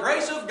right, by the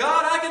grace of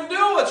God I can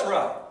do what's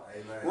right.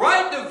 Amen.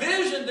 Right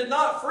division did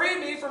not free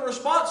me from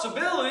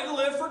responsibility to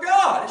live for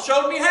God. It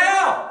showed me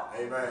how.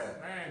 Amen.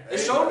 It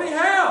showed me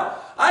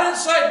how. I didn't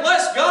say,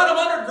 bless God, I'm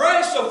under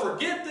grace, so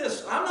forget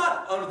this. I'm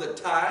not under the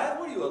tithe.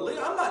 What are you, a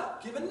leader? I'm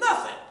not giving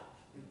nothing.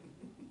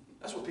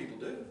 That's what people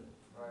do.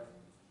 Right.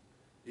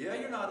 Yeah,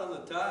 you're not on the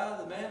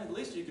tithe, man. At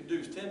least you can do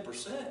is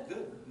 10%.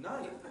 Good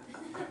night.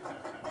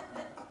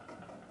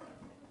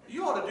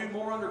 You ought to do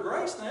more under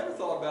grace than I ever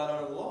thought about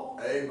under the law.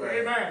 Amen.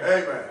 Amen.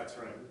 Amen. That's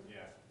right. Yeah.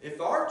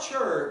 If our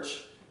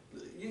church,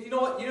 you know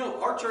what? You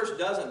know, our church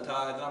doesn't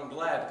tithe, and I'm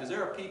glad, because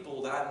there are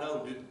people that I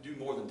know do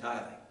more than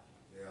tithing.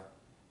 Yeah.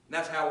 And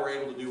that's how we're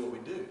able to do what we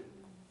do.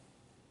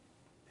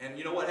 And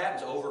you know what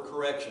happens?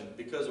 Overcorrection.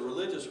 Because the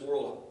religious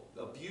world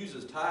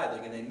abuses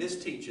tithing and they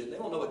misteach it. They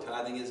don't know what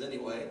tithing is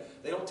anyway.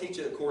 They don't teach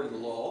it according to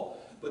law,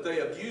 but they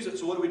abuse it.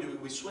 So what do?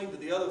 We swing to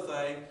the other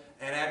thing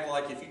and act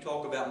like if you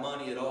talk about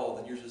money at all,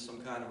 then you're just some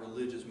kind of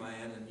religious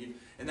man.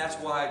 And that's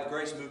why the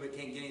grace movement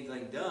can't get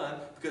anything done,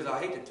 because I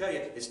hate to tell you,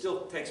 it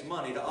still takes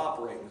money to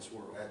operate in this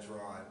world. That's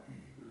right.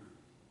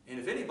 And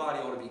if anybody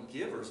ought to be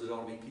givers, it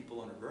ought to be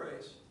people under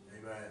grace.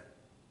 Amen.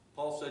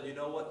 Paul said, you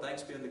know what?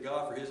 Thanks be unto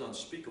God for His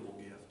unspeakable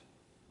gift.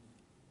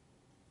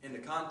 In the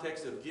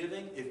context of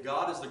giving, if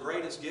God is the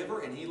greatest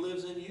giver and He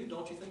lives in you,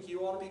 don't you think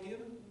you ought to be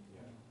giving?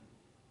 Yeah.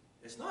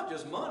 It's not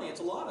just money, it's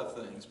a lot of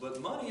things, but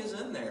money is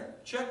in there.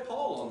 Check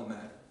Paul on the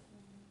matter.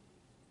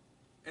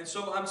 And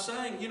so I'm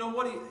saying, you know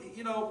what,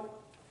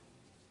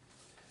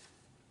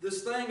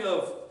 this thing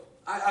of,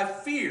 I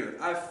fear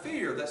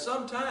that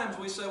sometimes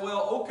we say,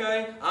 well,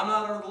 okay, I'm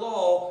not under the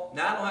law,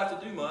 now I don't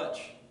have to do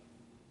much.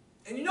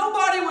 And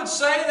nobody would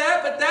say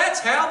that, but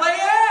that's how they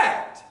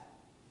act.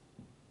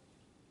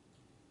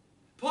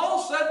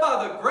 Paul said,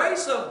 by the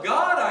grace of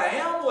God I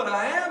am what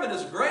I am, and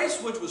His grace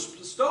which was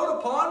bestowed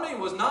upon me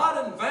was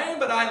not in vain,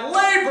 but I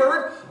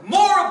labored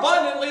more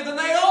abundantly than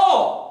they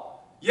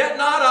all. Yet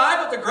not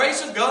I, but the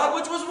grace of God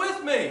which was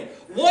with me.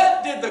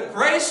 What did the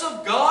grace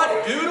of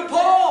God do to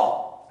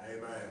Paul?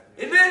 Amen.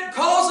 It didn't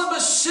cause him to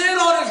sit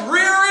on his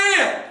rear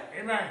end.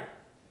 Amen.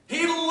 He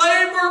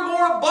labored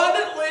more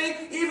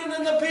abundantly even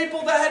than the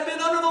people that had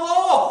been under the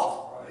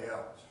law. Yeah.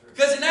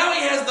 Because now he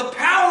has the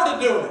power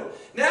to do it.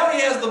 Now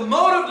he has the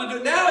motive to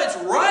do it. Now it's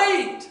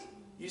right.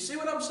 You see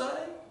what I'm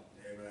saying?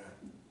 Amen.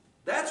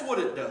 That's what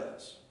it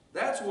does.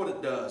 That's what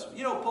it does.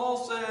 You know,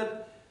 Paul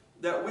said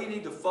that we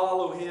need to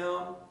follow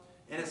him,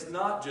 and it's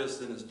not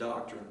just in his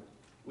doctrine.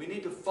 We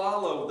need to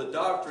follow the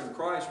doctrine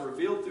Christ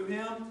revealed through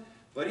him.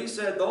 But he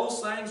said,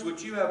 those things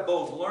which you have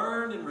both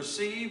learned and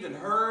received and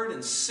heard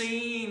and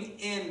seen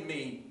in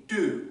me,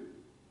 do.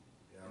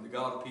 And the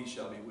God of peace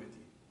shall be with you.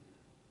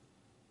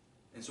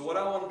 And so what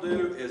I want to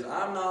do is,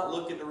 I'm not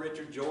looking to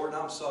Richard Jordan.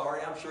 I'm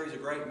sorry. I'm sure he's a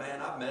great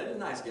man. I've met him. He's a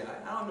nice guy.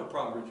 I don't have no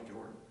problem with Richard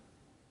Jordan.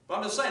 But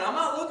I'm just saying, I'm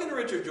not looking to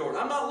Richard Jordan.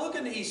 I'm not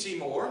looking to E.C.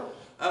 Moore.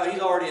 He's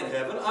already in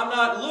heaven. I'm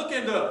not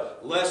looking to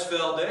Les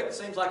Feldick.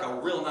 Seems like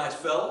a real nice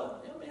fellow.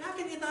 I mean, how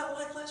can you not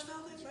like Les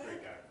Feldick, man?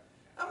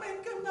 I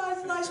mean, good,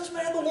 nicest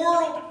man in the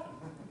world.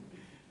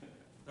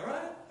 All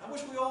right? I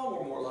wish we all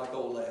were more like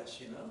old Les,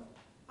 you know.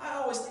 I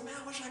always think, man,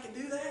 I wish I could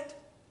do that.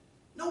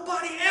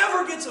 Nobody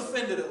ever gets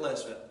offended at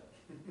Les Feldick.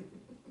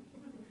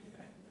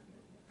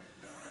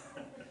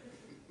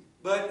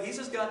 But he's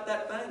just got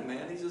that thing,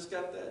 man. He's just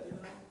got that, you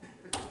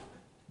know.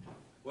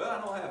 Well, I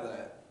don't have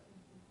that.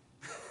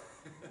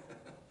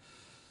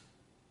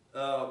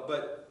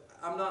 But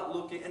I'm not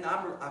looking, and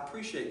I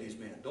appreciate these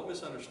men. Don't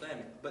misunderstand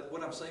me. But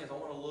what I'm saying is I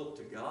want to look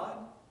to God,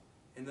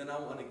 and then I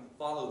want to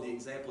follow the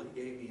example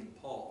He gave me in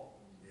Paul.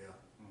 Yeah.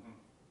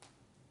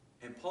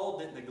 And Paul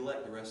didn't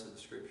neglect the rest of the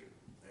Scripture.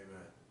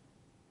 Amen.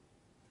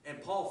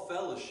 And Paul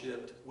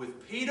fellowshipped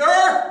with Peter.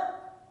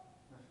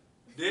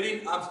 Did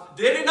he not?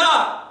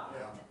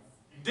 Yeah.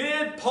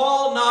 Did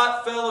Paul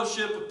not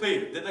fellowship with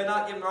Peter? Did they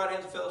not give him the right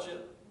hands of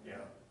fellowship? Yeah.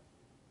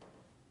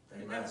 They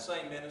didn't have the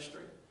same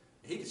ministry.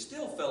 He could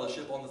still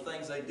fellowship on the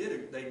things they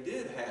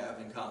did have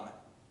in common.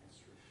 That's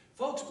true.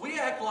 Folks, we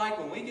act like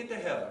when we get to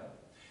heaven,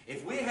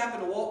 if we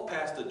happen to walk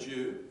past a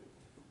Jew,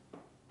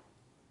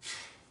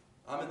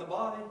 I'm in the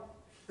body.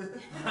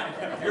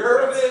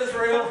 You're of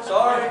Israel.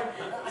 Sorry.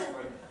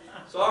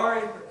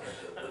 Sorry.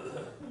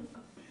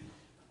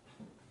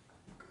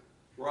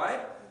 Right?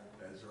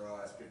 That's right.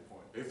 That's a good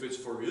point. If it's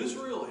for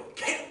Israel, it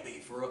can't be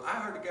for us. I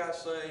heard a guy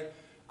say,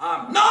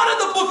 I'm not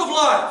in the book of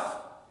life.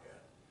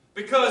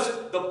 Because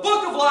the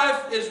book of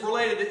life is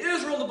related to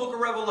Israel and the book of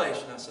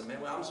Revelation. I said, man,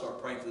 well, I'm going to start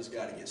praying for this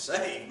guy to get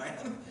saved,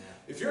 man.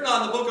 If you're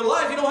not in the book of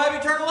life, you don't have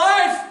eternal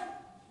life.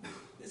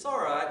 It's all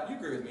right. You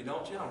agree with me,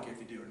 don't you? I don't care if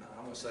you do or not.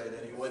 I'm going to say it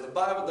anyway. The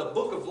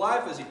book of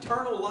life is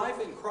eternal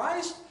life in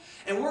Christ.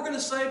 And we're going to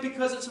say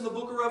because it's in the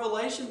book of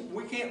Revelation,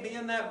 we can't be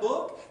in that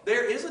book.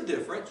 There is a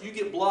difference. You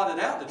get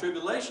blotted out in the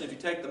tribulation if you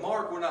take the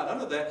mark. We're not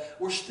under that.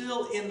 We're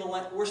still in the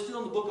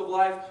book of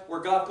life where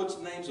God puts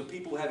the names of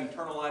people who have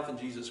eternal life in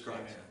Jesus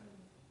Christ. Amen.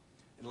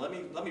 And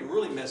let me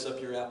really mess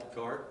up your apple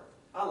cart.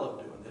 I love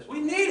doing this. We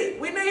need it.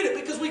 We need it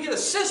because we get a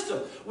system.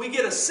 We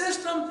get a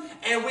system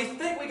and we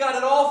think we got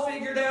it all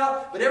figured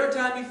out. But every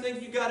time you think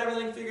you got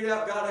everything figured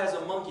out, God has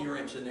a monkey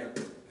wrench in there.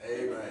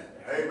 Amen.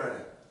 Amen.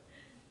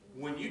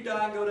 When you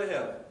die and go to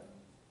heaven,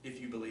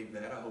 if you believe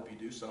that, I hope you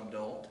do, some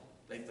don't.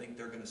 They think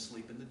they're going to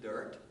sleep in the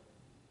dirt.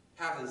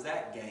 How does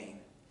that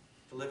gain?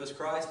 To live as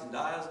Christ and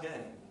die as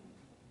gain.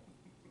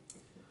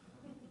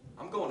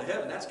 I'm going to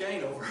heaven, that's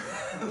gain over.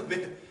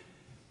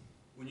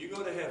 When you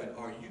go to heaven,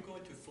 are you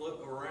going to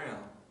float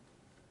around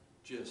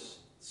just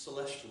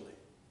celestially?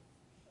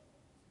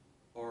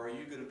 Or are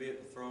you going to be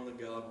at the throne of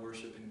God,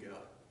 worshiping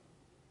God?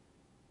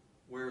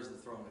 Where is the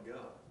throne of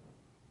God?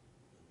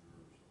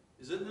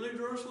 Is it in the New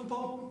Jerusalem,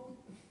 Paul?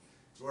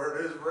 That's where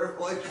it is in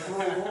Revelation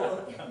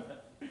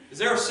 1. Is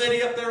there a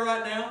city up there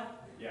right now?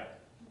 Yeah.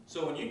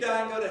 So when you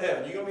die and go to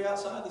heaven, you going to be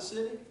outside the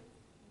city?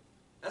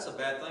 That's a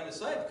bad thing to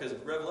say because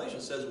Revelation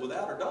says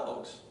without or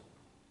dogs.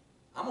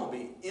 I'm going to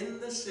be in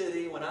the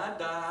city. When I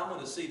die, I'm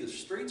going to see the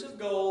streets of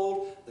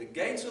gold, the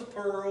gates of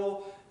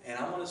pearl, and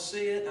I'm going to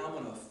see it, and I'm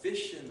going to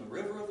fish in the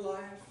river of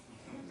life.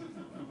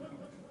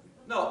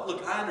 No,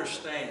 look, I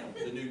understand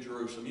the New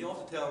Jerusalem. You don't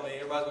have to tell me.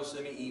 Everybody's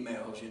going to send me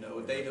emails, you know.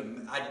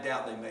 I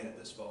doubt they made it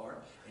this far.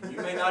 And you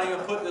may not even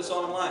put this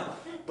online.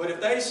 But if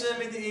they send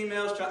me the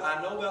emails,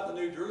 I know about the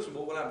New Jerusalem,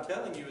 but what I'm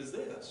telling you is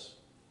this.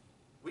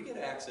 We get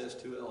access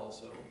to it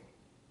also.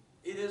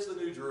 It is the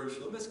New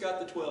Jerusalem. It's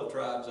got the 12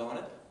 tribes on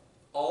it.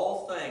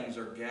 All things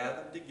are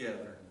gathered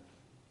together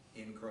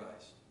in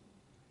Christ.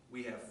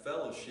 We have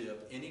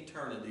fellowship in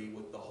eternity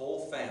with the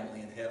whole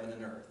family in heaven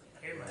and earth.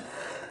 Amen.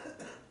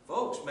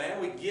 Folks,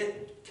 man, we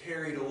get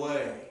carried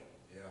away.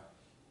 Yeah.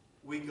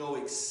 We go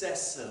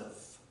excessive.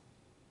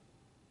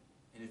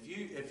 And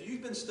if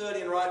you've been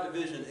studying right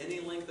division any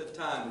length of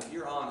time, if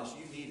you're honest,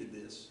 you needed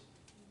this.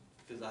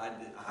 Because I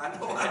did. I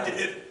know I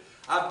did.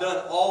 I've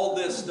done all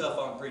this stuff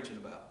I'm preaching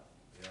about.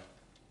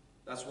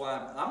 That's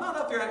why I'm not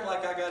up here acting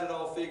like I got it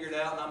all figured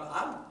out, and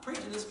I'm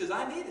preaching this because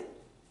I need it.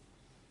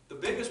 The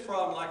biggest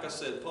problem, like I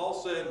said,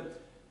 Paul said,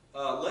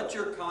 let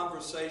your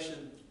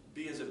conversation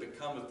be as it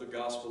becometh the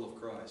gospel of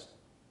Christ.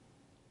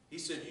 He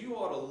said, you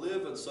ought to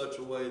live in such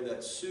a way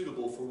that's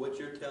suitable for what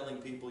you're telling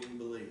people you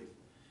believe.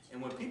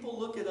 And when people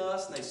look at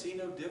us and they see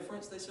no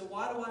difference, they say,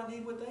 why do I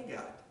need what they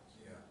got?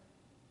 Yeah.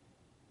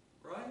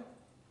 Right?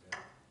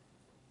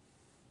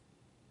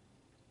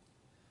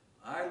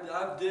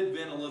 I did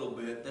vent a little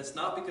bit. That's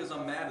not because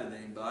I'm mad at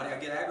anybody. I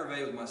get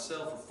aggravated with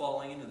myself for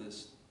falling into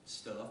this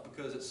stuff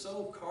because it's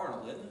so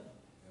carnal, isn't it?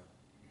 Yeah.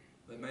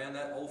 But man,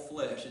 that old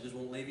flesh, it just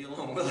won't leave you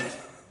alone, will it?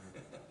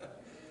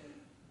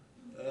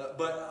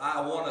 But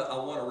I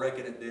want to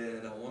reckon it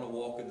dead. I want to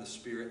walk in the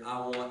Spirit. I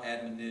want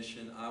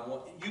admonition.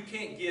 You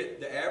can't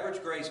get the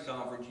average grace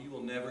conference. You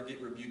will never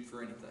get rebuked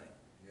for anything.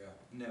 Yeah.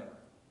 Never.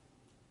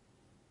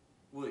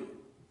 Will you?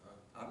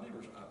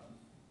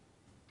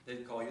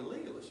 They'd call you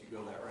legalist. You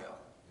go that route.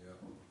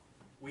 Yeah.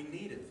 We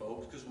need it,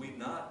 folks, because we've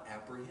not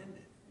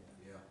apprehended.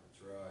 Yeah,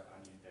 that's right.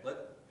 I need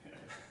that.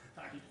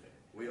 I need that.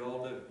 We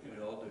all do.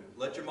 We all do.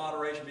 Let your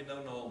moderation be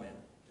known to all men.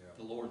 Yeah.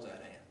 The Lord's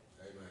at hand.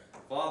 Amen.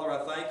 Father,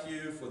 I thank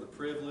you for the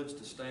privilege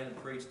to stand and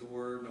preach the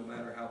Word, no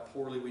matter how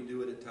poorly we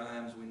do it at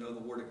times. We know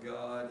the Word of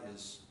God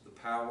is the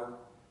power,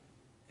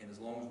 and as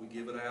long as we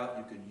give it out,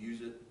 you can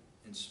use it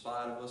in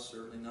spite of us,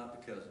 certainly not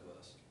because of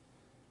us.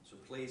 So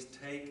please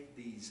take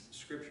these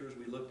scriptures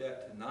we looked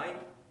at tonight.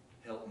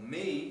 Help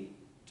me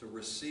to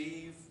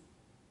receive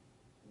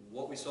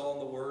what we saw in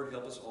the Word.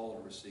 Help us all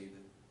to receive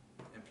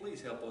it. And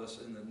please help us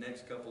in the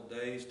next couple of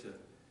days to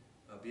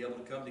be able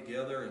to come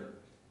together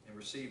and and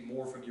receive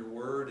more from your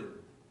word.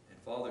 And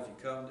Father, if you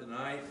come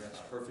tonight, that's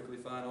perfectly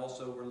fine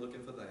also. We're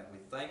looking for that. We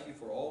thank you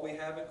for all we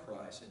have in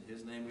Christ. In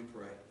his name we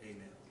pray.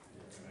 Amen.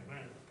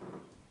 Amen.